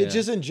saying. Like, it's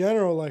just in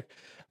general. Like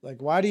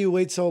why do you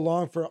wait so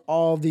long for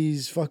all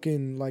these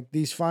fucking like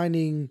these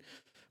Finding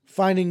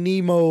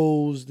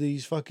Nemos,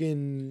 these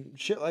fucking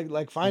shit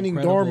like Finding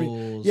Dory.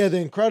 Yeah,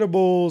 the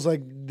Incredibles.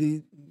 Like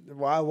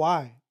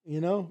why? You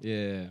know?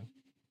 Yeah.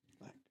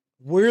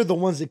 We're the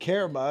ones that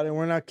care about it, and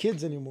we're not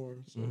kids anymore.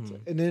 So it's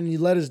like, and then you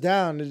let us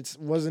down.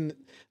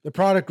 The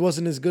product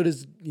wasn't as good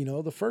as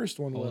the first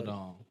one was. Hold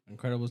on,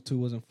 Incredibles 2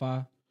 wasn't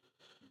fire.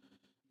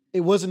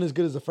 It wasn't as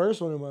good as the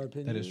first one, in my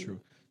opinion. That is true.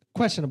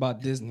 Question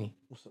about Disney: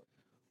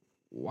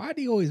 why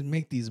do you always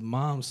make these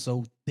moms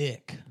so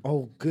thick?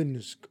 Oh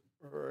goodness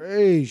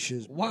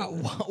gracious! Why?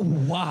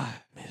 Why?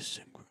 Miss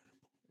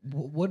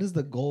Incredible. What is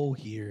the goal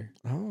here?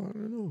 Oh, I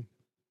don't know.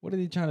 What are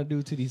they trying to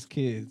do to these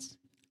kids?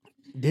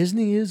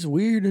 Disney is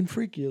weird and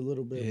freaky a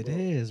little bit. It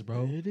is,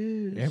 bro. It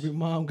is. Every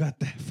mom got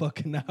that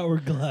fucking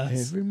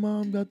hourglass. Every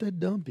mom got that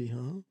dumpy,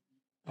 huh?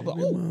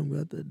 Mom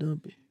got that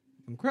dumpy.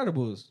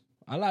 Incredibles.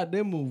 I like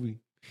their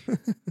movie.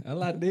 I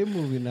like their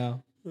movie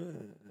now.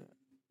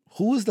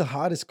 Who is the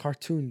hottest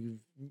cartoon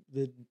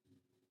that?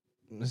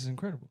 This is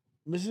incredible.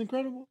 Mrs.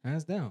 Incredible?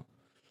 Hands down.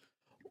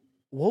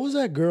 What was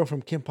that girl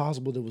from Kim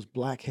Possible that was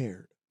black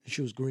haired?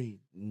 She was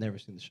green. Never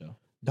seen the show.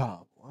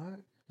 Dog, what?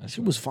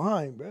 She was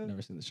fine, bro.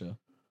 Never seen the show.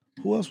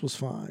 Who else was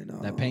fine?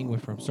 That penguin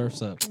from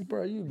Surf's Up.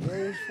 Bro, you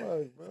gay as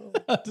fuck, bro.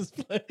 I just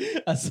play.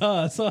 I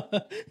saw.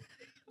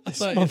 This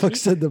motherfucker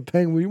said the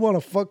penguin. You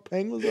want to fuck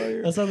penguins out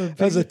here? I saw the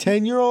As a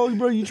 10-year-old,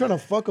 bro, you trying to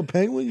fuck a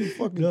penguin? You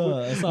fucking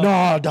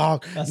nah,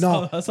 dog.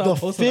 No,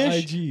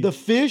 the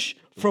fish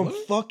from what?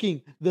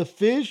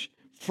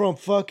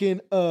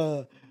 fucking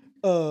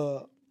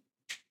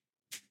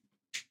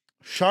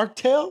Shark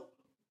Tale.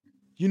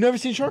 You never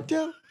seen Shark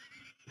Tale?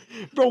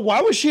 Bro,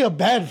 why was she a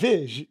bad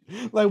fish?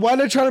 Like, why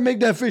they trying to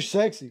make that fish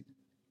sexy?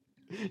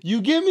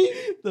 You get me?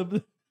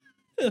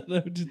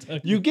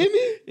 You get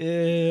me?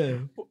 Yeah.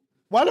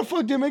 Why the fuck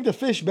did they make the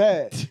fish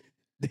bad?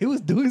 They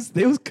was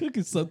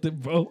cooking something,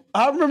 bro.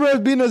 I remember us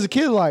being as a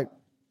kid like,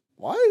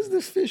 why is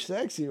this fish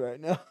sexy right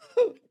now?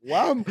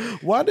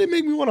 Why they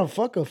make me want to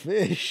fuck a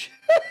fish?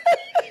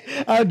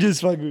 I'm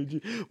just fucking with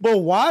you. But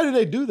why do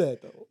they do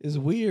that though? It's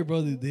weird,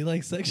 bro. They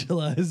like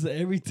sexualize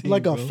everything.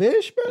 Like bro. a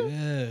fish, bro?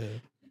 Yeah.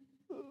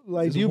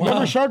 Like, It's do you wild.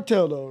 remember Shark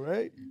Tale though,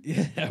 right?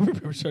 Yeah, I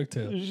remember Shark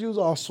Tale. She was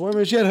all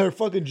swimming. She had her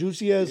fucking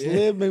juicy ass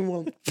lip. Maybe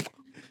one.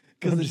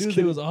 Because the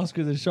shit was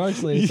Oscar the Shark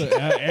Slave. So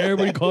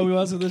everybody called me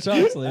Oscar the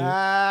Shark Slave.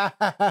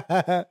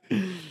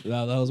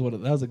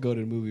 That was a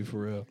golden movie for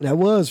real.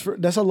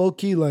 That's a low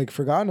key like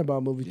forgotten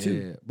about movie too.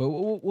 Yeah, but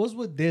what's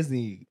with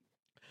Disney?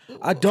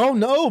 I don't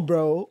know,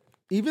 bro.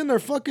 Even their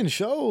fucking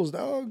shows,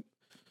 dog.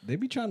 They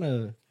be trying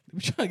to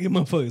get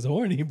motherfuckers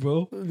horny,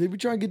 bro. They be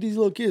trying to get these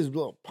little kids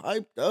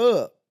piped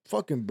up,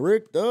 fucking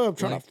bricked up,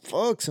 trying to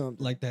fuck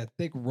something. Like that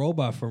thick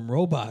robot from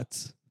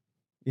Robots.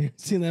 You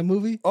seen that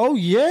movie? Oh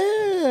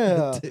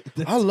yeah,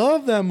 I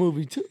love that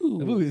movie too.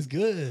 That movie is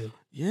good.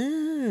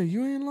 Yeah,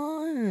 you ain't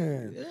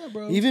lying. Yeah,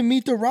 bro. Even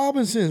Meet the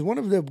Robinsons. One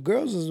of the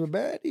girls is a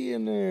baddie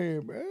in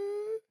there, bro.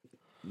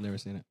 Never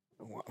seen it.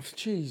 Wow,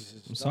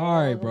 Jesus. I'm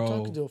sorry, bro. I'm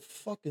talking to a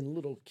fucking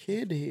little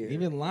kid here.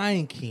 Even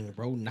Lion King,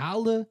 bro.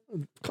 Nala.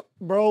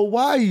 Bro,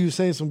 why are you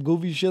saying some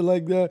goofy shit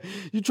like that?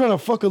 You trying to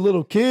fuck a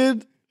little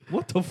kid?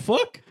 What the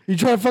fuck? You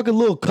trying to fuck a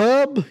little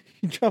cub?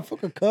 You trying to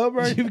fuck a cub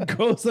right She now?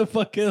 grows a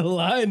fucking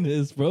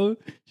lioness, bro.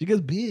 She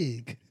gets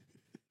big.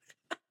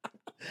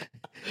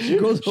 She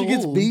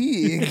gets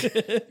big.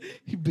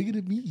 He bigger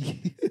than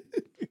me.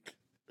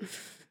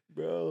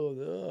 Bro,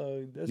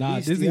 dog,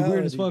 that's Disney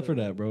weird as bestiality, fuck for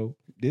that, bro.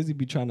 Disney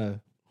be trying to.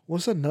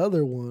 What's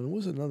another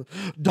one?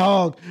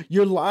 Dog,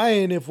 you're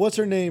lying if what's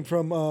her name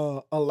from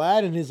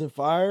Aladdin isn't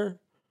fire.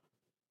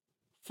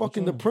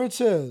 Fucking the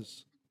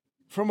princess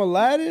from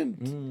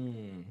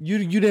Aladdin. You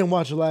didn't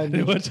watch Aladdin.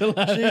 Didn't watch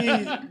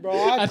Aladdin. Jeez, bro.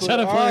 I try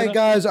to All play right, it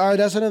guys. All right,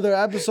 that's another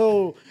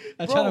episode.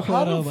 I try to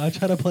play it off. I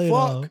try to play it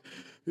off.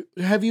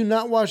 Have you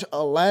not watched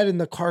Aladdin,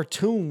 the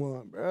cartoon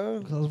one, bro?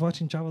 Because I was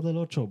watching Chavo del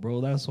Ocho,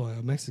 bro. That's why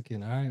I'm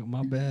Mexican. All right,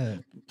 my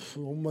bad.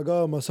 Oh my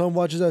God, my son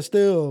watches that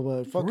still,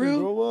 but fucking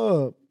grow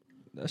up.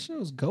 That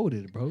show's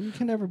goated, bro. You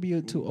can never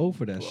be too old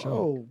for that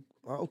show.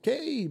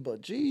 Okay,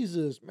 but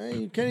Jesus,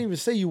 man, you can't even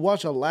say you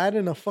watch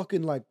Aladdin, a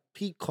fucking like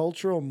peak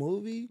cultural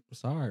movie.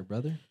 Sorry,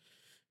 brother.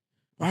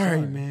 All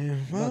right,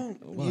 man.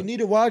 Well, you need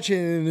to watch it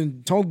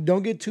and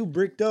don't get too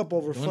bricked up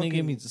over Don't fucking.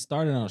 get me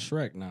started on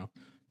Shrek now.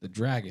 The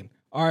dragon.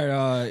 All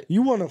right,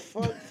 you want to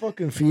fuck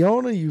fucking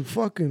Fiona? You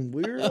fucking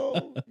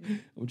weirdo.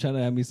 I'm trying to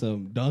have me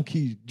some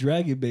donkey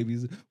dragon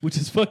babies, which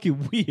is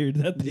fucking weird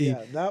that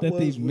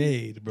they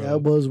made, bro.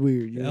 That was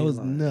weird. That was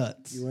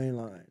nuts. You ain't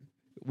lying.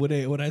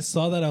 When I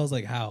saw that, I was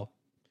like, how?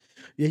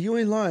 Yeah, you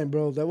ain't lying,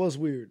 bro. That was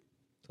weird.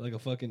 So like a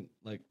fucking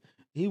like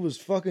he was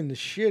fucking the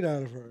shit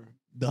out of her.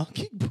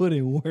 Donkey put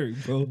in work,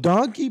 bro.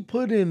 Donkey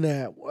put in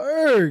that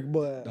work,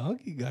 but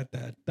Donkey got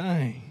that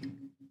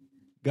thing.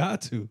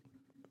 Got to.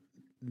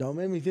 Don't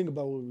make me think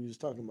about what we was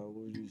talking about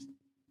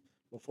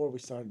before we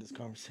started this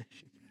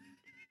conversation.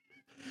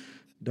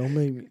 Don't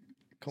make me.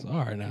 Come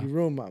Sorry on. now. You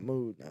ruined my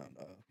mood now,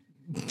 dog.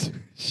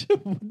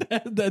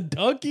 that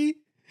donkey?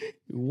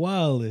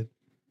 Wildin'.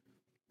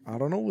 I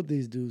don't know what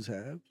these dudes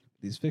have.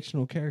 These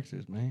fictional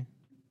characters, man.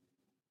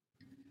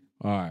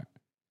 All right.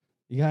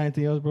 You got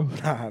anything else, bro?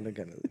 Nah, I don't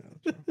got nothing else,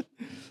 bro.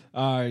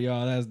 All right,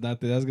 y'all. That's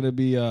nothing. That's gonna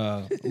be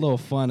a little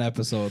fun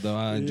episode, though.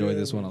 I enjoyed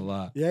this one a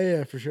lot.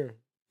 Yeah, for sure.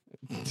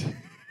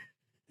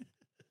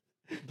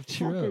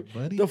 Cheer up,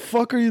 buddy. The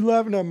fuck are you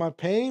laughing at? My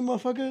pain,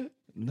 motherfucker?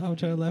 No, I'm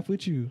trying to laugh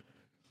with you.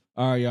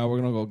 All right, y'all.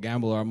 We're gonna go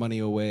gamble our money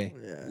away,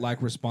 Yeah,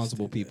 like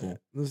responsible people.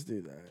 Let's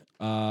do that.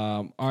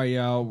 All right,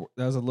 y'all.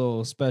 That was a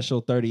little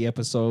special 30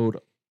 episode.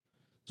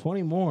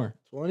 20 more.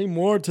 20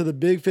 more to the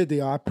big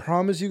 50. I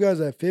promise you guys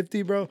at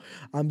 50, bro,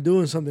 I'm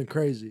doing something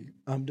crazy.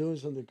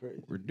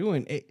 We're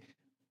doing 8.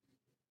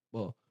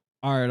 Well,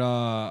 all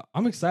right.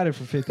 I'm excited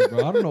for 50,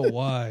 bro. I don't know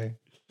why.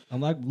 I'm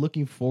like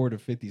looking forward to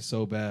 50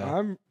 so bad.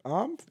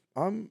 I'm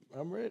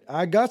ready.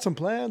 I got some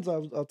plans.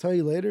 I'll tell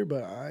you later,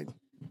 but I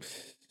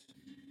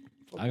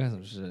got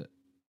some shit.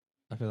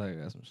 I feel like I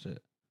got some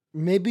shit.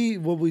 Maybe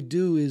what we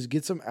do is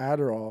get some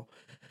Adderall,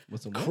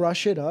 What's some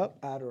crush it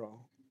up, Adderall.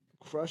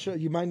 Crush it.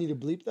 You might need to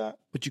bleep that,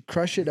 but you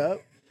crush it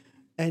up,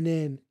 and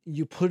then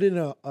you put in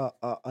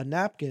a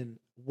napkin,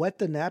 wet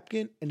the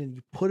napkin, and then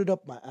you put it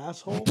up my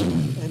asshole,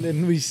 and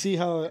then we see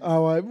how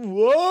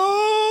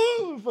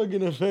whoa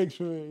fucking affects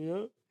me. You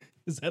know?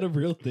 Is that a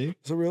real thing?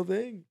 It's a real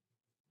thing.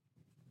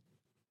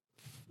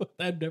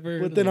 I've never.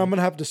 But then I'm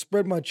gonna have to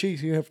spread my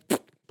cheeks. And you have to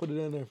put it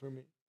in there for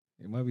me.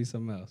 It might be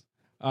something else.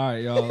 All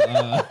right,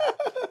 y'all.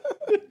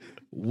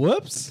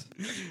 Whoops.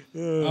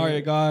 All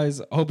right,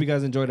 guys. I hope you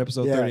guys enjoyed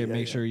episode 30.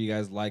 Make sure you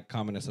guys like,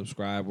 comment, and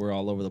subscribe. We're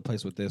all over the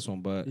place with this one,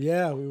 but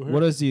yeah,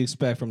 what else do you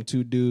expect from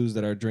two dudes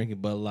that are drinking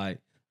Bud Light?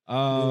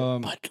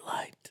 Bud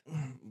Light.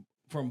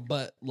 From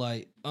Bud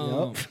Light.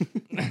 Yep.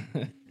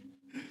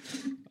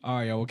 All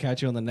right, y'all. We'll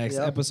catch you on the next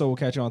episode. We'll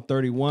catch you on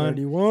 31.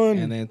 31.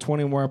 And then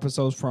 20 more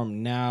episodes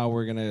from now,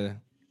 we're going to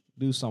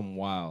do something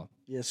wild.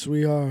 Yes,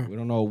 we are. We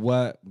don't know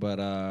what, but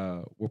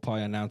we'll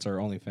probably announce our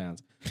OnlyFans.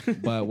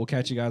 But we'll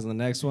catch you guys on the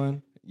next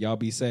one. Y'all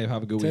be safe.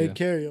 Have a good weekend. Take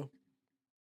care, yo.